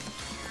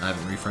 I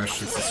haven't refreshed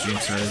since the stream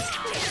started.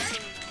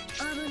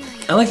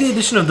 I like the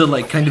addition of the,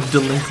 like, kind of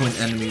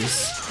delinquent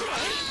enemies.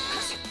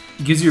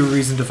 It gives you a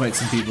reason to fight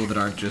some people that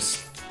aren't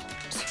just...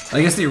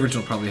 I guess the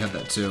original probably had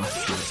that too, but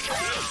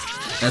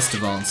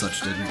Estival and such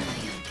didn't.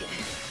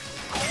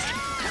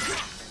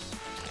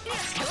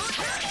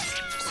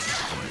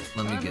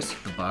 Let me get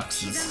the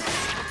boxes.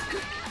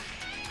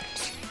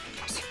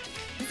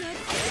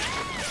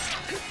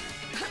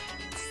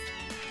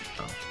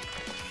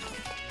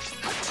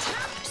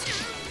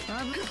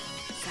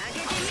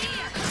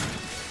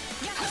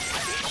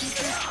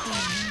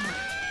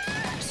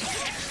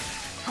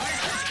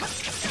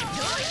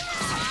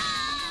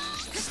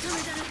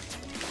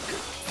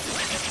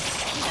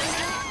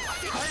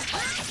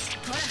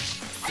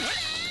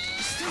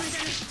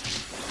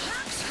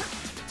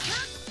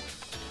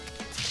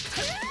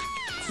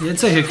 Yeah, I'd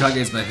say Hikage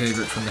is my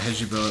favorite from the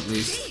Hejibo at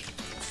least.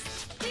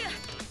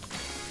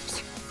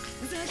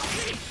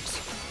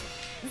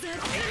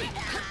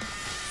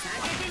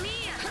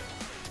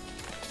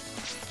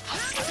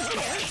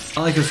 I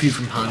like a few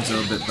from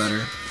Hanzo a bit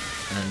better,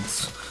 and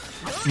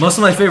most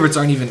of my favorites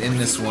aren't even in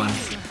this one.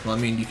 Well, I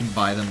mean, you can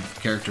buy them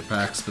character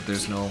packs, but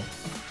there's no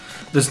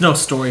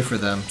story for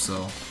them,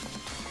 so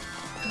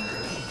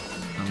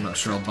I'm not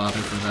sure I'll bother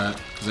for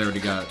that because I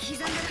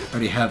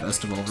already have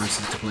Estival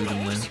versus to play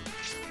them in.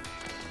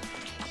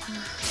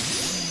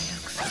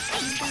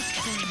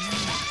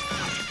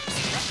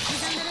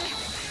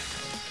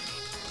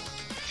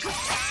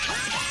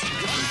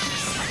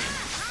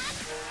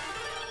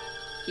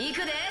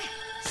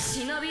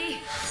 Shinobi,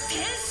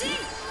 Tenshin!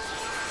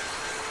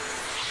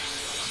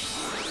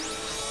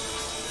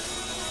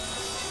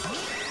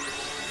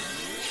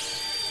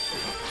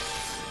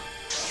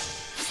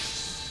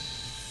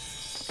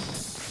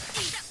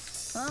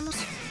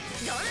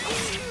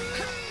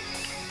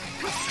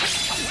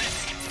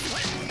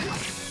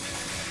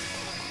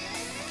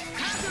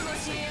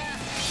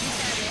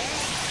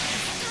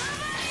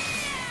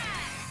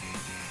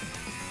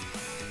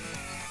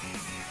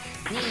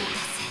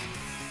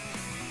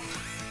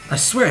 I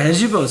swear,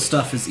 Hejibo's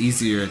stuff is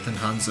easier than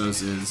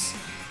Hanzo's is.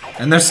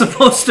 And they're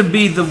supposed to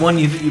be the one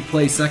that you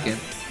play second.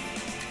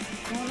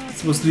 It's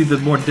supposed to be the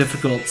more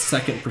difficult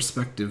second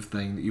perspective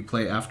thing that you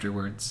play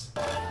afterwards.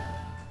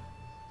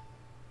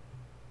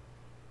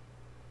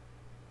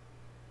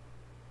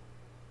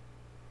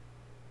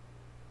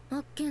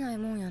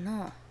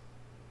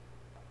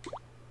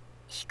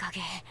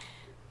 Hikage,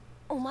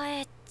 お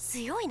前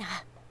強いな。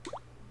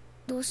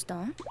どうした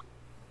ん？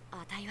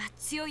あたいは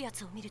強いや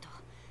つを見ると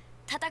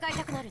戦い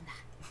たくなるんだ。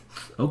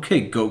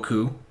Okay,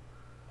 Goku.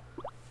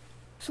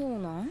 そう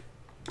なん？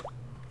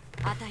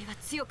あたいは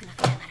強くなく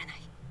てはならない。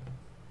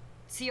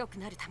強く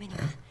なるためには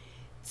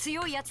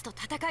強いやつと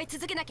戦い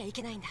続けなきゃい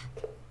けないんだ。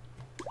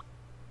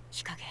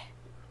日陰、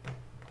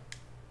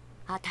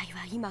あたい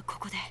は今こ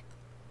こで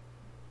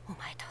お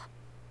前と。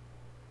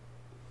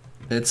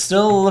It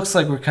still looks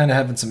like we're kind of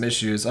having some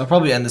issues. I'll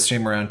probably end the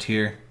stream around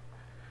here.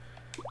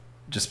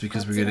 Just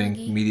because we're getting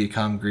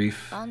Mediacom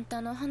grief. あん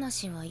たの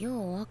話はよ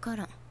うわか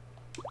らん。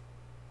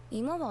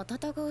今は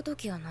戦う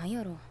時はない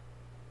やろ。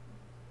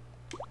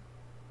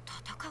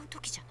戦う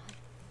時じゃ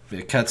な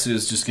い。Yeah, Katsu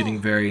is just getting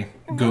very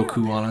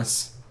Goku on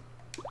us.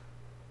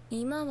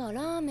 今は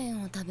ラーメ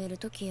ンを食べる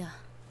時や。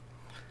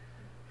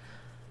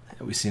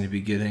We seem to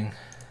be getting...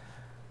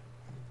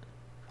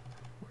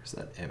 Where's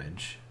that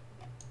image?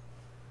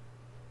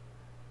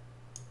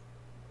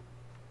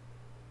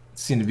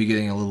 Seem to be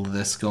getting a little of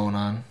this going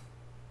on.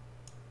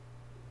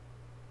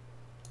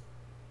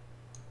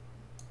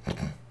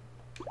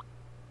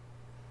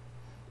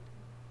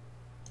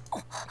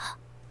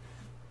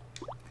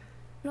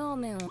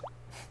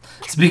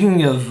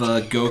 Speaking of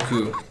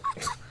Goku,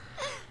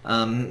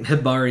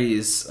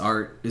 Hibari's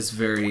art is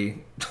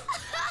very...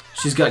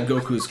 She's got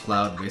Goku's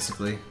cloud,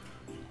 basically.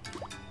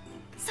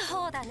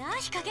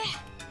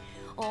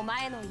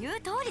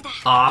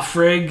 Aw,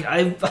 frig!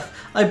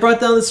 I brought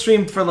down the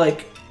stream for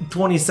like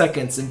 20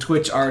 seconds and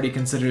Twitch already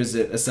considers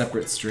it a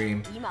separate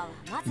stream.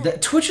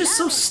 Twitch is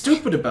so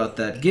stupid about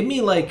that. Give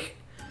me like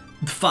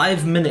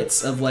 5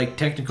 minutes of like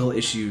technical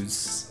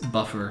issues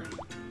buffer.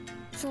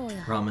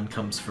 Ramen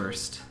comes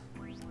first.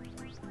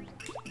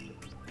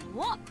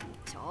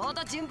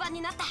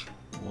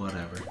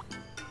 Whatever.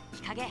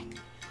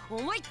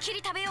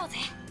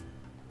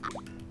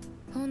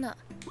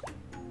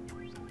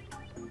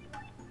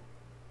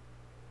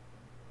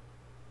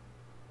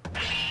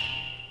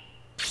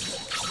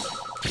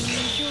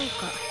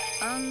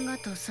 あんが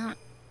とさん。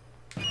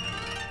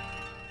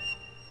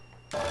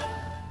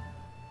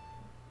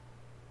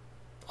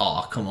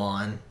Aw, come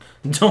on.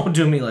 Don't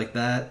do me like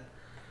that.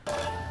 Oh,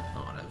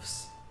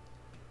 whatevs.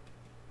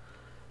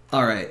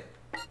 Alright.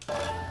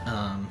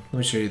 Let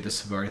me show you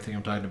this Hibari thing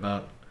I'm talking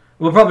about.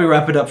 We'll probably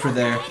wrap it up for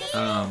there.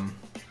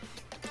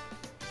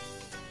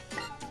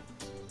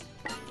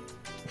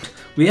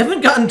 We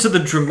haven't gotten to the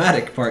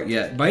dramatic part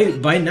yet.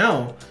 By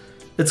now,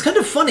 it's kind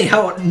of funny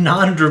how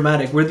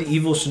non-dramatic. We're the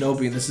evil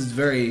Shinobi, and this is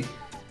very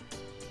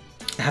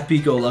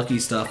happy-go-lucky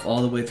stuff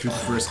all the way through the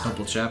first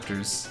couple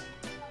chapters.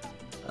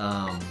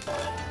 I'm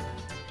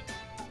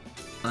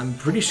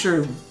pretty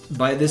sure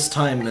by this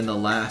time in the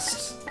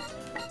last,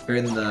 or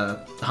in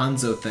the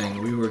Hanzo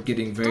thing, we were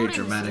getting very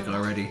dramatic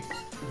already.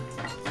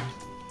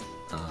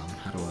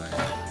 How do I...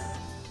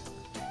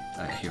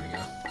 Alright, here we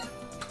go.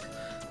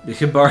 The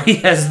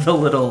Hibari has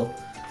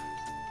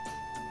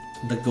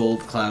the gold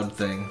cloud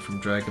thing from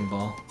Dragon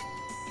Ball.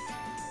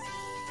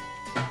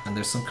 And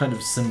there's some kind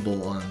of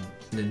symbol on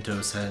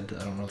Ninto's head.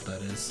 I don't know what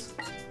that is.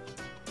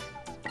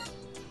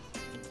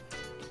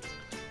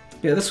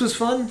 Yeah, this was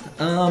fun.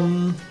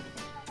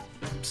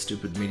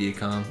 Stupid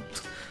Mediacom.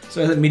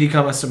 Sorry that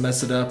Mediacom has to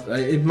mess it up.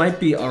 It might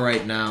be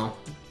alright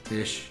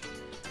now-ish.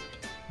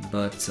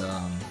 But,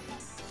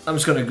 I'm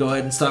just gonna go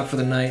ahead and stop for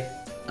the night.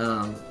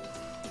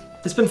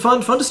 It's been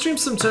fun to stream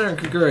some Senran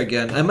Kagura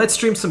again. I might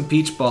stream some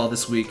Peach Ball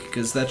this week,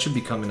 because that should be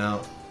coming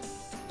out.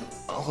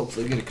 I'll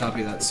hopefully get a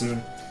copy of that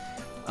soon.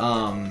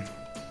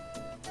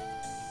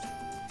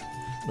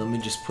 Let me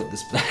just put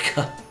this back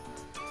up.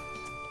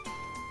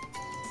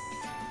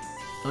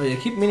 Oh yeah, I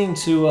keep meaning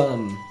to,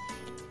 don't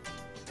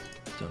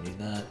need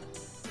that.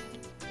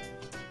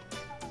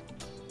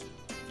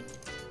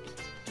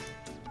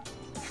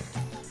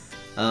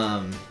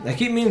 I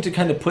keep meaning to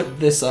kind of put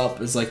this up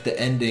as like the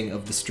ending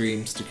of the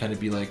streams to kind of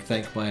be like,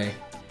 thank my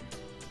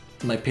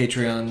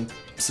Patreon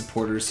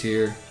supporters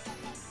here.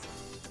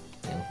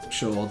 You know,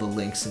 show all the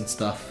links and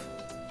stuff.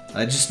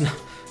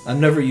 I'm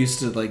never used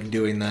to like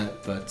doing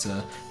that, but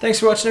thanks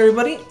for watching,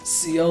 everybody.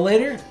 See y'all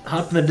later.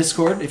 Hop in the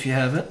Discord if you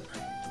haven't.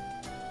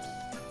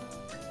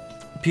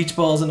 Peach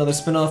Ball is another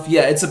spin-off.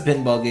 Yeah, it's a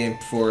pinball game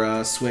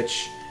for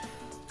Switch.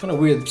 Kind of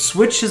weird.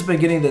 Switch has been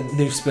getting the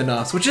new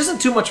spin-offs, which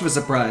isn't too much of a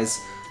surprise.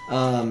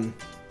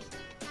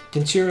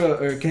 Kenichiro,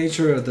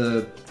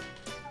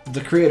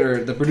 the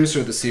creator, the producer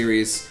of the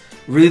series,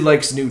 really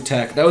likes new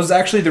tech. That was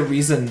actually the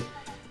reason.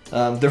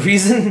 The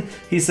reason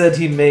he said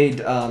he made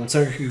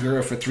Senran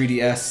Kagura for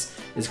 3DS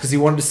is because he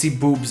wanted to see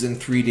boobs in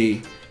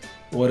 3D.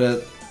 What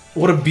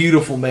a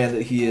beautiful man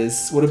that he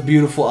is. What a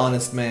beautiful,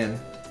 honest man.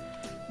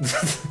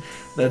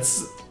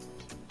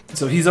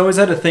 So he's always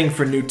had a thing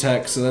for new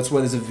tech. So that's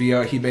why there's a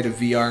VR. He made a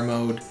VR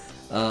mode.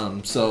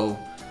 So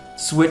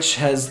Switch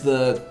has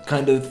the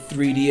kind of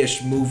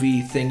 3D-ish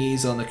movie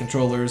thingies on the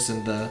controllers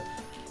and the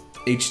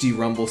HD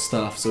Rumble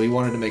stuff. So he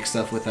wanted to make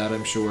stuff with that,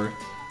 I'm sure.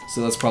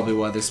 So that's probably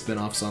why there's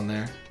spin-offs on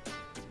there.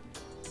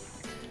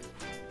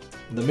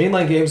 The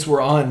mainline games were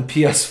on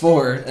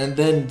PS4, and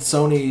then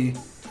Sony...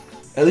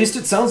 At least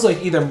it sounds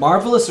like either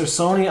Marvelous or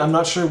Sony. I'm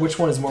not sure which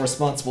one is more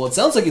responsible. It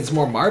sounds like it's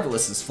more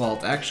Marvelous's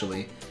fault,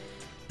 actually.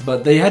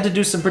 But they had to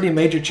do some pretty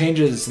major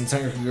changes in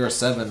Senran Kagura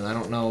 7, and I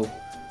don't know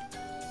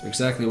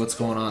exactly what's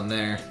going on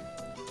there.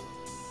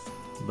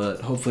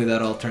 But hopefully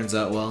that all turns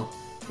out well.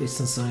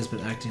 Based on Sony's been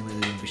acting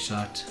lately, they'd be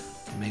shocked.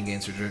 The main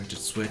games are directed to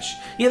Switch.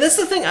 Yeah, that's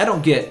the thing I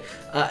don't get.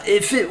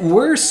 If it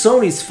were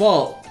Sony's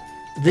fault,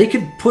 they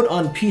could put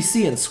on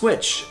PC and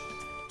Switch.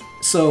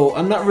 So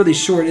I'm not really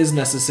sure it is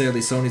necessarily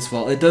Sony's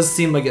fault. It does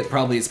seem like it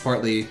probably is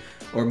partly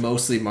or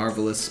mostly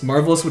Marvelous.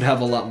 Marvelous would have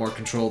a lot more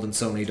control than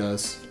Sony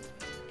does.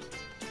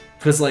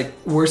 Because, like,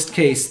 worst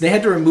case, they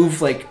had to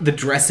remove, like, the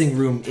dressing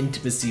room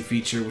intimacy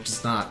feature, which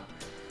is not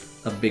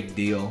a big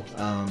deal.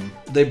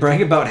 They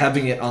brag about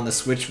having it on the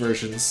Switch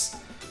versions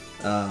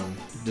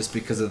just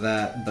because of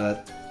that,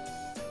 but,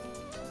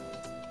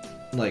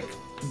 like,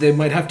 they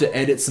might have to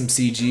edit some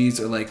CGs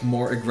or, like,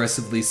 more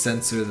aggressively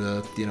censor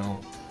the, you know,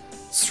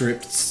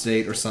 stripped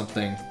state or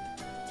something.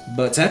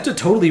 But to have to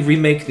totally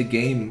remake the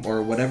game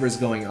or whatever's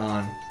going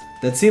on,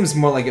 that seems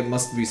more like it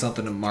must be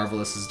something that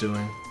Marvelous is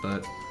doing,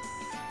 but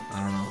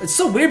I don't know. It's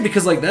so weird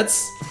because, like,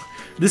 this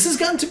has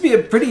gotten to be a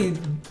pretty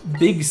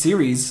big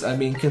series. I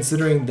mean,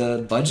 considering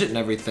the budget and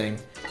everything,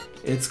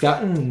 it's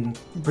gotten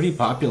pretty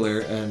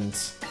popular, and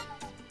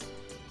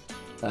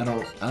I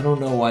don't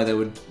know why they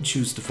would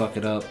choose to fuck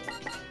it up,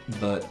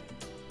 but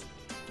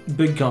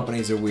big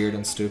companies are weird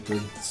and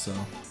stupid, so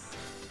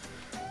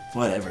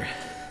whatever.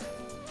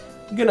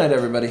 Good night,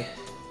 everybody.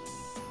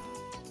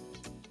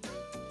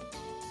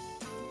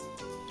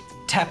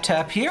 Tap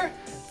tap here.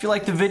 If you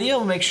like the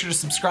video, make sure to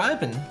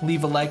subscribe and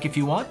leave a like if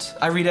you want.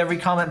 I read every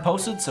comment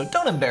posted, so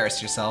don't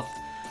embarrass yourself.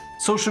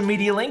 Social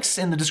media links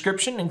in the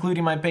description,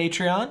 including my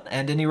Patreon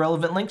and any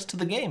relevant links to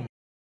the game.